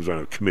I was on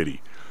a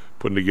committee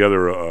putting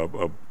together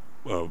a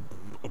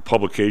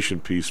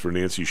publication piece for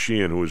Nancy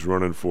Sheehan, who was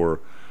running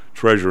for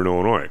treasurer in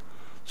Illinois.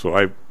 So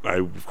I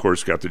of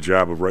course got the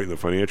job of writing the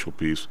financial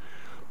piece,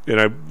 and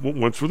I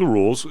went through the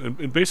rules,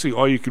 and basically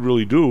all you could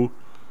really do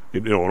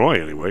in Illinois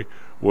anyway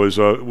was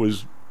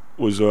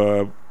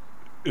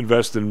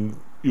invest in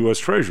U.S.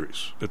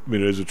 Treasuries. I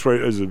mean, as a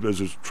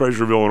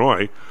treasurer of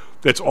Illinois,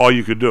 that's all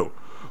you could do.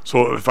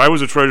 So if I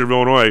was a treasurer of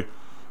Illinois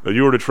and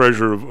you were the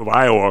treasurer of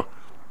Iowa,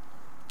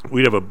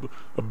 we'd have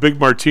a big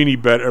martini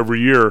bet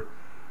every year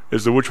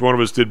as to which one of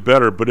us did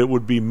better, but it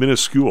would be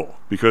minuscule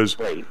because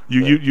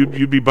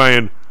you'd be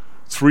buying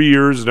 3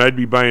 years and I'd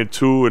be buying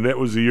 2, and that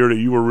was the year that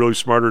you were really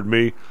smarter than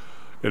me,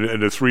 and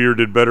the 3-year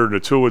did better than the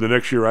 2, and the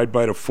next year I'd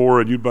buy the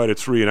 4 and you'd buy the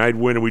 3, and I'd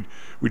win, and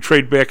we'd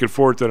trade back and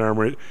forth on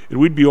our, and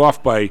we'd be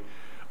off by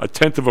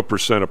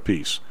 0.1%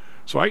 apiece.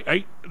 So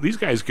these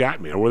guys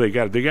got me. Where they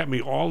got it? They got me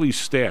all these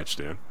stats,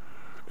 Dan.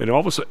 And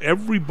all of a sudden,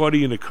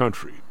 everybody in the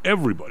country,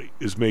 everybody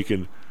is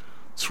making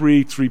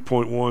 3,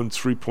 3.1,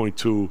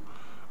 3.2.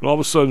 And all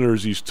of a sudden,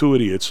 there's these two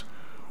idiots,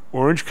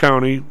 Orange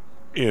County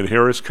and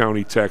Harris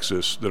County,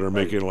 Texas, that are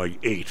making like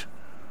 8.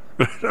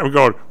 I'm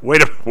going,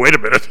 wait a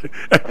minute.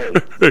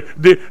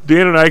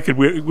 Dan and I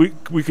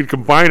we could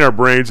combine our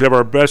brains, have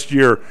our best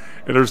year,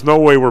 and there's no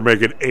way we're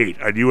making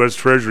 8 on U.S.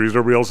 Treasuries.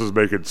 Everybody else is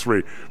making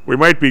 3. We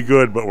might be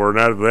good, but we're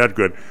not that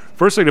good.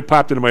 First thing that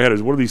popped into my head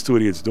is, what are these two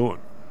idiots doing?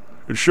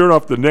 And sure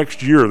enough, the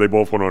next year they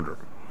both went under.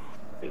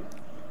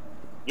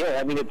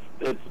 Yeah, I mean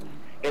it's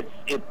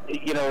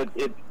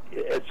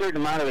a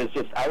certain amount of it is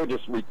just, I would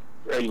just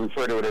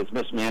refer to it as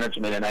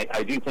mismanagement, and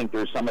I do think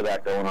there's some of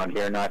that going on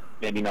here.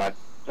 Maybe not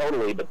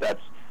totally, but that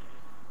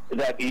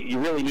you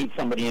really need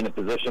somebody in a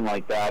position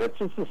like that. It's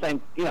just the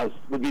same,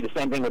 would be the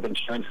same thing with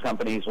insurance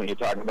companies when you're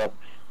talking about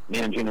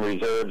managing the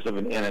reserves of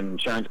an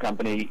insurance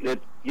company. They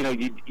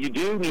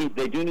do need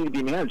to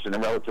be managed in a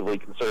relatively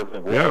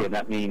conservative way, and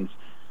that means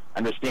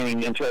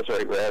understanding interest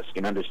rate risk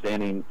and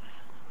understanding.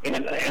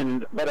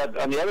 But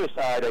on the other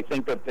side, I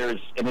think that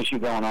there's an issue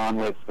going on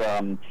with,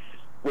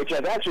 which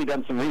I've actually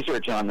done some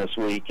research on this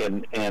week,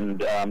 and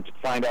to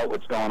find out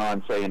what's going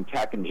on, say, in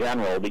tech in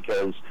general,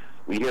 because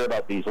we hear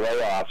about these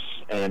layoffs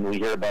and we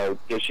hear about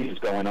issues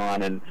going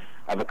on, and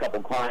I have a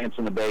couple clients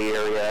in the Bay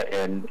Area,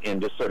 and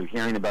just sort of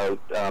hearing about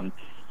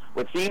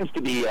what seems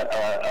to be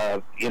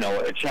a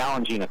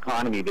challenging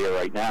economy there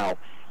right now.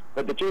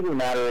 But the truth of the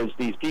matter is,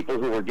 these people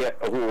who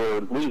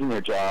are losing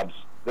their jobs,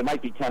 there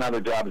might be 10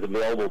 other jobs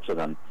available to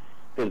them,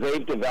 because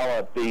they've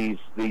developed these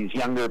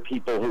younger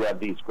people who have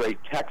these great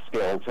tech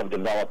skills have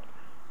developed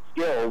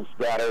skills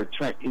that are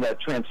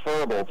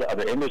transferable to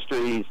other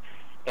industries.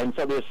 And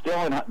so they're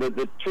still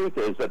the truth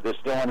is that they're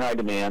still in high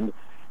demand,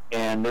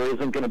 and there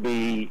isn't going to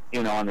be,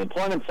 on the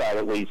employment side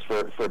at least,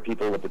 for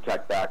people with the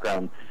tech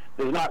background,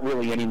 there's not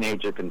really any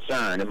major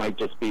concern. It might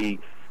just be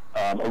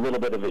a little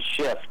bit of a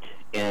shift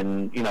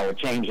in, a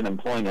change in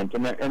employment,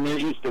 and they're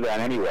used to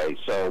that anyway.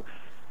 So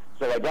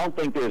I don't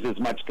think there's as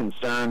much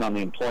concern on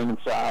the employment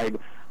side.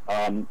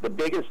 The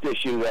biggest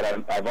issue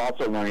that I've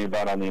also learned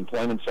about on the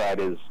employment side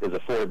is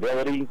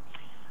affordability,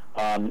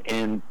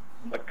 and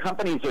what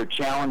companies are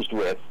challenged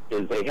with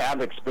is they have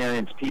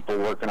experienced people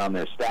working on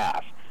their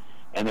staff,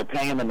 and they're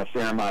paying them a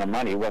fair amount of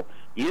money. Well,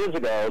 years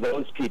ago,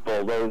 those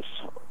people,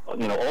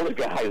 older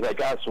guys like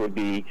us they would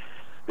be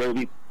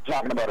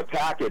talking about a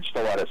package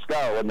to let us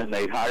go, and then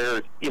they'd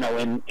hire,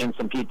 in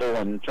some people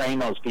and train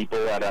those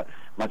people at a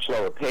much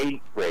lower pay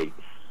rate.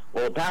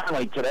 Well,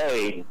 apparently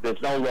today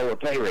there's no lower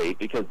pay rate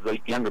because the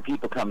younger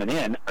people coming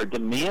in are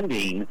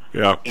demanding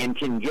and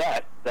can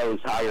get those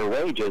higher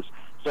wages.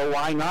 So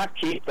why not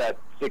keep that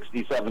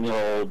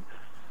 67-year-old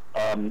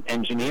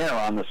engineer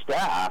on the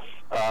staff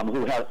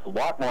who has a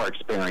lot more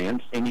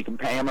experience, and you can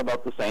pay him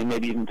about the same,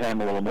 maybe even pay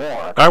him a little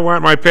more. I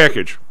want my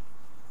package.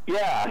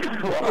 Yeah,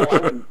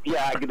 well,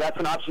 that's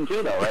an option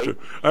too, though, right?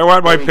 I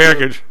want my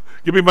package.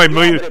 Give me my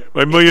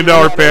 $1 million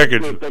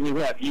package. Then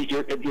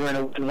you're in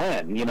a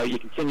win-win. You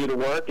continue to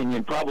work, and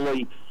you're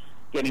probably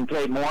getting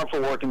paid more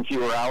for working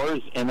fewer hours,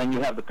 and then you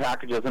have the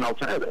package as an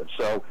alternative.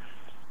 So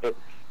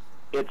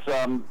it's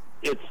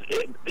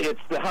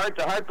the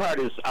hard part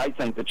is, I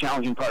think, the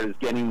challenging part is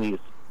getting the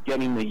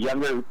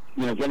younger,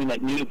 getting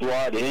that new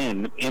blood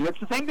in, and it's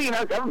the same thing in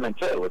our government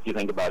too. If you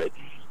think about it,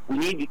 we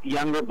need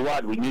younger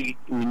blood. We need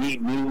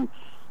new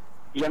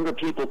younger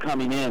people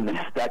coming in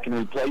that can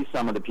replace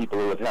some of the people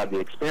who have had the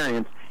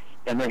experience,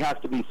 and there has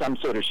to be some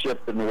sort of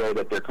shift in the way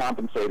that they're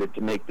compensated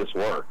to make this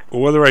work.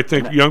 Well, whether I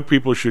think young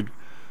people should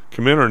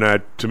come in or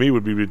not, to me,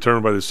 would be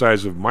determined by the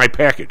size of my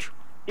package.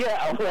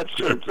 Yeah, well, that's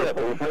true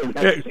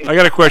too. I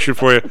got a question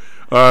for you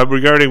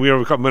regarding. We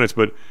have a couple minutes,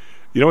 but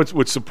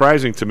what's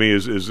surprising to me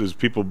is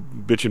people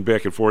bitching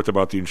back and forth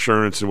about the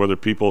insurance and whether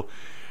people.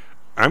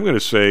 I'm going to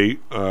say,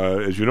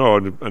 as you know,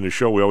 on the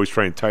show, we always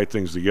try and tie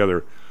things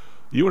together.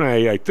 You and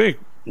I think,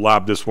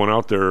 lobbed this one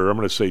out there, I'm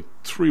going to say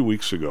 3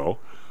 weeks ago,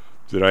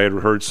 that I had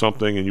heard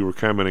something and you were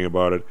commenting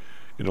about it,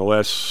 in the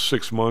last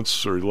 6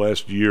 months or the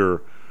last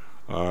year,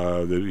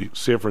 the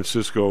San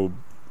Francisco,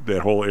 that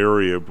whole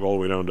area, all the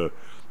way down to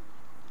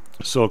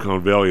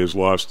Silicon Valley, has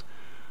lost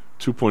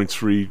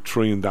 $2.3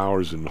 trillion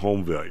in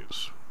home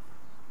values,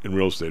 in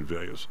real estate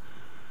values.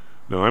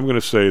 Now, I'm going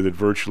to say that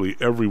virtually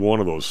every one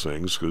of those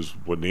things, because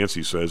what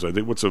Nancy says, I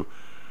think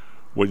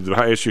the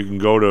highest you can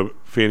go to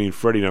Fannie and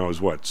Freddie now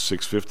is what,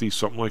 650,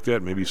 something like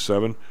that, maybe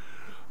 7.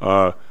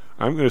 I'm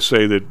going to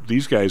say that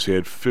these guys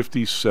had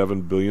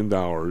 $57 billion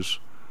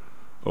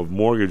of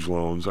mortgage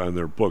loans on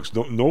their books.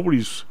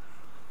 Nobody's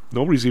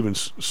even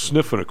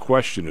sniffing a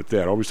question at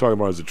that. All we're talking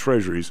about is the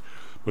treasuries,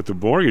 but the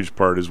mortgage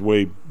part is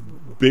way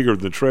bigger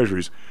than the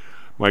treasuries.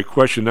 My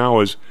question now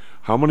is,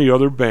 how many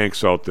other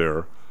banks out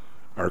there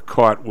are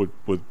caught with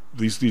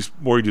these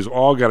mortgages?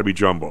 All got to be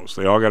jumbos.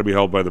 They all got to be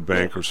held by the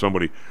bank or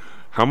somebody.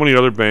 How many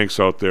other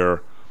banks out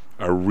there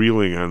are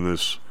reeling on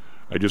this?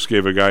 I just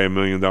gave a guy $1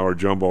 million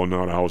jumbo, and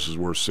now the house is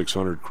worth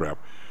 600 crap.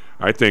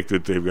 I think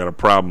that they've got a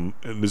problem,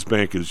 and this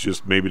bank is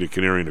just maybe the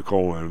canary in the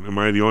coal mine. Am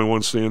I the only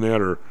one seeing that,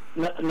 or?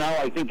 No,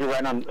 I think you're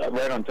right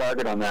on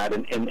target on that.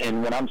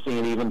 And what I'm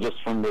seeing, even just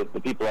from the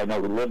people I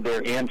know who live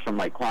there and from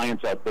my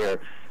clients out there,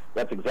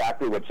 that's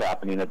exactly what's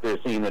happening, that they're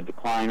seeing a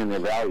decline in their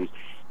values.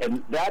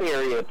 And that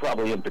area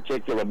probably in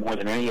particular more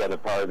than any other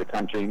part of the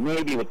country,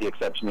 maybe with the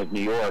exception of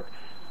New York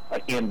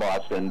and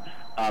Boston,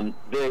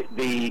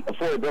 the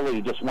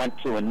affordability just went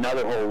to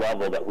another whole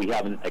level that we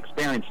haven't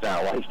experienced in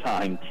our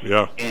lifetime.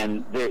 Yeah.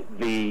 And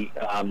the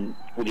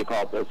what do you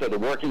call it? So the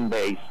working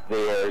base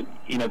there,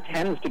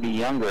 tends to be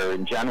younger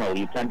in general.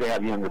 You tend to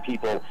have younger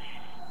people.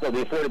 So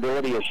the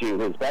affordability issue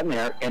has been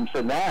there, and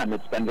for them,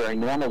 it's been very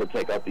normal to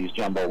take out these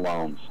jumbo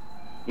loans.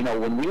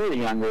 When we were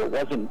younger, it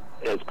wasn't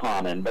as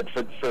common, but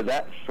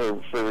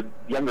for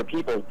younger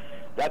people,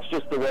 that's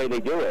just the way they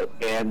do it.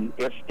 And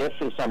if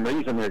for some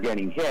reason they're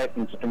getting hit,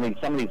 and some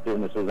of these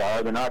businesses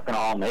they're not going to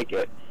all make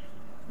it,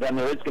 then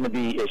there is going to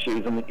be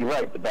issues. And you're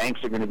right, the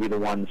banks are going to be the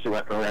ones who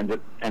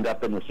end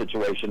up in the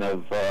situation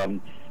of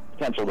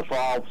potential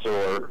defaults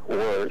or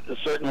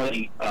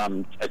certainly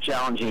a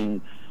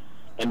challenging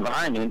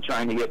environment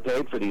trying to get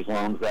paid for these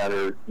loans that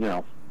are,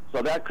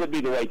 So that could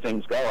be the way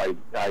things go.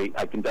 I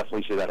can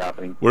definitely see that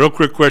happening. Well, real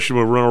quick question.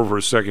 We'll run over for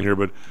a second here,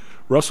 but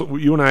Russell,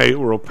 you and I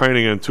were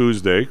opining on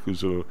Tuesday,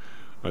 because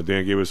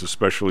Dan gave us a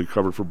specially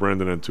covered for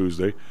Brendan on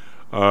Tuesday.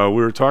 We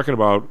were talking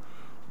about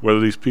whether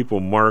these people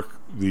mark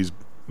these.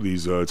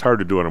 It's hard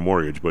to do on a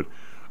mortgage, but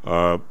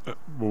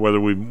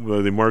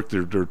whether they mark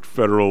their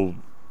federal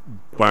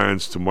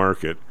bonds to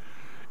market.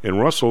 And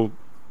Russell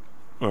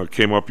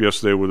came up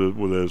yesterday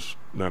with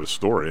not a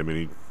story. I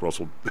mean,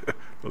 Russell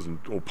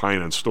doesn't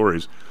opine on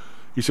stories.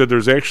 He said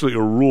there's actually a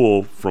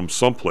rule from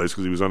someplace,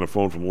 because he was on the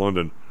phone from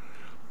London,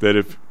 that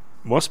if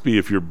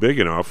you're big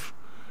enough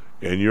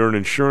and you're an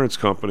insurance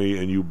company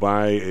and you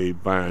buy a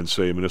bond,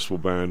 say a municipal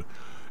bond,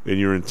 and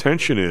your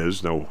intention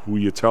is, now who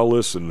you tell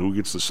this and who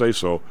gets to say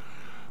so,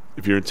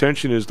 if your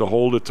intention is to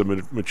hold it to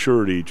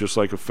maturity just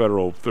like a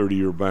federal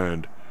 30-year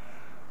bond,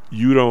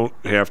 you don't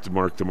have to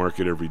mark to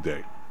market every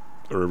day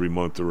or every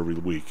month or every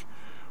week.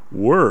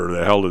 Where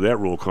the hell did that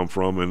rule come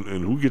from, and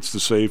who gets to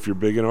say if you're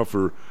big enough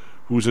or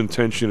whose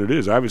intention it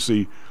is?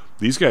 Obviously,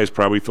 these guys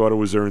probably thought it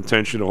was their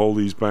intention to hold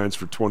these bonds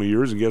for 20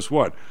 years, and guess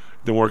what?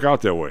 It didn't work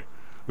out that way.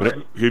 But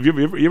have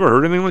you ever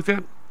heard anything like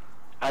that?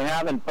 I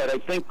haven't, but I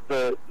think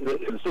the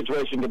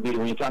situation could be,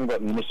 when you're talking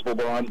about municipal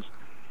bonds,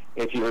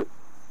 if you're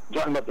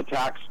talking about the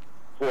tax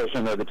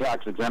portion or the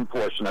tax-exempt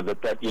portion of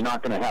it, that you're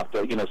not going to have to,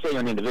 say you're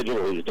an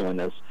individual who's doing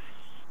this,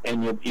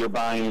 and you're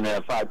buying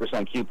a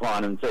 5%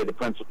 coupon, and say the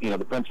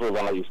principal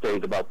value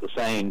stays about the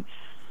same,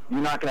 you're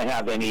not going to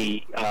have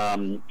any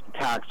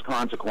tax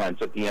consequence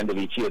at the end of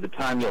each year. The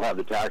time you'll have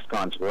the tax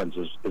consequence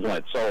is when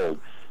it's sold.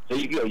 So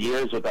you go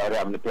years without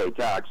having to pay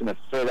tax, and if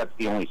that's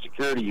the only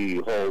security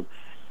you hold.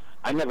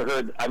 I've never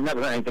heard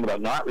anything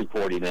about not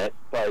reporting it,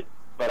 but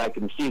I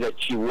can see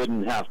that you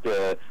wouldn't have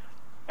to.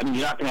 I mean,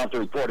 you're not going to have to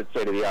report it,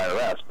 say, to the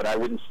IRS, but I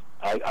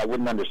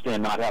wouldn't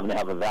understand not having to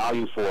have a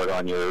value for it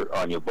on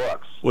your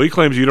books. Well, he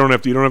claims you don't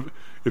have.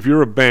 If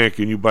you're a bank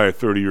and you buy a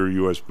 30-year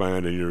U.S.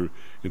 bond and your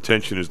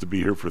intention is to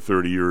be here for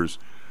 30 years,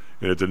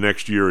 and at the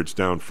next year it's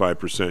down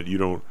 5%, you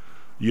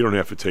don't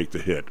have to take the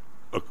hit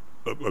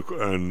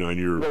on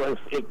your. Well,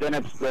 then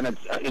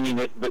it's. I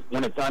mean, but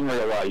when it's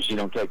unrealized, you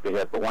don't take the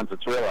hit. But once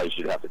it's realized,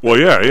 you'd have to. Well,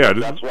 yeah.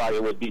 That's why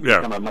it would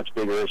become a much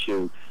bigger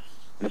issue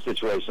in a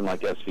situation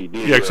like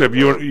SVB. Yeah, except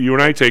you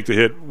and I take the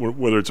hit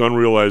whether it's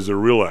unrealized or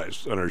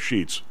realized on our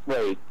sheets.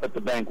 Right, but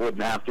the bank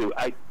wouldn't have to.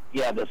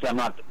 I'm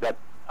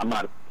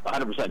not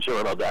 100%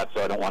 sure about that,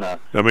 so I don't want to.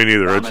 I mean,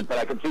 either. Comment, but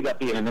I can see that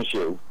being an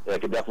issue. I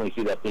could definitely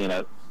see that being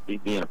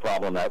a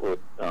problem that would.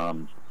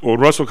 Well, when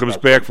Russell comes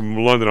back from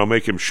London, I'll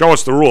make him show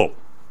us the rule.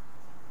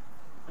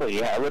 Well,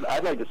 yeah,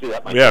 I'd like to see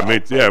that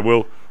myself. Yeah,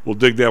 we'll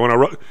dig that one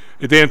out.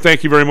 Dan,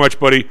 thank you very much,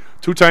 buddy.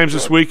 2 times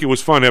this week. It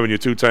was fun having you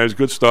 2 times.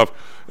 Good stuff.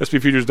 SP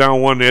Futures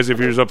down 1, NASDAQ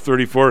Futures up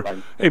 34.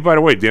 Hey, by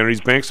the way, Dan, are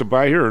these banks a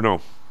buy here or no?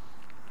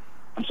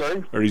 I'm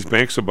sorry? Are these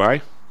banks a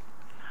buy?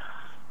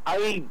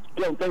 I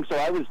don't think so.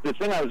 The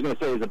thing I was going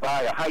to say is a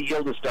buy. A high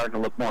yield is starting to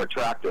look more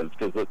attractive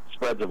because the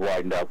spreads have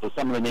widened out. So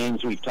some of the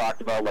names we've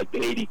talked about, like the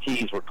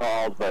ADTs were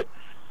called, but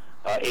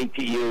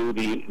APU,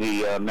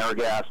 the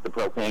Amerigas, the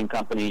propane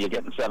company, you're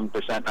getting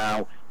 7%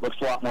 now. Looks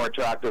a lot more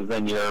attractive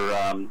than your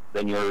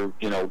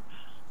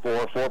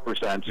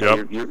 4%.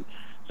 So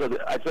So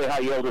I'd say high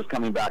yield is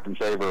coming back in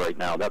favor right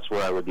now. That's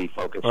where I would be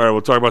focused. All right,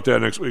 we'll talk about that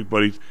next week,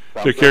 buddy.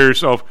 Take care of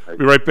yourself.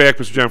 Be right back,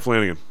 Mr. John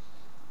Flanagan.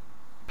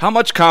 How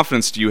much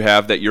confidence do you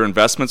have that your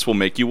investments will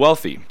make you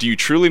wealthy? Do you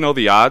truly know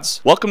the odds?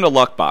 Welcome to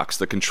Luckbox,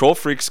 the control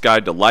freak's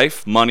guide to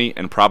life, money,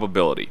 and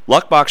probability.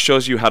 Luckbox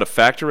shows you how to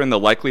factor in the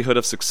likelihood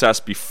of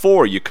success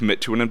before you commit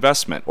to an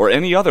investment or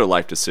any other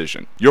life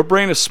decision. Your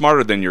brain is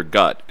smarter than your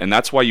gut, and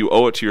that's why you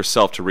owe it to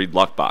yourself to read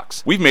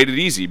Luckbox. We've made it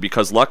easy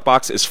because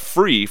Luckbox is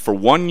free for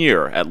 1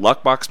 year at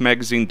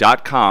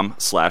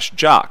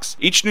luckboxmagazine.com/jocks.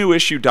 Each new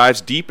issue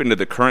dives deep into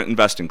the current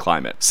investing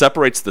climate,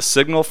 separates the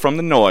signal from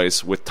the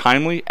noise with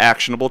timely,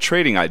 actionable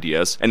trading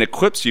ideas, and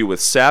equips you with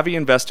savvy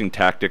investing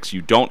tactics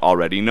you don't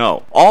already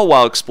know, all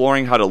while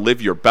exploring how to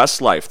live your best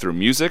life through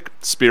music,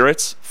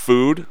 spirits,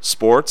 food,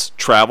 sports,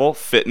 travel,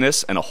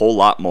 fitness, and a whole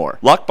lot more.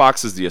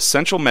 Luckbox is the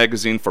essential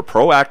magazine for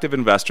proactive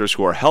investors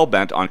who are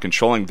hell-bent on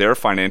controlling their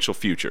financial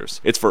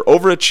futures. It's for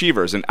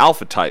overachievers and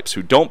alpha types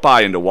who don't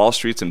buy into Wall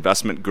Street's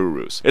investment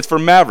gurus. It's for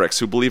mavericks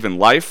who believe in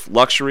life,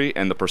 luxury,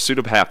 and the pursuit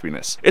of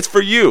happiness. It's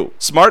for you.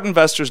 Smart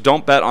investors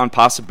don't bet on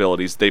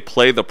possibilities, they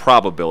play the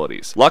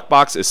probabilities.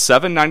 Luckbox is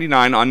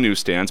 $7.99 on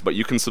newsstands, but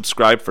you can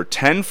subscribe for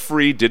 10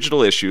 free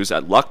digital issues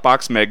at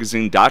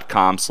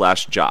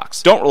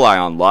luckboxmagazine.com/jocks. Don't rely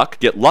on luck.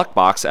 Get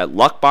Luckbox at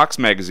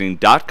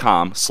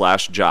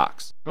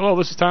luckboxmagazine.com/jocks. Hello,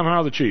 this is Tom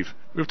Howell, the Chief.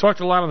 We've talked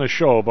a lot on the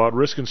show about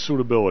risk and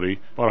suitability,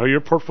 about how your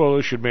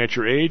portfolio should match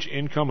your age,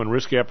 income, and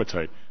risk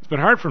appetite. It's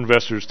been hard for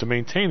investors to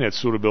maintain that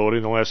suitability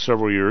in the last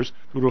several years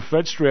due to a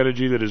Fed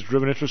strategy that has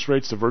driven interest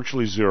rates to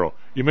virtually zero.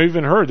 You may have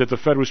even heard that the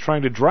Fed was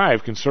trying to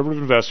drive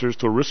conservative investors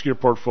to a riskier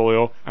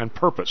portfolio on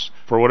purpose,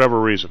 for whatever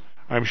reason.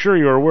 I'm sure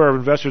you're aware of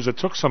investors that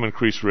took some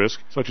increased risk,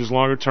 such as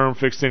longer-term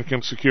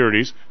fixed-income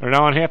securities, and are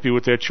now unhappy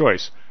with that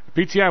choice. At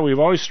PTI, we've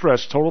always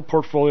stressed total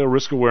portfolio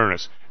risk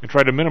awareness and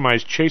tried to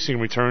minimize chasing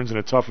returns in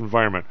a tough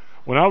environment.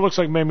 Well, now it looks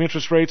like maybe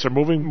interest rates are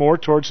moving more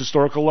towards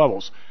historical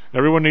levels.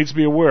 Everyone needs to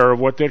be aware of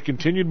what that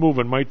continued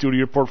movement might do to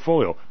your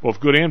portfolio, both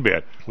good and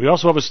bad. We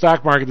also have a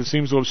stock market that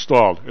seems to have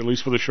stalled, at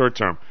least for the short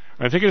term.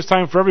 I think it's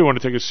time for everyone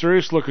to take a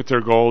serious look at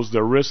their goals,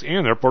 their risks,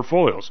 and their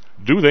portfolios.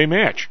 Do they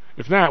match?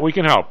 If not, we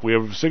can help. We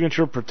have a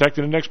Signature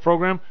Protected Index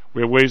program.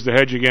 We have ways to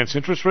hedge against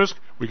interest risk.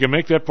 We can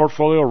make that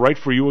portfolio right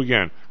for you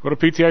again. Go to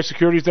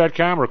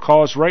PTIsecurities.com or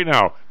call us right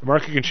now. The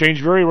market can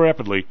change very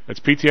rapidly. That's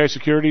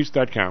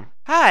PTIsecurities.com.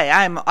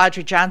 Hi, I'm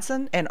Audrey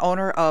Johnson, an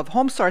owner of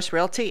HomeSource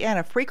Realty and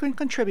a frequent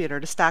contributor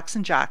to Stocks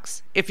and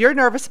Jocks. If you're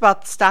nervous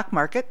about the stock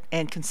market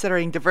and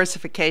considering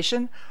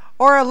diversification,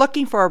 or are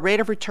looking for a rate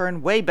of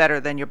return way better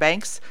than your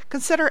banks,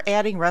 consider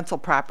adding rental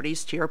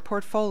properties to your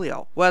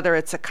portfolio. Whether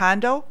it's a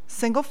condo,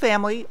 single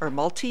family, or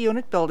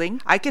multi-unit building,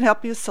 I can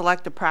help you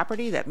select a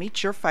property that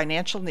meets your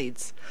financial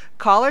needs.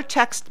 Call or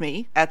text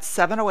me at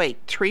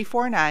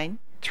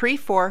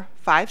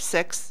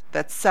 708-349-3456.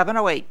 That's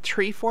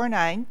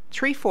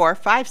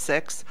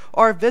 708-349-3456,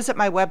 or visit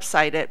my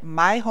website at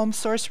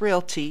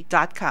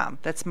myhomesourcerealty.com.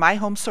 That's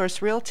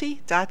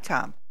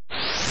myhomesourcerealty.com.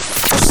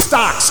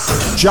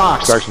 Stocks,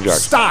 jocks, Stocks and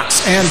jocks.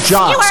 Stocks and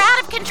jocks. You are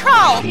out of control.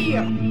 Right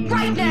here,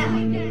 right now,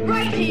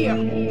 right here,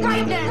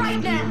 right now,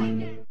 right now.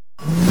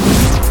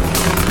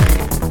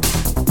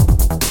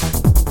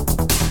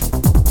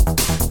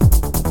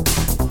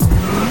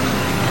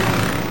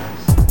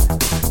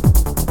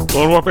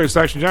 Hello and welcome to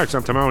Stocks and Jocks.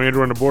 I'm Tom Howell,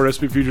 Andrew on the board.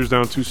 SP futures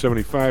down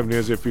 275,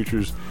 NASDAQ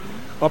futures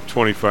up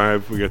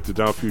 25. We got the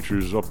Dow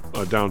futures up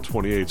down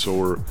 28, so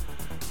we're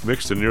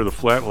mixed and near the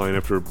flat line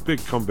after a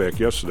big comeback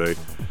yesterday.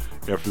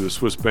 After the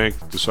Swiss bank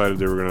decided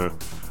they were going to,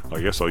 I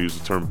guess I'll use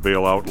the term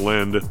bailout,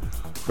 lend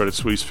Credit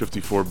Suisse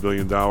 $54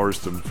 billion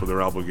for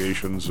their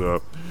obligations.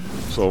 So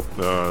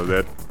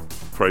that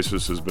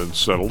crisis has been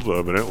settled,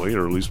 evidently,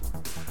 or at least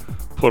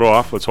put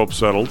off. Let's hope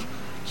settled.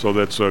 So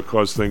that's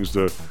caused things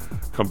to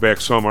come back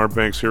some. Our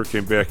banks here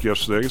came back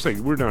yesterday. I guess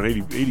we were down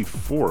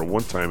 84 at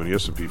one time in the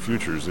S&P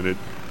futures, and it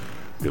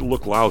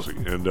looked lousy.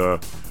 And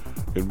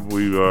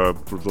we,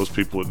 for those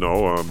people that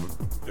know,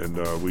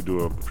 we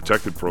do a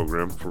protected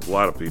program for a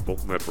lot of people,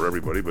 not for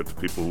everybody, but the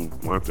people who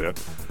want that.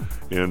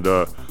 And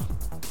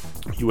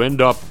you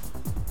end up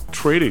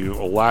trading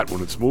a lot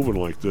when it's moving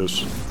like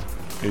this,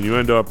 and you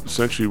end up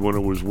essentially when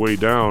it was way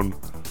down,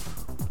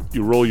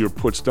 you roll your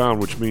puts down,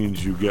 which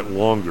means you get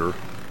longer,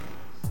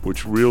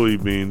 which really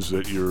means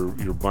that you're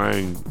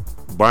buying,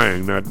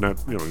 not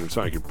it's not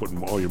like you're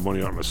putting all your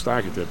money out in a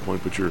stock at that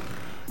point, but you're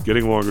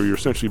getting longer. You're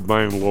essentially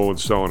buying low and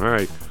selling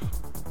high.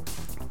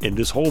 And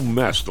this whole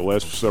mess the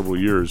last several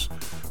years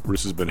where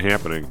this has been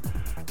happening,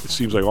 it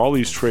seems like all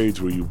these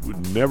trades where you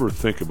would never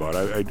think about.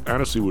 I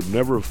honestly would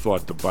never have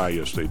thought to buy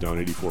yesterday down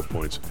 84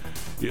 points.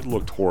 It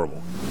looked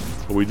horrible.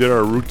 But we did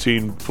our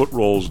routine put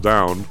rolls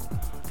down,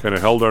 kind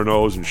of held our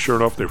nose, and sure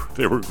enough,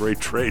 they were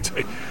great trades.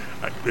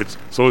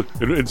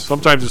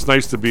 Sometimes it's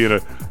nice to be in a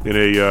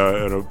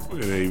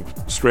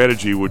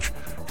strategy which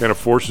kind of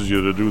forces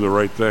you to do the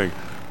right thing.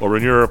 Over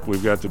in Europe,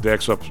 we've got the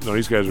DAX up. No,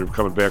 these guys are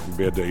coming back from a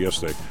bad day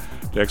yesterday.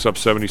 DAX up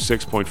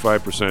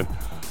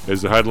 76.5%.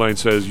 As the headline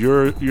says,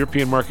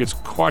 European markets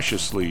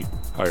cautiously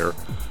higher.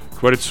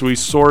 Credit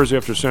Suisse soars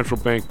after central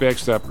bank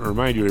backstop. And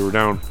remind you, they were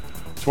down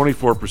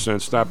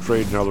 24%, stopped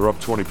trade, now they're up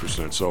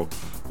 20%. So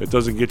it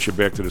doesn't get you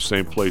back to the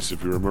same place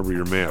if you remember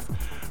your math.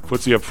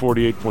 FTSE up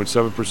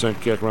 48.7%,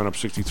 CAC round up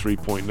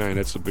 63.9%.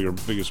 That's the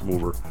biggest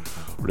mover.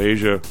 For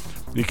Asia,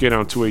 Nikkei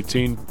down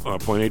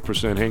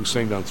 218.8%, Hang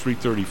Seng down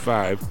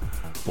 335,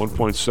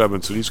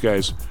 1.7%. So these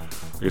guys,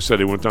 like I said,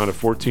 they went down to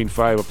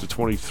 14.5 up to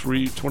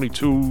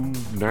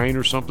 22.9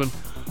 or something.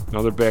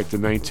 Now they're back to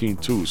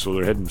 19.2, so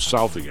they're heading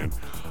south again.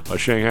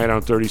 Shanghai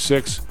down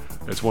 36.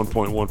 That's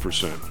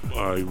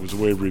 1.1%. It was a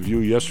way of review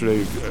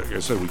yesterday. Like I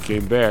said, we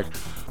came back.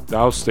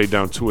 Dow stayed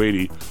down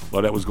 280. A lot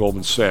of that was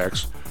Goldman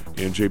Sachs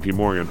and J.P.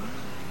 Morgan.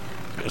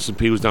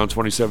 S&P was down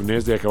 27.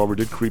 NASDAQ, however,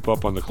 did creep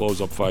up on the close,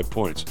 up 5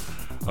 points.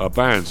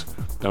 Bonds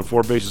down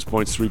 4 basis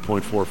points,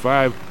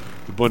 3.45.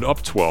 The Bund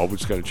up 12,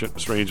 which is kind of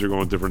strange. They're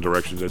going different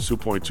directions. That's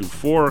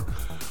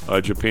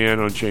 2.24. Japan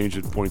unchanged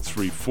at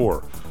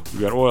 0.34. We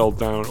got oil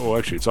down. Oh,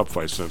 actually, it's up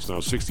 5 cents now.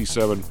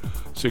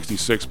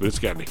 67.66, but it's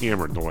gotten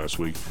hammered in the last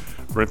week.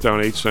 Brent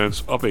down 8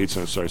 cents, up 8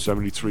 cents. Sorry,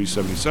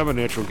 73.77.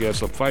 Natural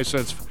gas up 5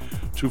 cents,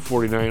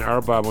 2.49.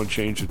 RBOB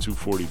unchanged at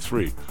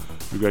 2.43.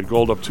 We got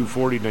gold up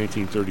 2.40,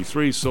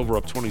 19.33. Silver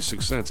up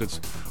 26 cents. It's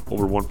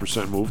over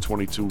 1% move,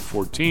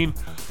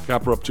 22.14.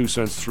 Copper up 2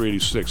 cents,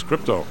 3.86.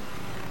 Crypto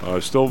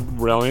still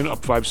rallying,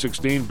 up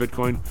 5.16.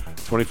 Bitcoin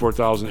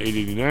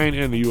 24,889,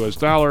 and the U.S.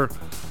 dollar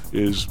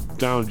is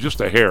down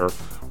just a hair.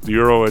 The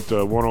euro at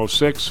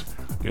 106,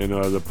 and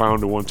the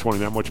pound to 120.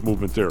 Not much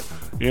movement there.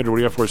 Andrew, what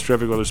do you have for us?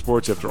 Traffic, other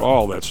sports after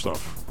all that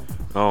stuff?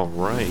 All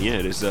right, yeah,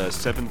 it is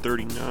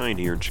 7:39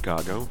 here in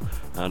Chicago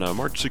on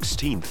March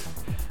 16th.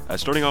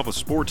 Starting off with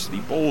sports, the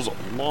Bulls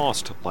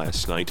lost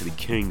last night to the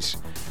Kings,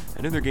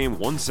 and in their game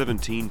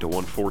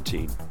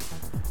 117-114.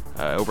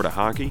 Over to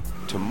hockey,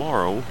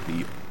 tomorrow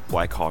the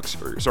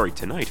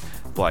tonight,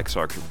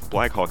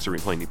 Blackhawks are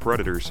playing the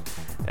Predators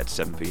at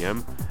 7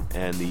 p.m.,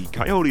 and the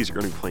Coyotes are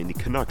going to be playing the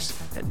Canucks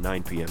at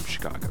 9 p.m.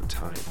 Chicago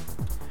time.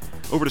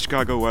 Over to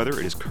Chicago weather,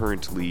 it is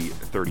currently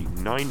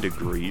 39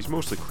 degrees,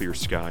 mostly clear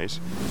skies.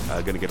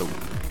 Going to get a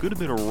good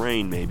bit of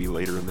rain maybe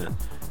later in the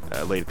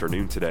late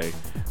afternoon today.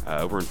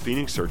 Over in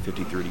Phoenix, they're at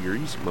 53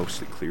 degrees,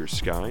 mostly clear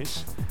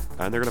skies,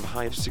 and they're going to have a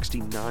high of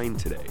 69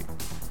 today.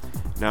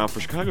 Now, for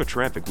Chicago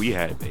traffic, we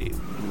had a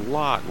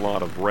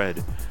lot of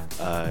red,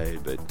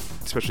 but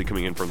especially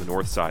coming in from the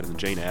north side, and the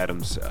Jane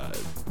Addams,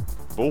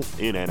 both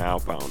in and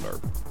outbound, are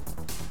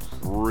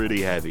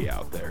pretty heavy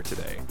out there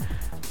today.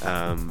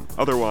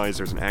 Otherwise,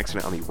 there's an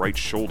accident on the right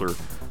shoulder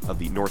of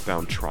the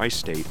northbound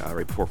Tri-State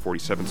right before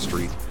 47th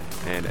Street,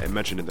 and I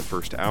mentioned in the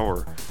first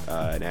hour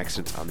an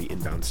accident on the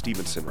inbound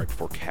Stevenson right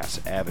before Cass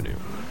Avenue.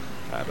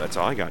 That's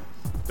all I got.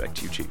 Back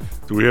to you, Chief.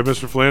 Do we have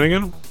Mr.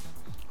 Flanagan?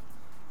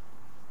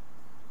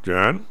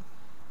 John?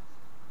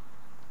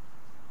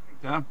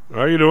 John?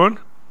 How are you doing?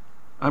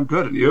 I'm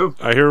good, and you?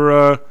 I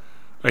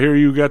hear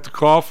you got the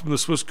call from the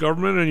Swiss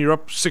government, and you're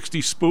up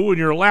 60 SPU, and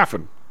you're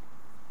laughing.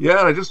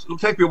 Yeah, it'll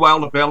take me a while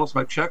to balance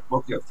my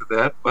checkbook after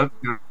that, but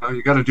you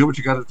got to do what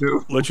you got to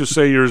do. Let's just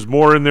say there's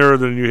more in there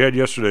than you had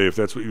yesterday, if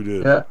that's what you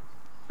did.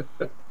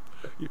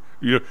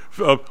 Yeah.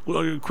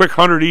 Quick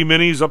 100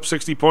 E-minis up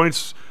 60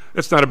 points.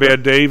 That's not a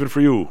bad day even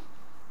for you.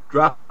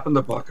 Drop in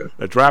the bucket.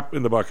 A drop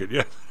in the bucket,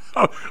 yeah.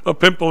 A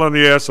pimple on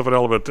the ass of an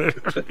element.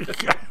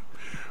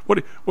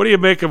 What do you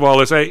make of all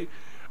this? I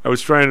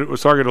was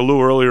talking to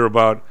Lou earlier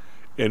about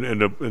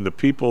and the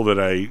people that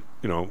I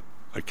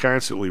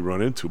constantly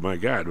run into. My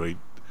God,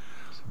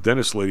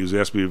 dentist lady who's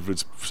asked me if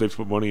it's safe to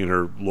put money in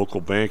her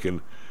local bank,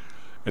 and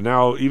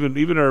now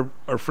even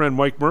our friend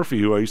Mike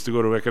Murphy, who I used to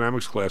go to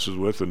economics classes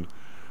with, and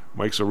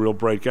Mike's a real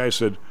bright guy,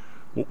 said,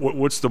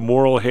 what's the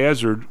moral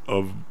hazard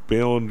of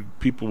bailing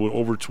people with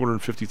over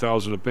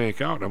 $250,000 a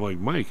bank out? And I'm like,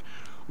 Mike,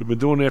 we've been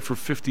doing that for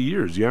 50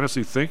 years. Do you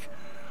honestly think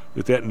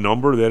that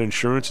number, that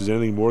insurance, is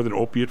anything more than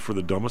opiate for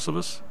the dumbest of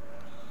us?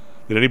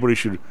 That anybody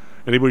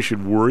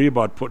should worry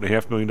about putting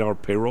a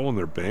 $500,000 payroll in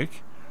their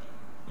bank?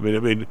 I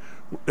mean,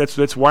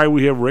 that's why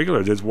we have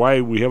regulators. That's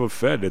why we have a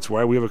Fed. That's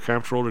why we have a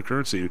comptroller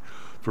currency,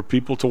 for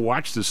people to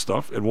watch this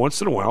stuff. And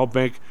once in a while, a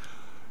bank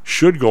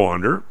should go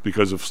under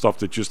because of stuff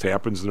that just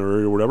happens in their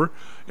area or whatever,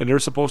 and they're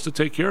supposed to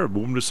take care of it,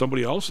 move them to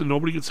somebody else, and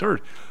nobody gets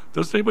hurt.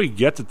 Doesn't anybody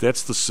get that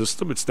that's the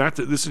system? It's not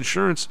that this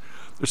insurance.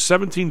 There's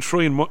 $17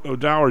 trillion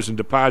in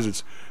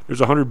deposits.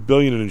 There's $100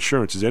 billion in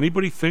insurance. Does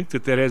anybody think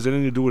that has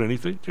anything to do with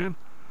anything, Ken?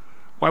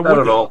 Why not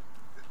at all.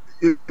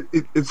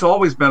 It's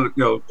always been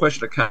a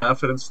question of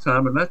confidence,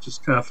 Tom, and not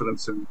just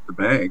confidence in the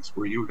banks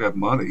where you have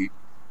money,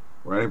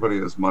 where anybody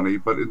has money,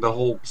 but in the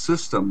whole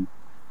system,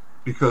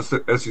 because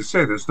as you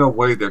say, there's no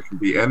way there can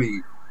be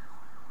any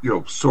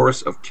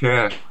source of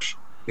cash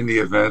in the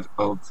event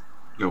of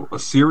a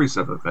series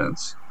of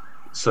events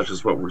such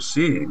as what we're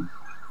seeing,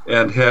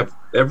 and have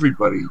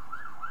everybody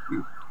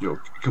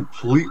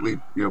completely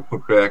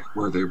put back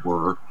where they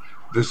were.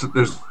 There's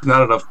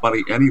not enough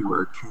money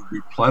anywhere to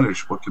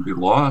replenish what can be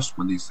lost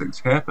when these things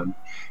happen.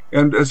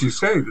 And as you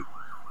say,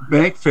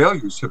 bank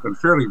failures have been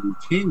fairly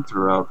routine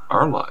throughout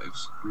our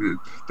lives.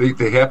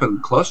 They happen in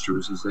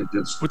clusters, as they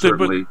did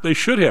certainly. But they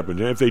should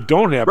happen. If they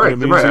don't happen, right, it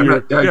means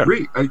I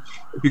agree.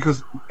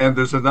 And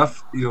there's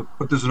enough,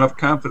 but there's enough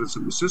confidence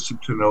in the system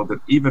to know that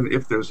even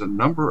if there's a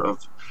number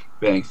of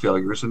bank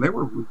failures, and they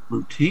were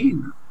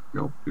routine,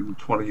 in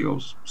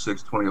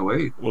 2006,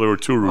 2008. Well, there were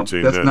two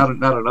routine. That's not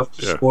enough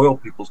to spoil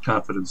people's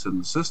confidence in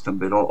the system.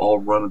 They don't all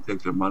run and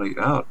take their money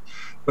out.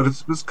 But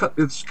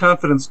it's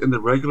confidence in the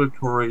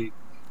regulatory,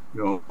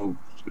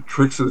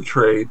 tricks of the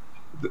trade,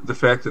 the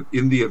fact that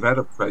in the event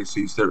of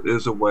crises, there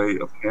is a way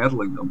of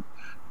handling them,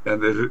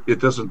 and that it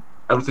doesn't.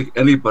 I don't think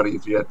anybody,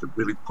 if you had to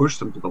really push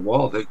them to the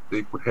wall, they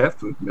would have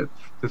to admit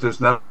that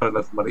there's not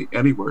enough money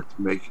anywhere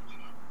to make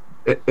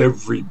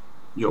every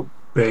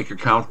bank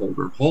account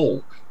holder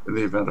whole in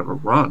the event of a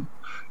run.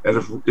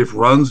 And if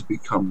runs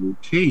become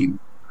routine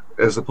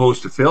as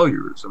opposed to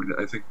failures,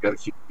 I think you got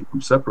to keep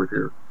them separate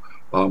here.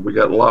 We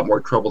got a lot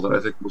more trouble than I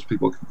think most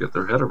people can get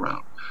their head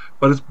around.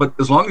 But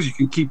as long as you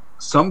can keep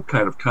some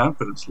kind of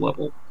confidence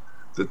level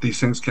that these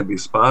things can be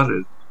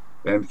spotted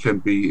and can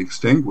be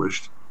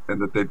extinguished,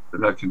 and that they're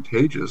not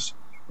contagious,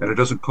 and it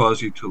doesn't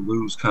cause you to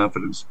lose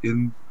confidence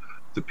in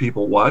the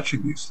people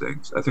watching these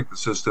things, I think the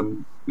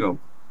system,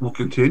 will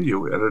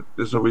continue, and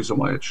there's no reason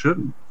why it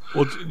shouldn't.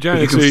 Well,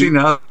 John, you can see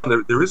now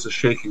there is a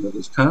shaking of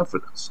his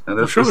confidence, and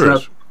it's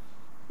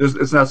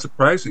not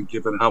surprising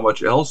given how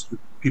much else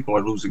people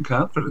are losing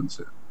confidence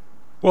in.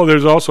 Well,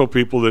 there's also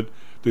people that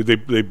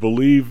they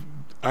believe.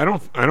 I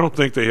don't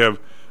think they have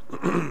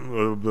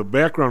the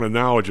background and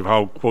knowledge of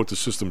how, quote, the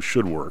system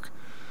should work,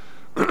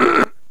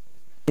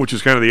 which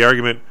is kind of the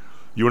argument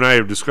you and I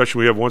have discussion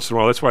we have once in a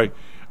while. That's why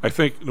I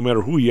think no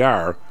matter who you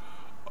are,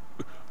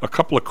 a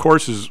couple of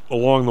courses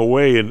along the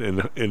way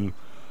in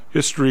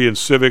history and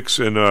civics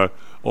and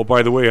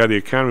by the way, how the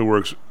economy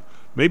works,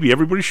 maybe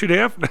everybody should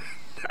have.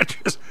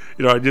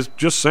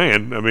 Just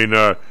saying.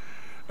 The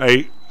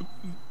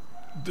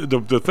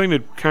thing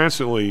that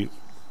constantly,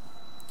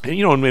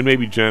 and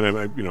maybe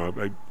Jen,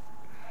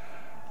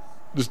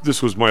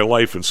 this was my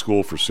life in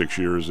school for 6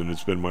 years, and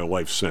it's been my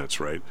life since,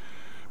 right?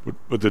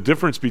 But the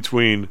difference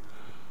between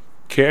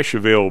cash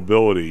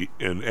availability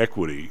and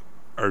equity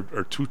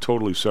are two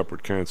totally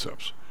separate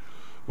concepts.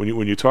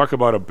 When you talk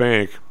about a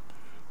bank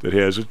that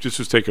has,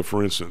 just take it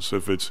for instance,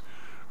 if it's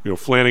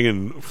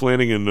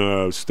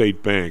Flanagan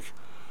State Bank,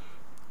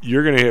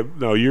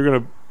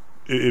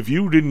 if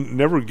you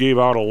never gave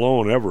out a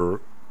loan ever,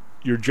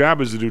 your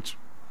job is to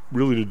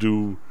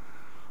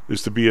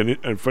be a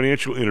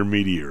financial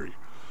intermediary.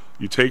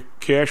 You take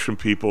cash from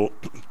people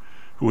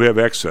who have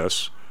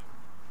excess,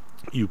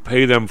 you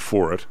pay them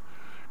for it,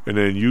 and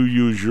then you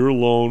use your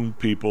loan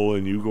people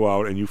and you go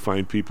out and you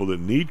find people that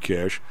need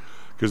cash,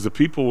 because the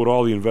people with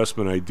all the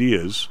investment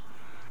ideas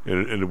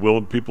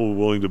and people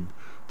willing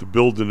to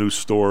build the new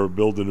store,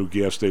 build the new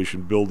gas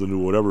station, build the new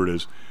whatever it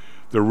is,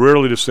 they're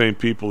rarely the same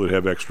people that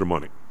have extra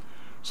money.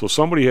 So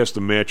somebody has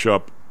to match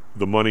up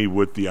the money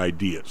with the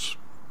ideas,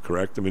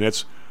 correct?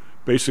 That's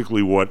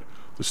basically what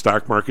the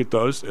stock market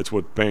does. It's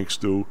what banks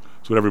do.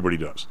 It's what everybody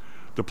does.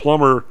 The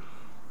plumber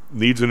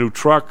needs a new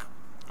truck.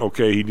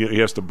 Okay, he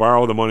has to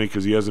borrow the money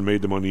because he hasn't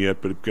made the money yet,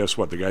 but guess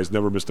what? The guy's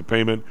never missed a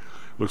payment.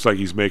 Looks like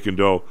he's making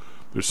dough.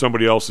 There's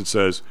somebody else that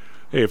says,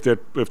 hey, if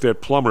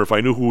that plumber, if I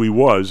knew who he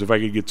was, if I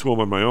could get to him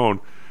on my own,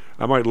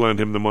 I might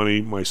lend him the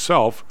money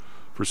myself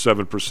for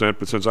 7%,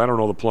 but since I don't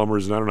know the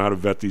plumbers and I don't know how to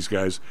vet these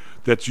guys,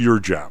 that's your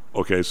job.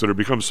 Okay, so there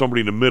becomes somebody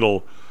in the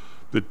middle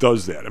that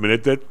does that.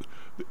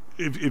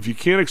 If you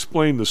can't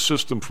explain the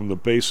system from the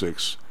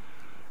basics,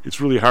 it's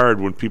really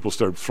hard when people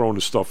start throwing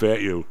the stuff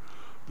at you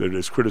that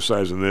is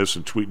criticizing this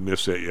and tweeting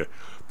this at you.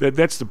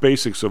 That's the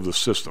basics of the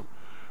system,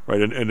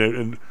 right?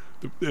 And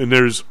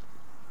there's,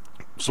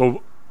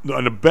 so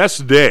on the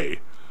best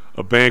day,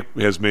 a bank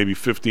has maybe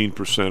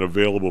 15%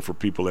 available for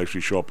people to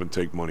actually show up and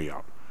take money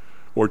out,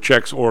 or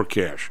checks or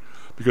cash,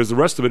 because the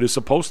rest of it is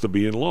supposed to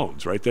be in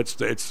loans, right?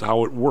 That's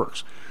how it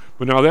works.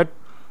 But now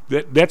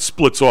that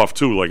splits off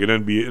too, like an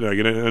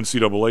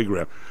NCAA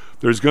graph.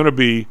 There's going to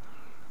be,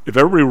 if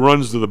everybody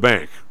runs to the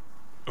bank,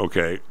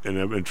 okay,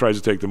 and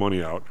tries to take the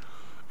money out,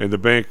 and the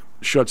bank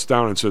shuts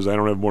down and says, I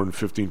don't have more than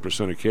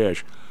 15% of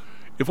cash,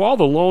 if all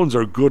the loans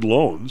are good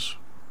loans,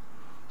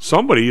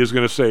 somebody is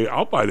going to say,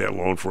 I'll buy that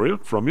loan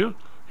from you.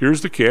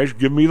 Here's the cash,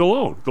 give me the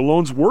loan. The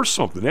loan's worth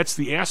something. That's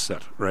the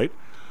asset, right?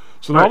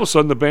 So now all of a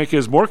sudden the bank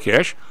has more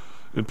cash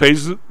and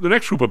pays the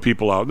next group of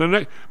people out. And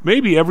then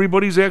maybe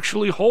everybody's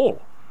actually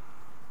whole,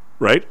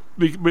 right?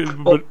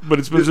 But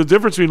there's a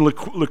difference between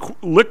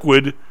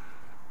liquid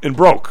and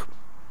broke,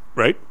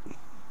 right?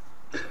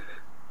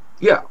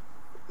 Yeah.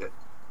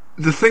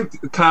 The thing,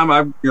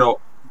 Tom,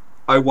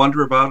 I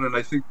wonder about, and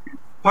I think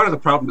part of the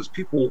problem is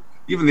people,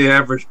 even the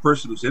average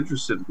person who's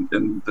interested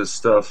in this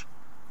stuff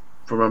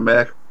from a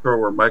macro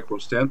or micro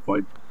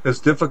standpoint, has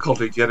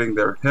difficulty getting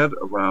their head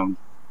around,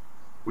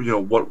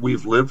 what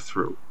we've lived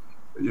through.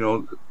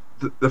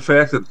 the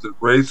fact that the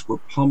rates were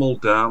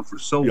pummeled down for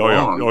so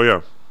long. Oh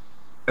yeah.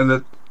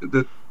 And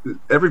that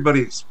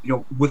everybody,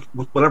 with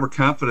whatever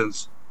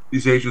confidence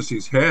these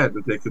agencies had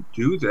that they could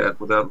do that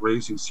without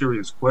raising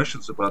serious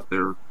questions about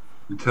their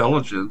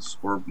intelligence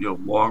or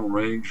long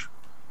range,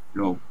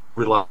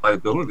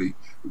 reliability,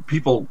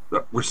 people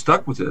were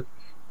stuck with it.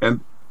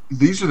 And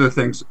these are the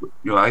things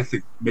I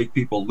think make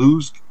people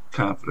lose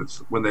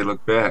confidence when they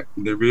look back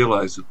and they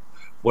realize that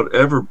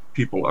whatever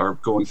people are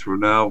going through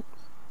now,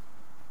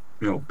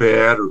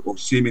 bad or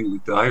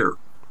seemingly dire,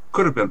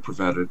 could have been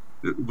prevented.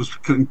 It was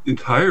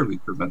entirely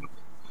preventable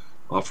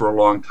for a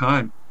long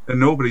time, and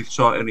nobody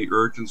saw any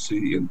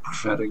urgency in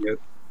preventing it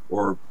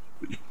or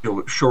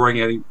shoring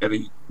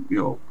any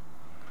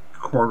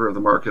corner of the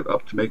market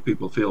up to make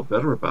people feel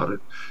better about it.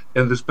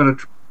 And there's been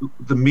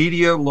the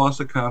media loss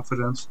of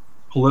confidence,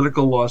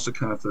 political loss of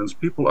confidence.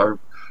 People are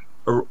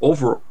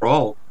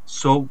overall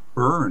so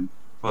burned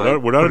by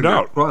without a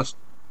doubt trust.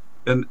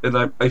 And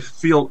I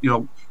feel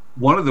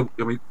one of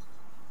the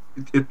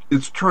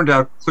it's turned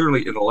out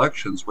clearly in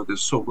elections where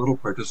there's so little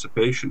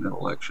participation in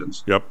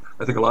elections. Yep.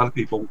 I think a lot of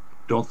people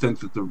don't think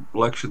that the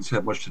elections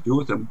have much to do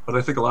with them, but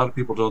I think a lot of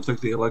people don't think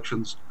the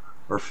elections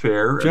are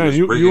fair. John, and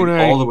you and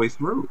I, all the way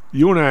through.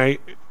 You and I,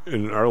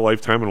 in our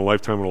lifetime and the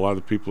lifetime of a lot of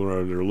the people that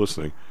are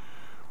listening,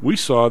 we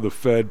saw the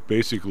Fed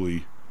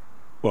basically,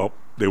 well,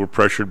 they were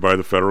pressured by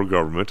the federal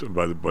government and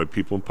by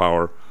people in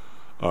power.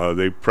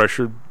 They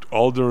pressured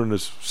all during the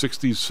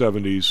 60s,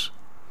 70s,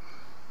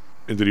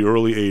 into the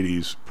early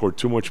 80s, poured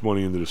too much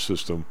money into the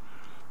system.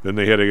 Then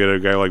they had to get a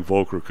guy like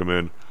Volcker come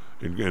in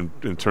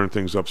and turn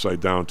things upside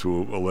down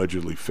to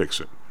allegedly fix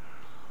it.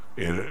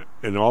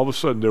 And all of a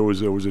sudden there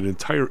was an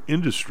entire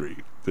industry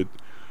that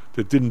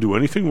didn't do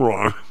anything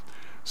wrong.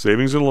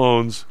 Savings and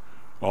loans,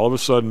 all of a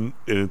sudden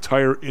an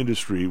entire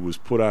industry was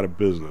put out of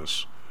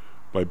business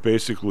by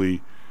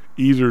basically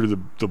either the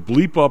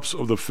bleep ups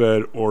of the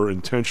Fed or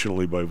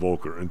intentionally by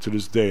Volcker. And to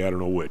this day, I don't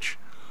know which.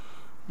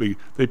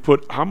 They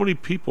put how many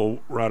people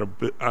were out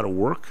of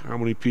work? How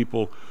many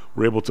people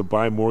were able to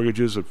buy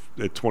mortgages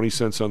at 20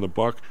 cents on the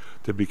buck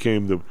that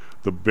became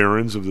the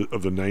barons of the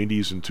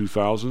 90s and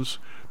 2000s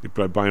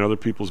by buying other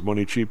people's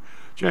money cheap?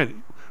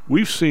 Jen,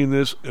 we've seen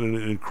this in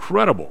an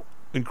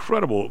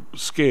incredible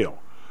scale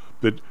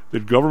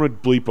that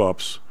government bleep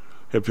ups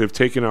have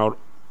taken out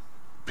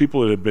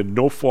people that have been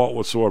no fault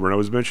whatsoever. And I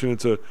was mentioning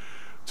to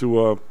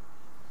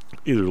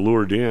either Lou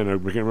or Dan, I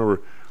can't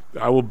remember.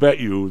 I will bet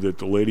you that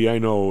the lady I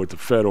know at the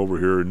Fed over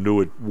here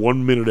knew it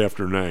 1 minute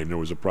after 9 there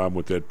was a problem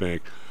with that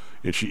bank,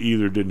 and she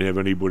either didn't have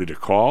anybody to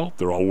call,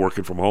 they're all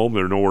working from home,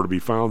 they're nowhere to be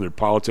found, they're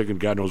politicking,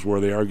 God knows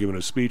where they are, giving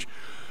a speech.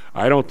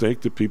 I don't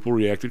think that people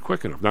reacted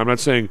quick enough. Now, I'm not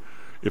saying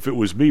if it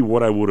was me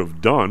what I would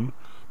have done,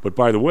 but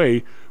by the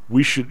way,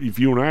 we should, if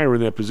you and I are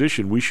in that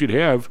position, we should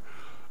have,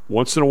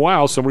 once in a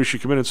while, somebody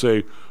should come in and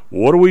say,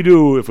 what do we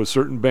do if a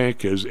certain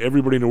bank has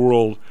everybody in the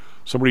world,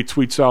 somebody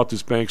tweets out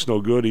this bank's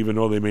no good, even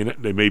though they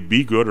may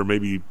be good or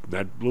maybe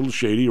not a little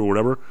shady or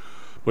whatever,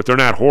 but they're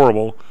not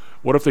horrible.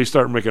 What if they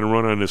start making a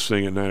run on this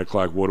thing at 9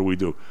 o'clock? What do we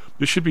do?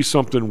 This should be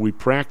something we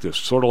practice,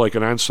 sort of like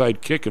an onside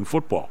kick in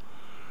football.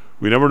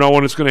 We never know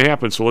when it's going to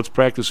happen, so let's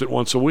practice it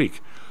once a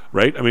week,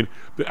 right? I mean,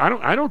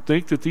 I don't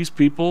think that these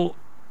people,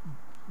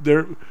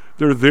 they're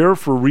there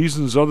for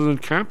reasons other than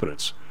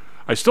competence.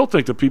 I still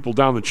think the people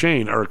down the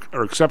chain are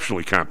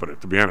exceptionally competent,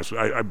 to be honest.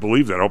 I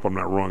believe that. I hope I'm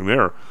not wrong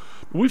there.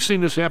 We've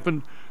seen this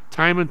happen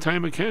time and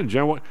time again.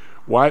 John,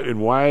 why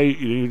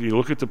you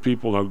look at the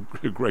people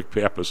now. Greg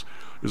Pappas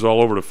is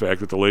all over the fact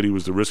that the lady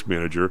was the risk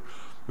manager,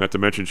 not to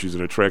mention she's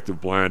an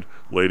attractive blonde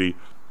lady,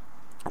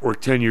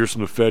 worked 10 years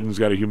from the Fed and's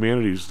got a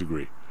humanities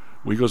degree.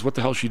 Well, he goes, what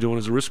the hell is she doing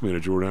as a risk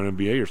manager or an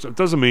MBA or something? It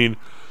doesn't mean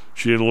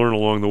she didn't learn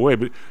along the way,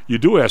 but you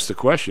do ask the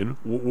question,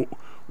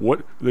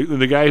 what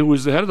the guy who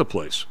was the head of the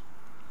place,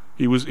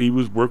 he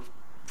was worked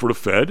for the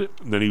Fed,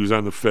 and then he was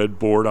on the Fed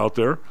board out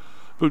there.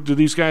 But do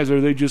these guys,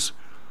 are they just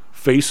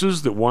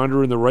faces that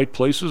wander in the right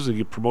places and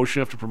get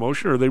promotion after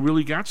promotion, or they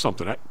really got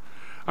something?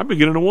 I'm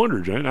beginning to wonder,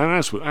 Jen,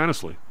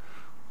 honestly.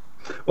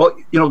 Well,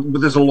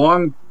 there's a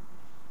long,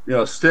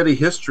 steady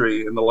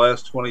history in the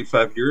last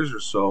 25 years or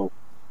so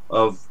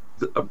of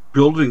a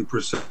building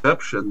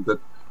perception that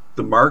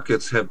the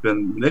markets have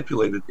been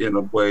manipulated in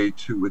a way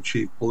to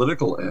achieve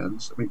political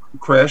ends. I mean,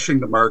 crashing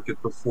the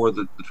market before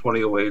the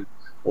 2008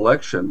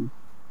 election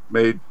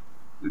made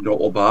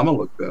Obama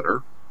look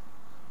better.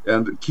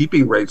 And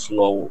keeping rates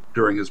low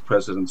during his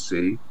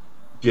presidency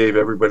gave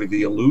everybody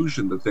the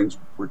illusion that things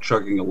were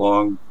chugging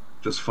along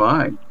just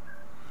fine.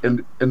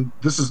 And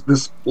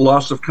this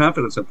loss of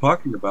confidence I'm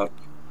talking about.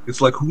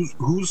 It's like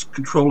who's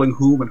controlling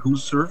whom and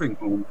who's serving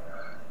whom.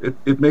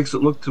 It makes it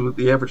look to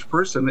the average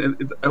person,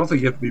 and I don't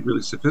think you have to be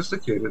really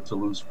sophisticated to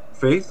lose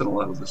faith in a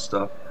lot of this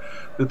stuff,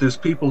 that there's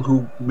people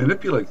who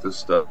manipulate this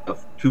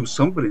stuff to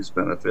somebody's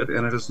benefit,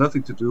 and it has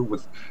nothing to do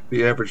with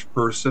the average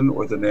person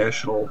or the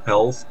national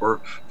health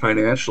or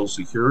financial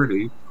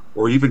security,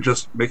 or even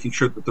just making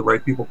sure that the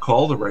right people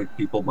call the right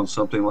people when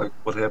something like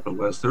what happened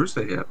last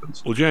Thursday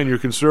happens. Well, Jan, your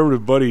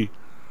conservative buddy,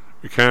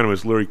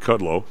 economist Larry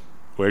Kudlow,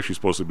 who actually is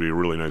supposed to be a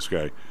really nice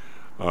guy,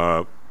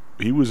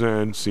 he was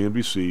on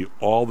CNBC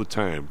all the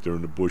time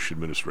during the Bush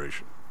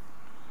administration.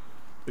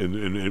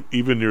 And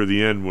even near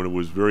the end when it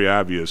was very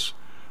obvious,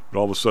 but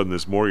all of a sudden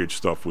this mortgage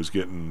stuff was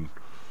getting...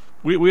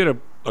 We had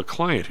a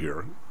client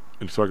here,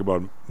 and to talk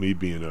about me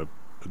being a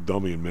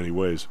dummy in many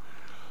ways,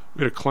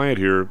 we had a client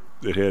here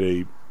that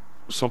had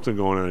something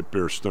going on at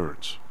Bear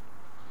Stearns.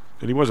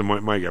 And he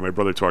wasn't my guy. My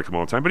brother talked to him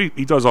all the time, but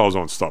he does all his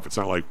own stuff. It's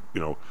not like,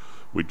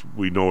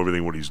 we know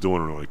everything what he's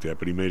doing or anything like that,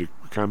 but he made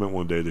a comment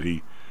one day that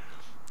he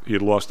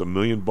had lost $1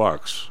 million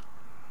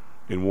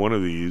in one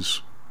of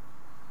these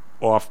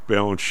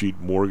off-balance sheet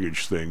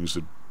mortgage things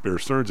that Bear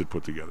Stearns had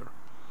put together.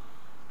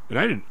 And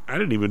I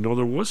didn't even know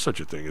there was such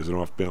a thing as an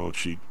off-balance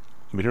sheet.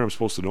 I mean, here I'm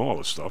supposed to know all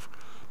this stuff,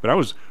 but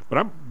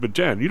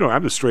Dan,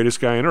 I'm the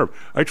straightest guy on earth.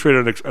 I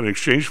traded on an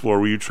exchange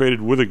floor where you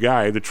traded with a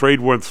guy. The trade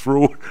went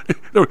through.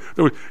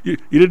 You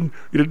didn't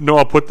know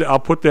I'll put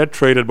that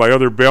trade in my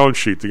other balance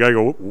sheet. The guy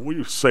go,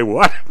 you say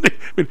what? I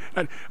mean,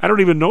 I don't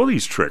even know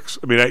these tricks.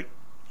 I mean,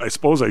 I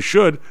suppose I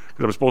should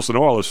because I'm supposed to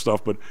know all this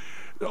stuff, but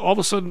all of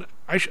a sudden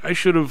I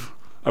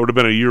would have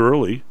been a year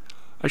early.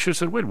 I should have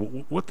said, wait,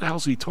 what the hell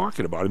is he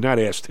talking about? And not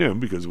asked him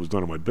because it was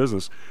none of my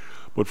business,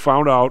 but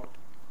found out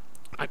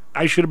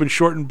I should have been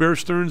shorting Bear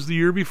Stearns the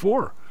year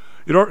before.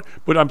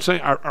 But I'm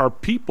saying our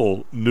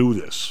people knew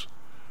this.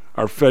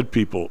 Our Fed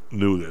people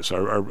knew this.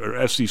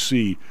 Our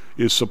SEC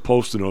is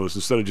supposed to know this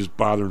instead of just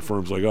bothering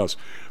firms like us.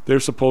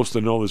 They're supposed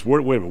to know this. Wait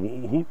a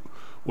minute,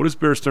 what does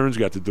Bear Stearns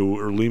got to do,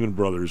 or Lehman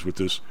Brothers, with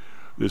this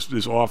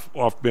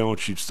off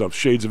balance sheet stuff?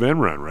 Shades of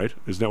Enron, right?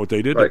 Isn't that what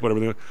they did? Right.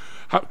 Whatever.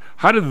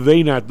 How did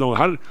they not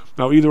know?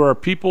 Now either our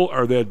people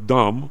are that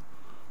dumb,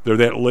 they're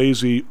that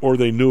lazy, or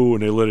they knew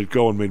and they let it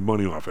go and made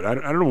money off it. I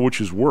don't know which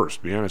is worse,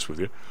 to be honest with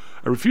you.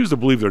 I refuse to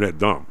believe they're that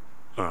dumb.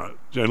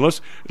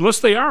 Unless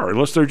they are.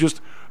 Unless they're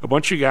just a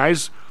bunch of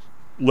guys,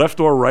 left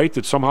or right,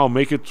 that somehow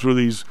make it through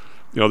these...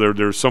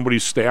 they're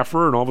somebody's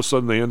staffer, and all of a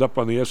sudden they end up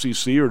on the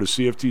SEC or the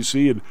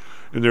CFTC,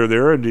 and they're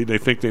there, and they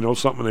think they know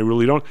something they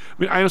really don't. I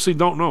mean, I honestly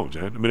don't know,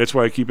 Jan. I mean, that's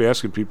why I keep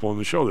asking people on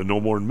the show that know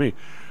more than me.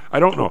 I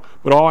don't know.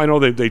 But all I know,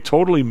 they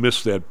totally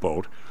missed that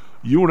boat.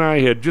 You and I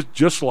had,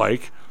 just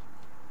like...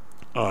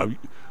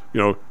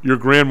 your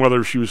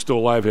grandmother, if she was still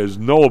alive, has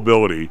no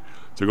ability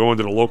to go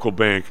into the local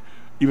bank,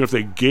 even if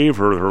they gave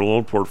her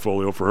loan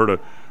portfolio for her to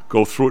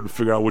go through it and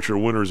figure out which are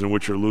winners and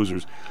which are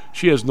losers.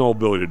 She has no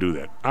ability to do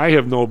that. I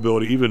have no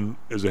ability, even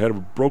as the head of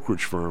a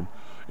brokerage firm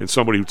and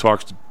somebody who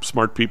talks to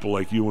smart people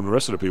like you and the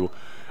rest of the people,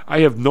 I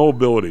have no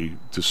ability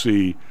to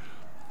see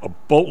a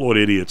boatload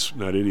of idiots,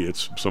 not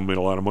idiots, some made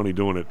a lot of money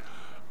doing it,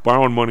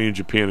 borrowing money in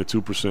Japan at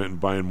 2%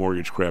 and buying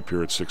mortgage crap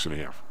here at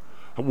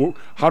 6.5%.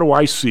 How do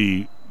I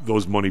see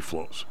those money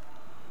flows?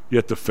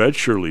 Yet the Fed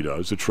surely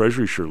does. The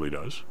Treasury surely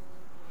does.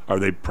 Are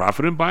they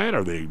profiting by it?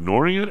 Are they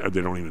ignoring it?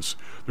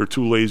 They're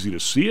too lazy to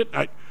see it?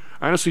 I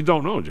honestly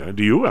don't know, John.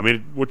 Do you? I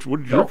mean, what's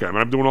your comment?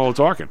 I'm doing all the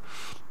talking.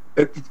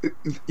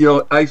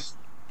 I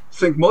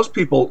think most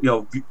people,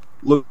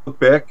 look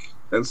back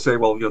and say,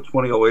 well,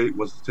 2008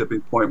 was the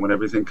tipping point when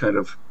everything kind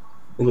of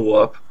blew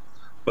up.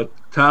 But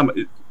Tom,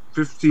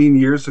 15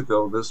 years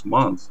ago this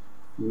month,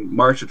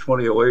 March of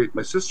 2008,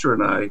 my sister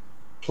and I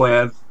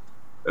planned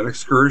an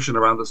excursion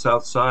around the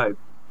South Side,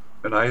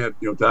 and I had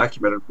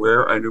documented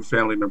where I knew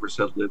family members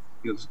had lived,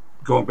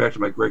 going back to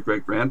my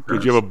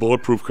great-great-grandparents. Did you have a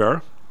bulletproof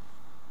car?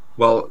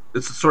 Well,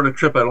 it's the sort of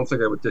trip I don't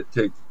think I would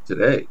take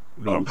today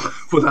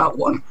without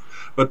one.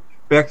 But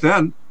back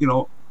then,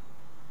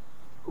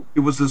 it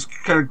was this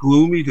kind of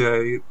gloomy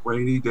day,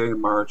 rainy day in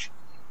March,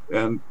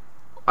 and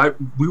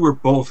we were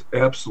both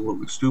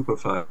absolutely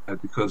stupefied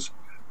because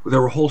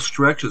there were whole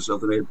stretches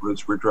of the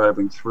neighborhoods we're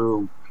driving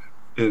through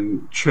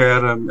in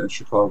Chatham and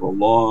Chicago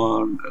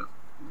Lawn,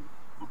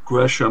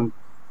 Gresham,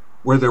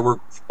 where there were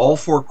all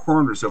four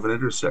corners of an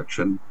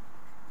intersection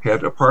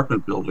had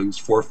apartment buildings,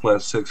 4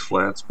 flats, 6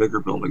 flats, bigger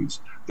buildings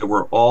that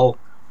were all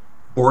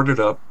boarded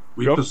up,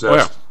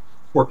 repossessed,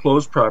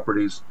 foreclosed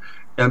properties,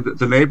 and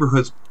the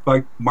neighborhoods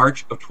by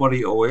March of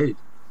 2008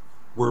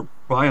 were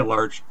by and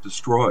large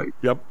destroyed.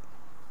 Yep.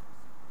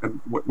 And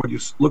when you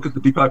look at the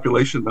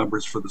depopulation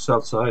numbers for the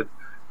South Side,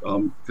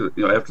 after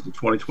the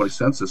 2020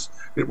 census,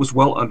 it was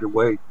well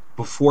underway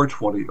before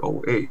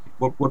 2008.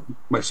 What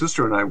my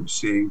sister and I were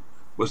seeing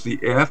was the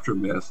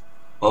aftermath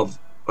of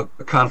a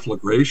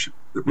conflagration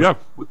that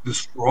was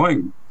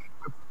destroying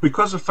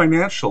because of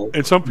financial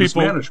and some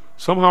people mismanagement.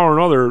 Somehow or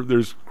another.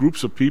 There's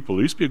groups of people.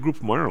 There used to be a group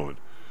from Ireland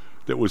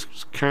that was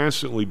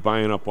constantly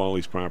buying up all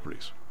these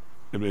properties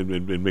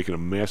and making a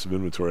massive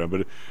inventory of it.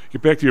 But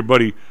get back to your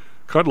buddy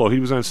Kudlow. He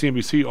was on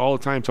CNBC all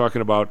the time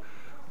talking about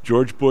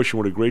George Bush and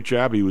what a great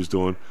job he was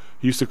doing.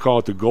 He used to call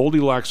it the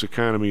Goldilocks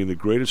economy and the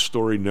greatest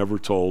story never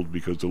told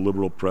because the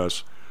liberal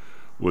press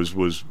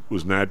was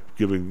not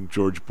giving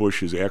George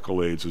Bush his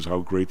accolades as how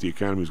great the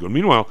economy was going.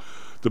 Meanwhile,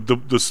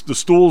 the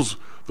stools,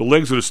 the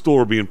legs of the stool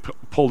were being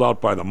pulled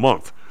out by the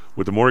month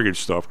with the mortgage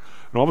stuff.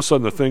 And all of a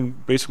sudden the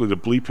thing, basically the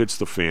bleep hits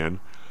the fan.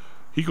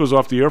 He goes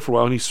off the air for a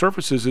while and he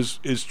surfaces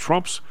as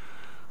Trump's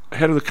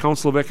head of the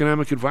Council of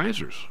Economic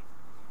Advisors.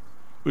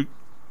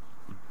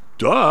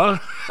 Duh.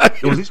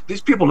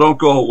 These people don't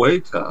go away,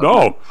 Tom.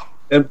 No.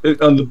 And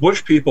the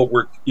Bush people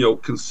were,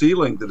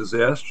 concealing the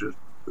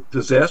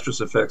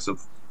disastrous effects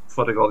of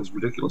funding all these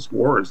ridiculous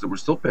wars that we're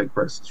still paying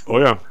prices for.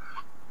 Oh yeah.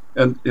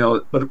 And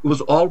but it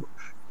was all.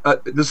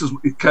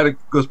 It kind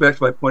of goes back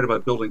to my point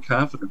about building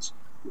confidence.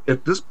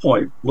 At this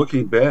point,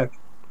 looking back,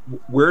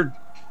 where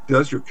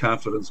does your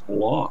confidence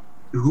belong?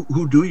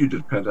 Who do you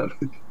depend on?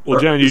 Well,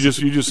 John, you just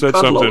said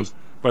something.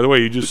 By the way,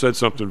 you just said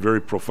something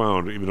very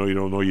profound, even though you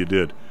don't know you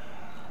did.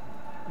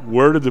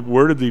 Where did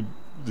the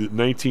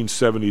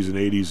 1970s and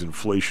 80s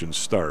inflation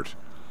start?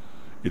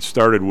 It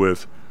started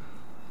with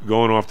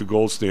going off the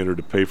gold standard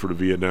to pay for the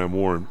Vietnam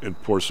War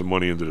and pour some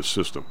money into the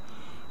system.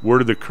 Where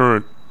did the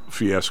current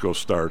fiasco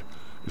start?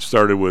 It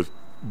started with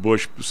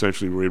Bush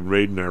essentially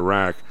raiding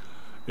Iraq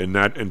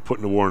and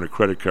putting the war on a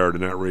credit card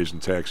and not raising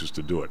taxes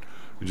to do it.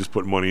 They just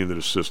put money into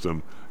the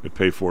system and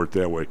pay for it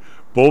that way.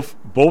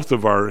 Both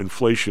of our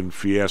inflation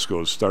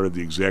fiascos started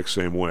the exact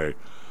same way.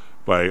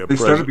 They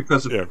started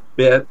because of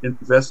bad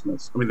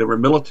investments. I mean, there were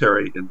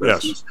military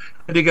investments. Yes.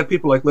 And you get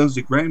people like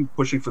Lindsey Graham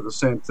pushing for the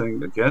same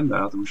thing again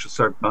now, that we should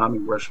start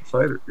bombing Russian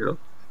fighters.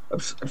 I'm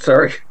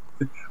sorry.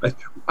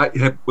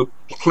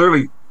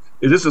 Clearly,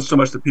 it isn't so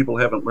much that people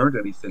haven't learned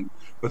anything,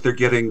 but they're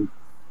getting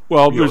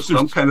there's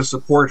some kind of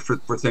support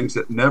for things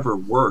that never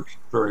worked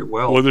very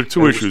well. Well, there are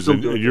two issues,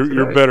 and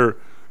you're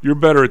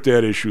better at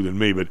that issue than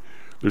me. But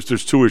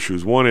there's two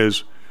issues. One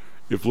is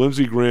if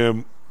Lindsey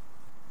Graham,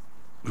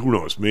 who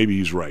knows? Maybe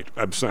he's right.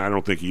 I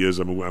don't think he is.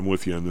 I'm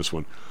with you on this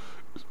one.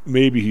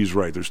 Maybe he's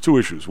right. There's two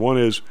issues. One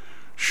is,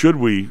 should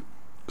we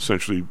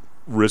essentially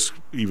risk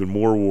even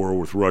more war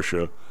with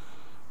Russia?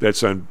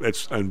 That's on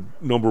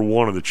number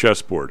one on the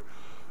chessboard.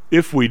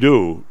 If we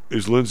do,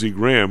 is Lindsey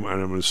Graham,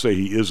 and I'm going to say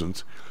he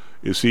isn't,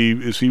 is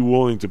he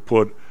willing to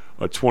put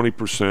a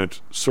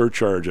 20%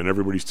 surcharge on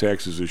everybody's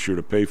taxes this year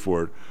to pay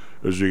for it?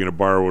 Or is he going to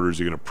borrow it, or is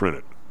he going to print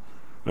it?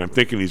 And I'm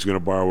thinking he's going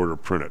to borrow it or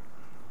print it.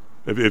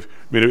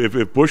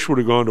 If Bush would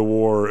have gone to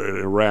war in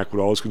Iraq with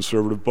all his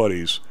conservative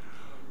buddies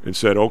and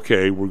said,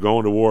 okay, we're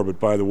going to war, but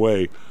by the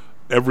way,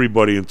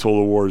 everybody until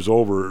the war is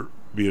over,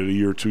 be it a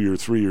year, 2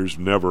 years, 3 years,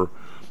 never,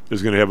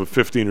 is going to have a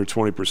 15 or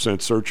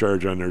 20%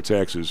 surcharge on their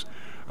taxes,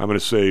 I'm going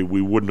to say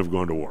we wouldn't have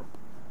gone to war.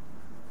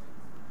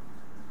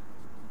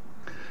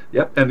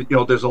 Yep, and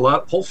there's a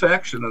whole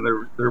faction, and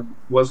there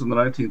was in the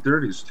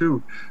 1930s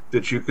too,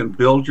 that you can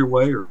build your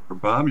way or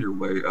bomb your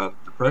way out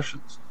of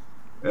depressions,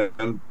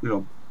 and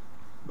you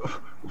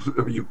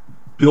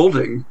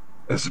building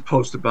as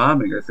opposed to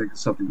bombing, I think, is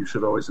something you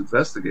should always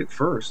investigate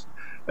first.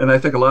 And I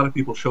think a lot of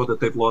people show that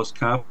they've lost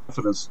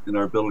confidence in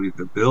our ability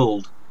to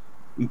build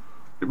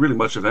really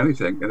much of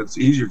anything, and it's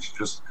easier to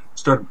just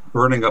start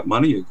burning up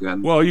money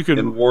again. Well, you can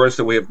in wars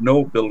that we have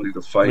no ability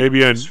to fight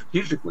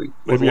strategically.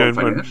 Maybe on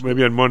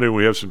Monday when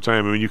we have some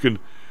time. I mean, you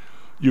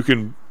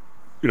can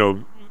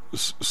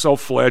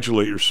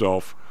self-flagellate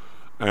yourself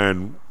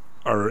on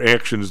our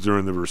actions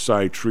during the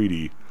Versailles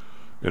Treaty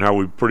and how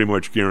we pretty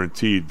much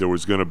guaranteed there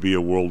was going to be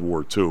a World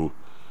War II.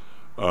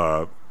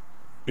 With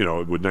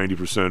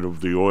 90%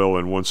 of the oil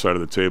on one side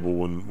of the table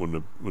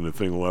when the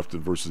thing left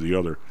versus the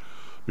other.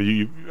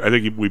 I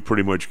think we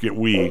pretty much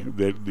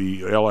that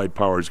the Allied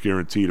powers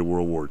guaranteed a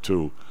World War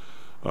II.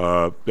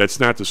 That's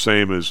not the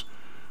same as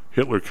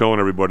Hitler killing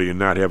everybody and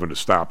not having to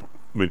stop him.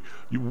 I mean,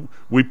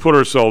 we put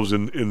ourselves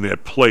in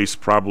that place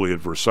probably at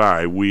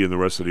Versailles, we and the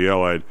rest of the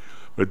Allied,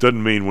 but it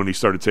doesn't mean when he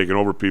started taking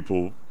over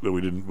people that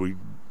we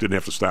didn't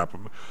have to stop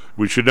him.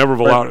 We should never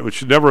have allowed it. It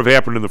should never have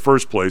happened in the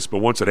first place. But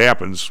once it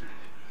happens,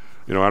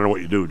 I don't know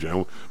what you do,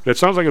 John. That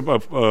sounds like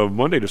a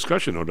Monday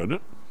discussion, though, doesn't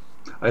it?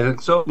 I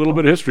think so. A little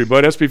bit of history,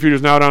 but SP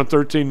Futures now down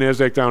 13,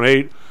 NASDAQ down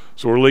 8,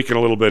 so we're leaking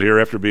a little bit here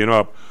after being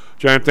up.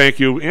 John, thank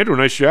you. Andrew,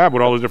 nice job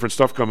with all the different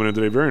stuff coming in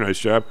today. Very nice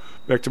job.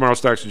 Back tomorrow,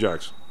 Stocks and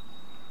Jocks.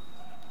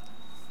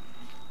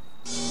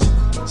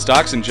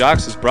 Stocks and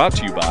Jocks is brought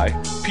to you by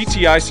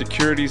PTI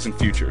Securities and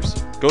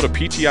Futures. Go to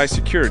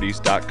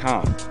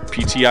PTIsecurities.com.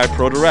 PTI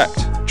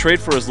ProDirect.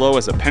 Trade for as low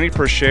as a penny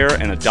per share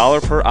and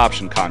 $1 per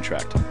option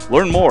contract.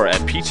 Learn more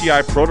at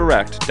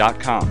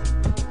PTIProDirect.com.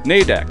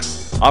 Nadex.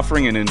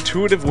 Offering an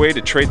intuitive way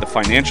to trade the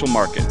financial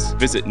markets.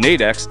 Visit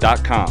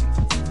nadex.com.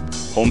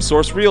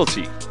 HomeSource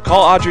Realty.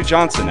 Call Audrey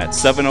Johnson at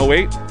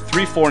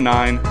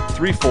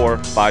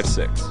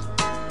 708-349-3456.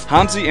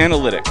 Hamzy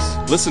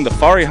Analytics. Listen to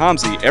Fari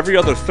Hamzy every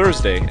other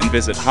Thursday and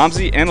visit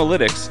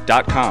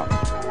HamzyAnalytics.com.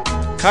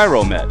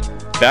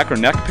 ChiroMed. Back or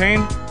neck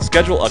pain?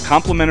 Schedule a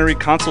complimentary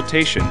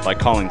consultation by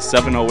calling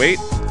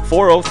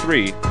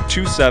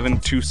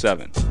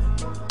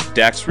 708-403-2727.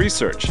 DAX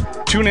Research.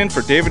 Tune in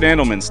for David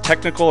Andelman's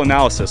technical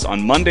analysis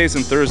on Mondays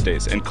and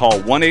Thursdays and call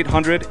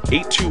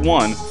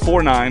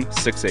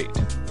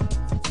 1-800-821-4968.